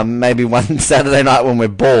 maybe one Saturday night when we're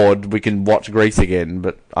bored, we can watch Grease again,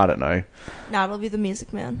 but I don't know. Now it'll be The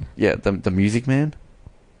Music Man. Yeah, the Music Man?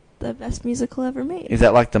 The best musical ever made. Is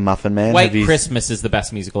that like the Muffin Man? White Have you- Christmas is the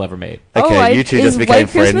best musical ever made. Okay, you two just became White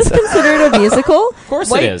Christmas friends. considered a musical? Of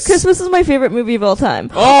course White it is. Christmas is my favorite movie of all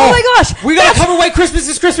time. Oh, my gosh! We gotta cover White Christmas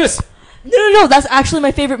this Christmas! No, that's actually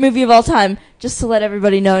my favorite movie of all time. Just to let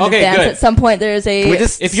everybody know in Okay, advance, good. at some point there is a... Can we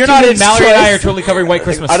just- If you're not in, Student's Mallory and I are choice. totally covering White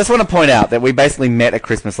Christmas. I just want to point out that we basically met at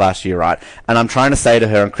Christmas last year, right? And I'm trying to say to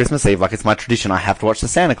her on Christmas Eve, like, it's my tradition, I have to watch the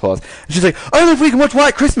Santa Claus. And she's like, oh, if we can watch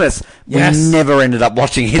White Christmas. Yes. We never ended up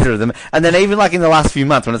watching either of them. And then even like in the last few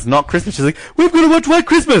months when it's not Christmas, she's like, we've got to watch White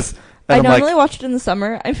Christmas. I I'm normally watch it in the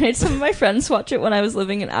summer. I made some of my friends watch it when I was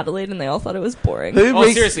living in Adelaide, and they all thought it was boring. who Oh,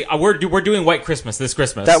 makes- seriously, we're doing White Christmas this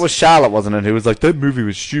Christmas. That was Charlotte, wasn't it? Who was like, that movie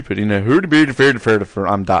was stupid. You know, who to be for?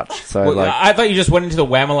 I'm Dutch, so Well, like. I thought you just went into the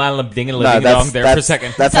wham-a-lam ding and No, ding dong there for a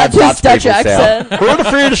second. That's how That's Dutch his people Dutch accent. sound.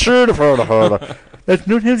 Who to for? That's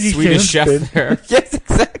not how you Swedish chef sound. there. Yes,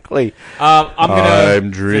 exactly.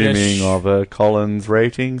 I'm dreaming finish. of a Collins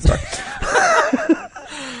rating. Sorry.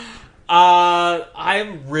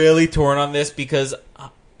 I'm really torn on this because,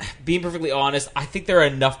 being perfectly honest, I think there are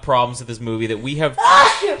enough problems with this movie that we have.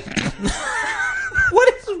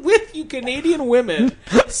 What is with you Canadian women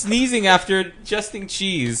sneezing after adjusting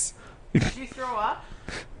cheese? Did you throw up?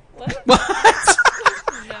 What?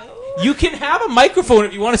 You can have a microphone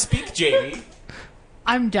if you want to speak, Jamie.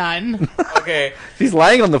 I'm done. Okay. She's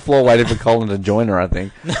laying on the floor waiting for Colin to join her, I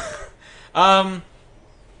think. I'm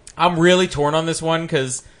really torn on this one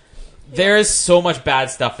because there is so much bad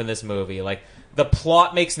stuff in this movie. Like, the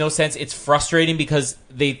plot makes no sense. It's frustrating because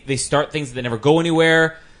they start things that never go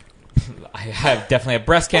anywhere. I definitely have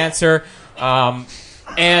breast cancer. And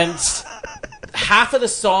half of the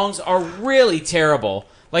songs are really terrible.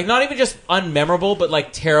 Like, not even just unmemorable, but,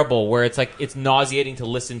 like, terrible, where it's, like, it's nauseating to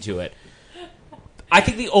listen to it. I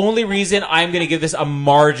think the only reason I'm going to give this a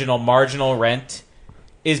marginal rent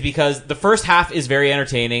is because the first half is very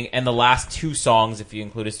entertaining, and the last two songs, if you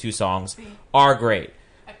include his two songs, are great.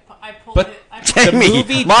 I pulled But it. the Jamie,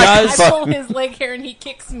 movie my does... I pull his leg hair and he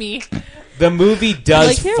kicks me. The movie does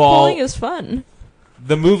Like, hair fall... pulling is fun.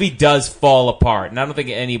 The movie does fall apart, and I don't think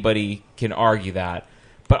anybody can argue that.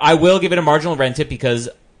 But I will give it a marginal rent it because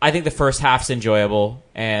I think the first half's enjoyable,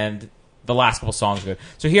 and the last couple songs are good.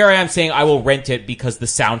 So here I am saying I will rent it because the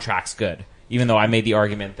soundtrack's good, even though I made the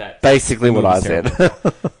argument that... Basically the what I movie's said.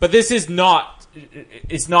 terrible. But this is not...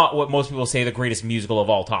 It's not what most people say the greatest musical of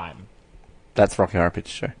all time. That's Rocky Horror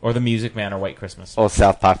Picture Show. Or The Music Man or White Christmas. Or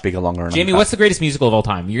South Park, Bigger, Longer, and Jamie, Uncut. what's the greatest musical of all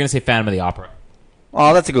time? You're going to say Phantom of the Opera.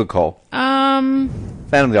 Oh, that's a good call. Um,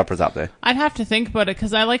 Phantom of the Opera's up there. I'd have to think about it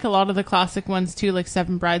because I like a lot of the classic ones too, like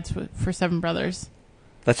Seven Brides for Seven Brothers.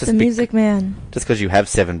 That's The just Music Man. just because you have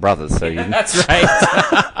 7 brothers, so you. That's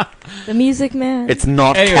right. The Music Man. It's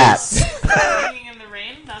not Anyways. cats. Singing in the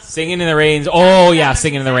Rain. That's Singing in the Rain. Oh, yeah,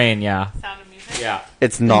 Singing in the Rain, yeah. Sound of Music. Yeah.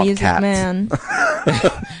 It's The not Music cats. Man.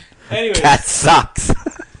 Anyways, Cat sucks.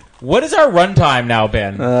 what is our runtime now,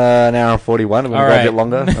 Ben? An hour and 41. We're All going to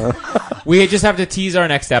right. go a bit longer. We just have to tease our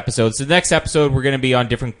next episode. So the next episode, we're going to be on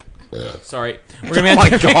different... Sorry. We're going to be on Oh my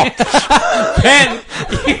different... Ben,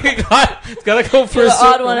 it's got to go for The a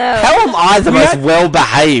odd circle. one out. How am I the We most had- well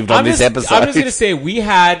behaved on I'm this just, episode? I'm just going to say, we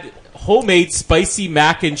had homemade spicy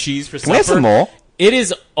mac and cheese for supper. we have some more? It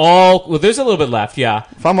is all... Well, there's a little bit left, yeah.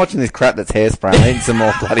 If I'm watching this crap that's hairspray, I'm eating some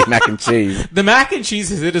more bloody mac and cheese. The mac and cheese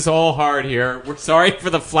has hit us all hard here. We're sorry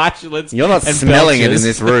for the flatulence. You're not and smelling it in belches.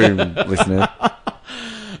 this room, listener.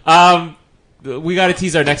 We got to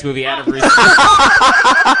tease our next movie, Anniversary.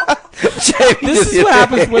 Jamie This is what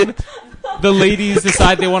happens when the ladies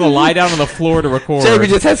decide they want to lie down on the floor to record. Jamie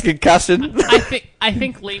just has concussion. I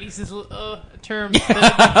think ladies is a term.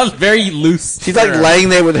 that- Very loose. She's like term. laying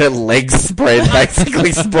there with her legs spread,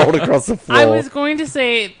 basically sprawled across the floor. I was going to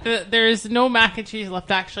say that there's no mac and cheese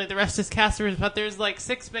left. Actually, the rest is Casper's, but there's like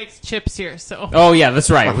 6 baked chips here. So Oh yeah,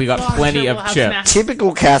 that's right. We got Oh, I'm plenty sure of we'll have chips. snacks.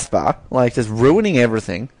 Typical Casper, like just ruining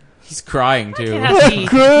everything. He's crying too. It has to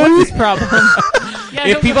eat. What's his problem? Yeah,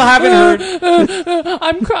 If no, people haven't heard,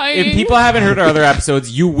 I'm crying. if people haven't heard our other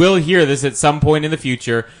episodes, you will hear this at some point in the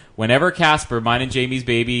future. Whenever Casper, mine and Jamie's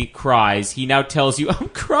baby, cries, he now tells you, "I'm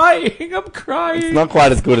crying, I'm crying." It's not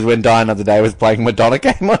quite as good as when Die Another Day was playing Madonna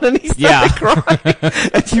came on and he started crying.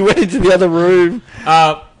 And you went into the other room.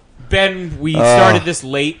 Ben, we started this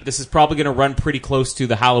late. This is probably going to run pretty close to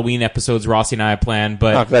the Halloween episodes Rossi and I have planned, Oh,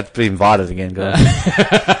 but glad to be invited again, guys.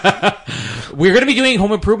 we're going to be doing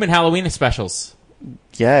Home Improvement Halloween specials.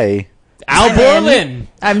 Yay. Al I'm in. Borland!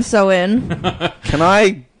 I'm so in. Can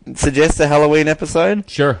I suggest a Halloween episode?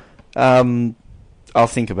 Sure. I'll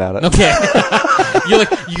think about it. Okay. You're like,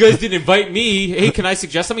 you guys didn't invite me. Hey, can I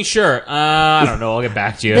suggest something? Sure. I don't know. I'll get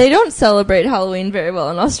back to you. They don't celebrate Halloween very well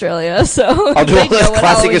in Australia, so I'll do they all those know what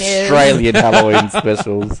classic Halloween is. Australian Halloween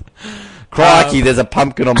specials. Crikey, there's a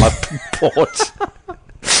pumpkin on my porch.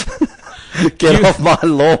 Get off my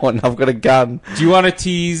lawn. I've got a gun. Do you want to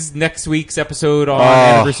tease next week's episode on Oh.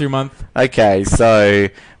 Anniversary Month? Okay, so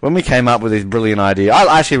when we came up with this brilliant idea,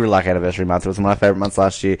 I actually really like Anniversary Month. It was one of my favourite months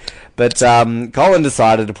last year. But Colin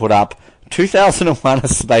decided to put up 2001: A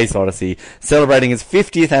Space Odyssey, celebrating its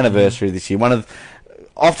 50th anniversary this year. One of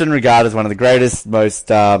often regarded as one of the greatest, most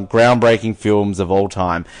groundbreaking films of all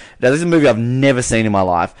time. Now, this is a movie I've never seen in my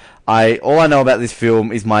life. All I know about this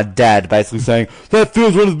film is my dad basically saying, that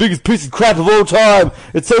film's one of the biggest pieces of crap of all time.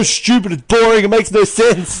 It's so stupid, it's boring, it makes no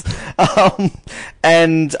sense.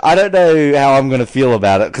 And I don't know how I'm going to feel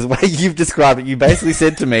about it, because the way you've described it, you basically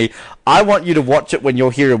said to me, I want you to watch it when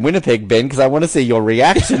you're here in Winnipeg, Ben, because I want to see your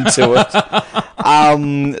reaction to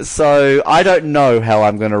it. So I don't know how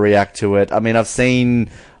I'm going to react to it. I mean, I've seen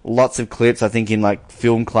lots of clips, I think in like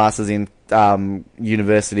film classes in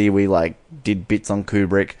university, we like did bits on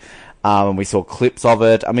Kubrick, and we saw clips of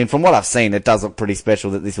it. I mean, from what I've seen, it does look pretty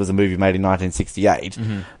special that this was a movie made in 1968.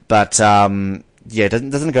 But yeah,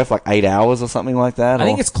 doesn't it go for like 8 hours or something like that? I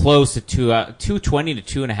think it's close to 2:20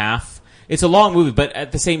 to 2.5. It's a long movie, but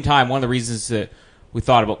at the same time, one of the reasons that we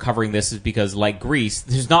thought about covering this is because, like Grease,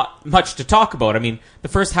 there's not much to talk about. I mean, the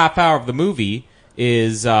first half hour of the movie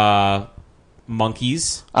is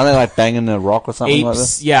monkeys, are they like banging a rock or something like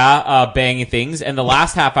apes, that? banging things, and the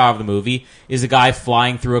last half hour of the movie is a guy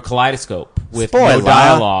flying through a kaleidoscope with Spoiler. no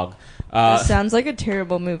dialogue. This sounds like a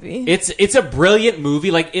terrible movie. It's a brilliant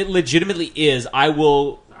movie. Like, it legitimately is. I'm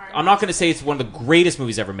not going to say it's one of the greatest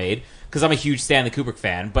movies ever made, because I'm a huge Stanley Kubrick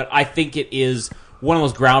fan, but I think it is one of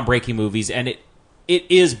those groundbreaking movies, and it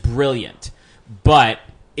is brilliant. But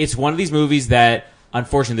it's one of these movies that,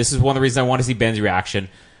 unfortunately, this is one of the reasons I want to see Ben's reaction.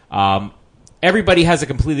 Everybody has a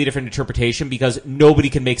completely different interpretation because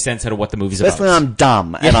nobody can make sense out of what the movie's Especially when about. I'm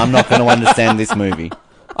dumb and I'm not going to understand this movie.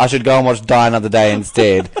 I should go and watch Die Another Day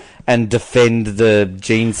instead and defend the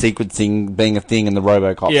gene sequencing being a thing in the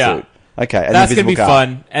RoboCop suit. Okay, and that's going to be Car.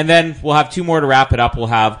 fun. And then we'll have two more to wrap it up. We'll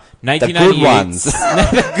have 1998. The good ones.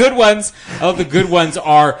 The good ones. Oh, the good ones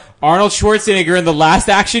are Arnold Schwarzenegger in The Last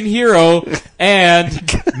Action Hero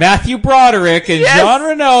and Matthew Broderick and Jean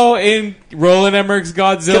Reno in Roland Emmerich's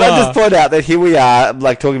Godzilla. Can I just point out that here we are,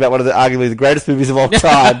 like, talking about one of the arguably the greatest movies of all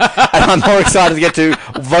time, and I'm more excited to get to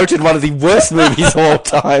voted one of the worst movies of all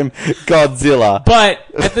time, Godzilla. But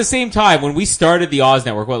at the same time, when we started the Oz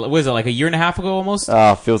Network, what was it, like a year and a half ago almost?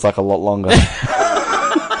 Feels like a lot longer.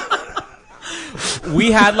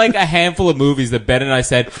 We had like a handful of movies that Ben and I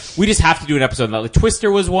said, we just have to do an episode on that. Like,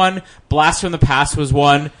 Twister was one, Blast from the Past was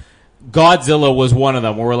one, Godzilla was one of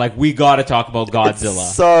them, where we're like, we gotta talk about Godzilla.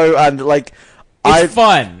 It's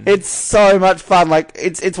Fun. It's so much fun. Like,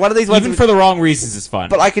 it's one of these ones. Even for the wrong reasons, it's fun.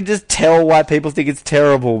 But I can just tell why people think it's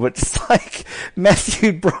terrible. But just like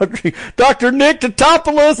Matthew Broderick, Dr. Nick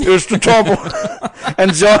Totopoulos, is Totopoulos,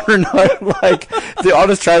 and Jean Reno, like, the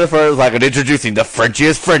honest trailer for it was like, introducing the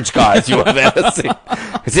Frenchiest French guys you have ever seen.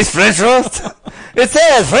 Is this French roast? It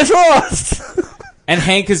says French roast. And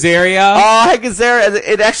Hank Azaria. Oh, Hank Azaria.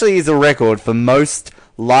 It actually is a record for most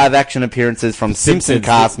live-action appearances from Simpson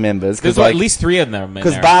cast members. There's at least 3 of them in there.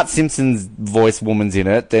 Because Bart Simpson's voice woman's in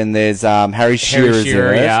it. Then there's Harry Shearer's in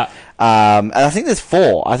it. Yeah. And I think there's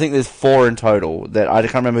 4. I think there's 4 in total. That I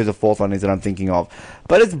can't remember who the 4th one is that I'm thinking of.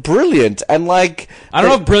 But it's brilliant. And like, I don't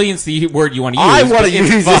know if brilliant's the word you want to use. I want to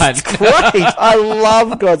use fun. it. It's great. I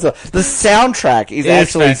love Godzilla. The soundtrack is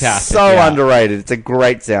actually fantastic, so underrated. It's a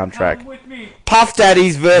great soundtrack. With me. Puff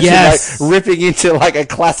Daddy's version, Yes. like ripping into like a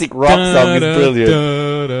classic rock song, is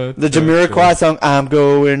brilliant. The Jamiroquai song, "I'm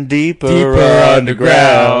Going Deeper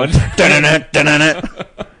Underground." Dun-dun-dun-dun-dun.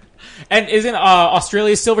 And isn't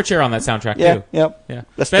Australia's Silverchair on that soundtrack Yeah, too? yep. Yeah.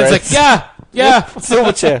 That's Ben's like, yeah.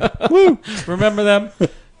 Silverchair. Woo. Remember them?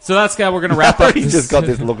 So that's we're going to wrap up. He's just got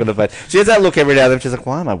this look on her face. She has that look every now and then. She's like,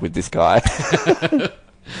 why am I with this guy?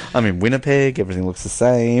 I'm in Winnipeg. Everything looks the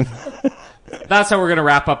same. That's how we're going to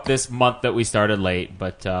wrap up this month that we started late.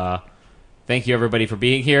 But thank you, everybody, for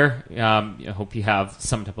being here. I hope you have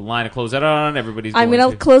some type of line to close that on. Everybody's I'm going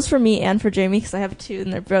going to close for me and for Jamie because I have 2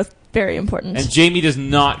 and they're both very important. And Jamie does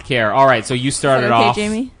not care. All right, so you started okay, off.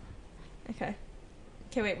 Jamie? Okay.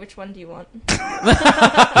 Okay, wait, which one do you want?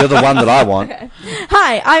 You're the one that I want. Okay.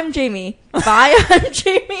 Hi, I'm Jamie. Bye, I'm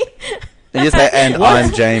Jamie. And you say, and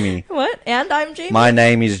I'm Jamie. What? And I'm Jamie? My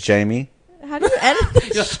name is Jamie. How do you end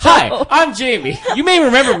the show? Hi, I'm Jamie. You may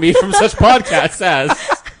remember me from such podcasts as...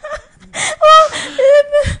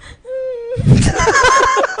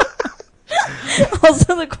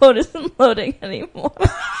 Also, the quote isn't loading anymore.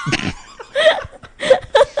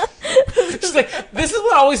 She's like, this is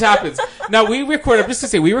what always happens. Now, we recorded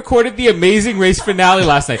the Amazing Race finale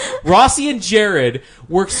last night. Rossi and Jared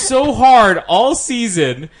worked so hard all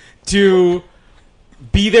season to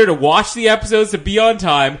be there to watch the episodes, to be on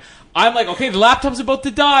time. I'm like, okay, the laptop's about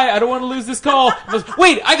to die. I don't want to lose this call.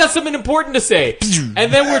 Wait, I got something important to say.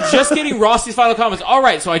 And then we're just getting Rossi's final comments. All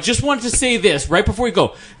right, so I just wanted to say this right before we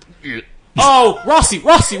go. Oh, Rossi,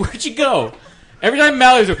 where'd you go? Every time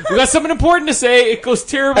Mallory's like, we got something important to say, it goes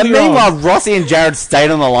terribly And wrong. meanwhile, Rossi and Jared stayed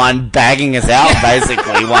on the line bagging us out,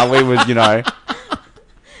 basically, while we were,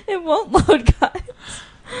 It won't load, guys.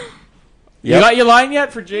 You got your line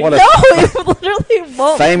yet for Jamie? What a No, it literally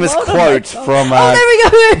won't. famous load on my quote phone. from... Oh, there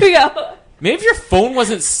we go. Maybe if your phone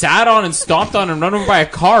wasn't sat on and stomped on and run over by a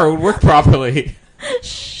car, it would work properly.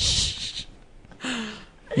 Shh.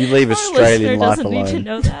 you leave Our Australian listener life doesn't need to alone.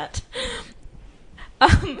 know that.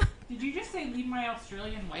 Did you just say leave my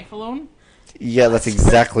Australian wife alone? Yeah, that's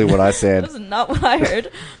exactly what I said. That was not what I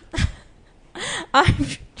heard. I'm...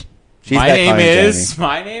 She's My back name home, is. Jamie.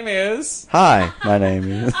 My name is. Hi, my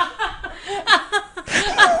name is...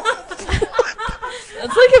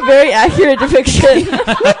 That's like a very accurate depiction.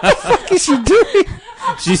 What is she doing?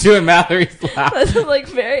 She's doing Mallory's laugh. That's like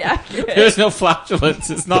very accurate. There's no flatulence.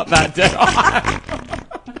 It's not that dead on.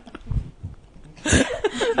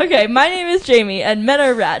 Okay, my name is Jamie, and men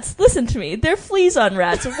are rats. Listen to me. They're fleas on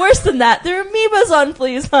rats. Worse than that, they're amoebas on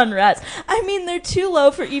fleas on rats. I mean, they're too low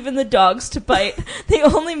for even the dogs to bite. The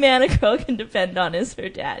only man a girl can depend on is her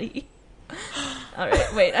daddy.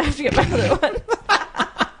 Alright, wait, I have to get my other one.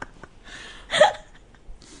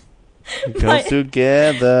 It goes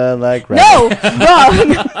together like rats. No!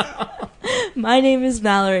 Wrong! My name is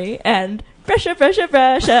Mallory, and fresher,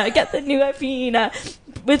 get the new Afina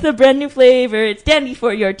with a brand new flavor. It's dandy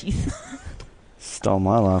for your teeth. Stole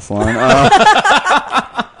my last line.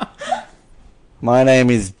 My name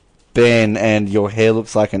is Ben, and your hair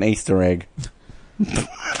looks like an Easter egg. That's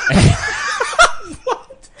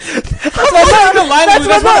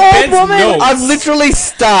what the old woman- I've literally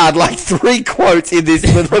starred like 3 quotes in this,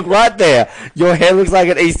 but look right there. Your hair looks like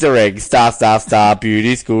an Easter egg. Star, star, star,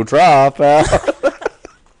 beauty school dropout.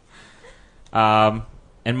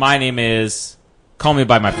 And my name is. Call me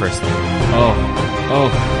by my first name.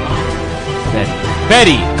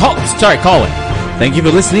 Betty. Colin. Thank you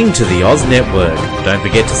for listening to the Oz Network. Don't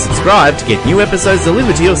forget to subscribe to get new episodes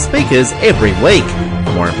delivered to your speakers every week.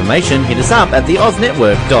 For more information, hit us up at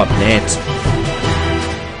theoznetwork.net.